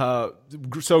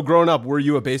 So growing up, were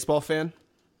you a baseball fan?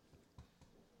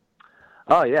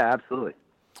 Oh yeah, absolutely.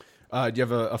 Do you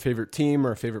have a favorite team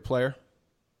or a favorite player?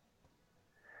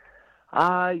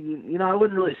 I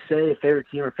wouldn't really say favorite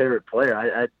team or favorite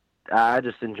player. I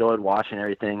just enjoyed watching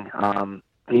everything.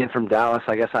 Being from Dallas,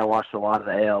 I guess I watched a lot of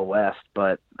the AL West,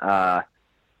 but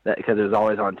because it was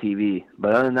always on TV.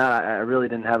 But other than that, I really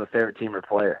didn't have a favorite team or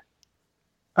player.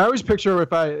 I always picture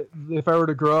if I were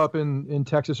to grow up in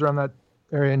Texas around that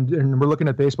area and we're looking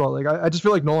at baseball, like I just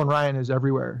feel like Nolan Ryan is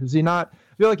everywhere. Is he not?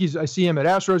 I feel like I see him at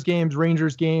Astros games,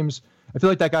 Rangers games. I feel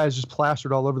like that guy is just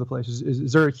plastered all over the place.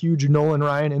 Is there a huge Nolan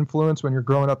Ryan influence when you're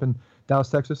growing up in Dallas,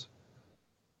 Texas?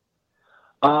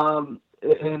 In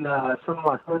some of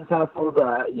my friends' households,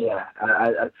 yeah,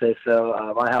 I'd say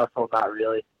so. My household, not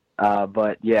really.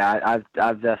 But yeah,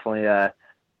 I've definitely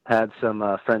had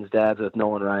some friends' dads with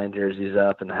Nolan Ryan jerseys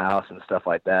up in the house and stuff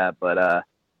like that. But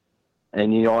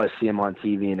and you always see him on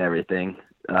TV and everything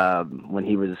when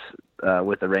he was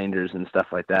with the Rangers and stuff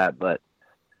like that. But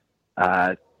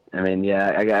I mean,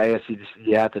 yeah, I guess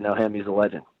you have to know him. He's a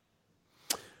legend.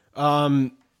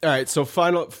 All right, so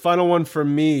final one for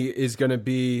me is going to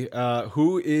be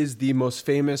who is the most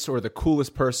famous or the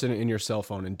coolest person in your cell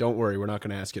phone? And don't worry, we're not going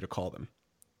to ask you to call them.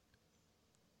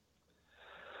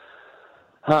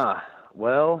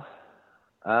 Well,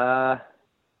 I'd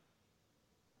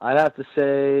have to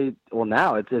say, well,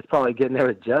 now it's probably getting there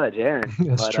with Judge Aaron.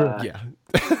 That's true. Yeah.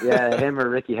 Yeah, him or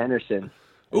Ricky Henderson.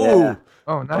 Ooh. Yeah.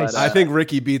 Oh, nice. But, I think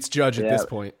Ricky beats Judge at this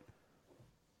point.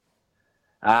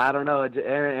 I don't know.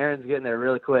 Aaron's getting there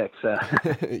really quick. So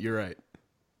you're right.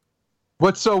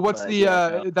 Is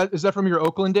that from your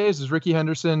Oakland days? Is Ricky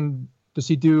Henderson? Does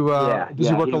he do? Does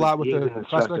he work a lot with the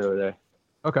prospects over there?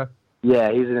 Okay.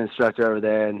 Yeah, he's an instructor over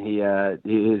there, and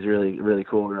he's really really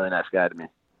cool, really nice guy to me.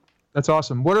 That's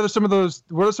awesome. What are some of those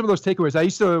takeaways? I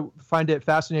used to find it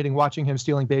fascinating watching him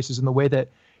stealing bases and the way that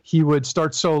he would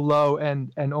start so low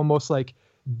and almost like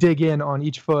dig in on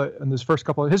each foot in his first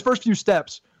few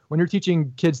steps. When you're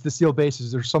teaching kids to steal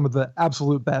bases, they're some of the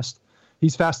absolute best.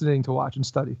 He's fascinating to watch and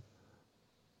study.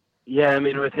 Yeah, I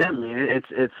mean, with him,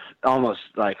 it's almost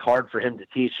like hard for him to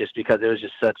teach just because it was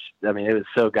just it was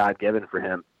so God-given for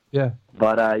him. Yeah.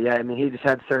 But, yeah, I mean, he just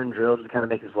had certain drills to kind of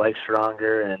make his legs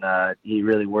stronger, and he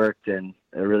really worked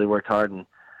hard. And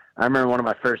I remember one of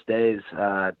my first days,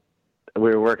 we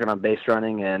were working on base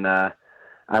running, and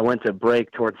I went to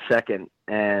break towards second,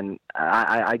 and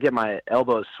I get my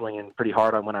elbows swinging pretty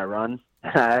hard on when I run.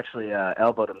 And I actually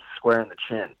elbowed him square in the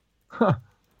chin. Huh.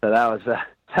 So that was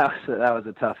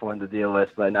a tough one to deal with,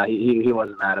 but no, he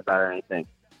wasn't mad about it or anything.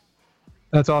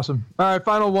 That's awesome. All right,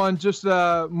 final one, just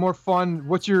more fun.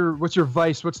 What's your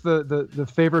vice? What's the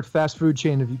favorite fast food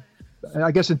chain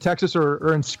I guess in Texas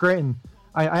or in Scranton?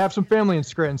 I have some family in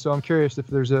Scranton, so I'm curious if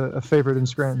there's a favorite in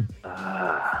Scranton.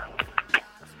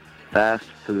 Fast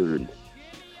food.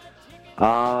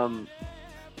 In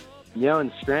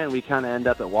Scranton, we kind of end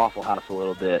up at Waffle House a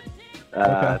little bit.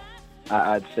 Okay.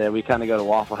 I'd say we kind of go to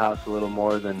Waffle House a little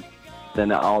more than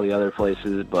all the other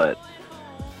places, but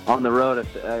on the road,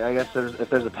 if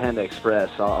there's a Panda Express,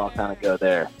 I'll kind of go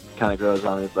there. Kind of grows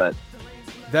on me, but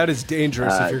that is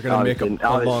dangerous if you're going to make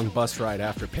a long bus ride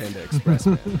after Panda Express.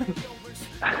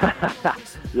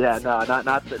 Yeah, no,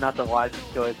 not the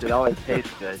wisest choice. It always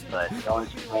tastes good, but it always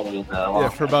better in the long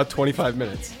for about 25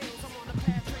 minutes.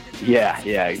 Yeah,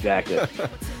 exactly.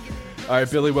 All right,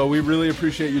 Billy. Well, we really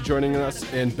appreciate you joining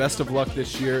us, and best of luck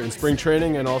this year in spring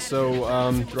training and also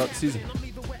throughout the season.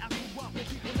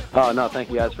 Oh, no, thank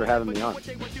you guys for having me on.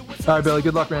 All right, Billy.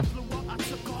 Good luck, man.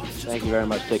 Thank you very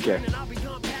much. Take care.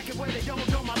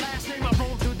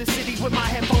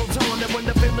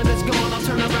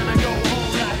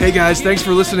 Hey guys, thanks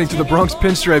for listening to the Bronx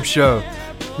Pinstripes Show.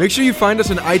 Make sure you find us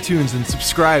on iTunes and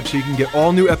subscribe so you can get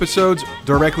all new episodes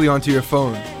directly onto your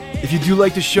phone. If you do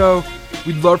like the show,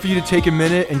 we'd love for you to take a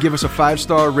minute and give us a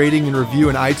 5-star rating and review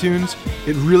in iTunes.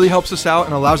 It really helps us out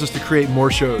and allows us to create more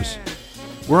shows.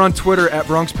 We're on Twitter at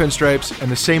Bronx Pinstripes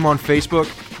and the same on Facebook.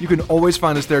 You can always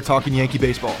find us there talking Yankee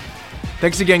baseball.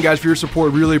 Thanks again, guys, for your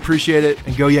support. Really appreciate it,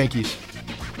 and go Yankees.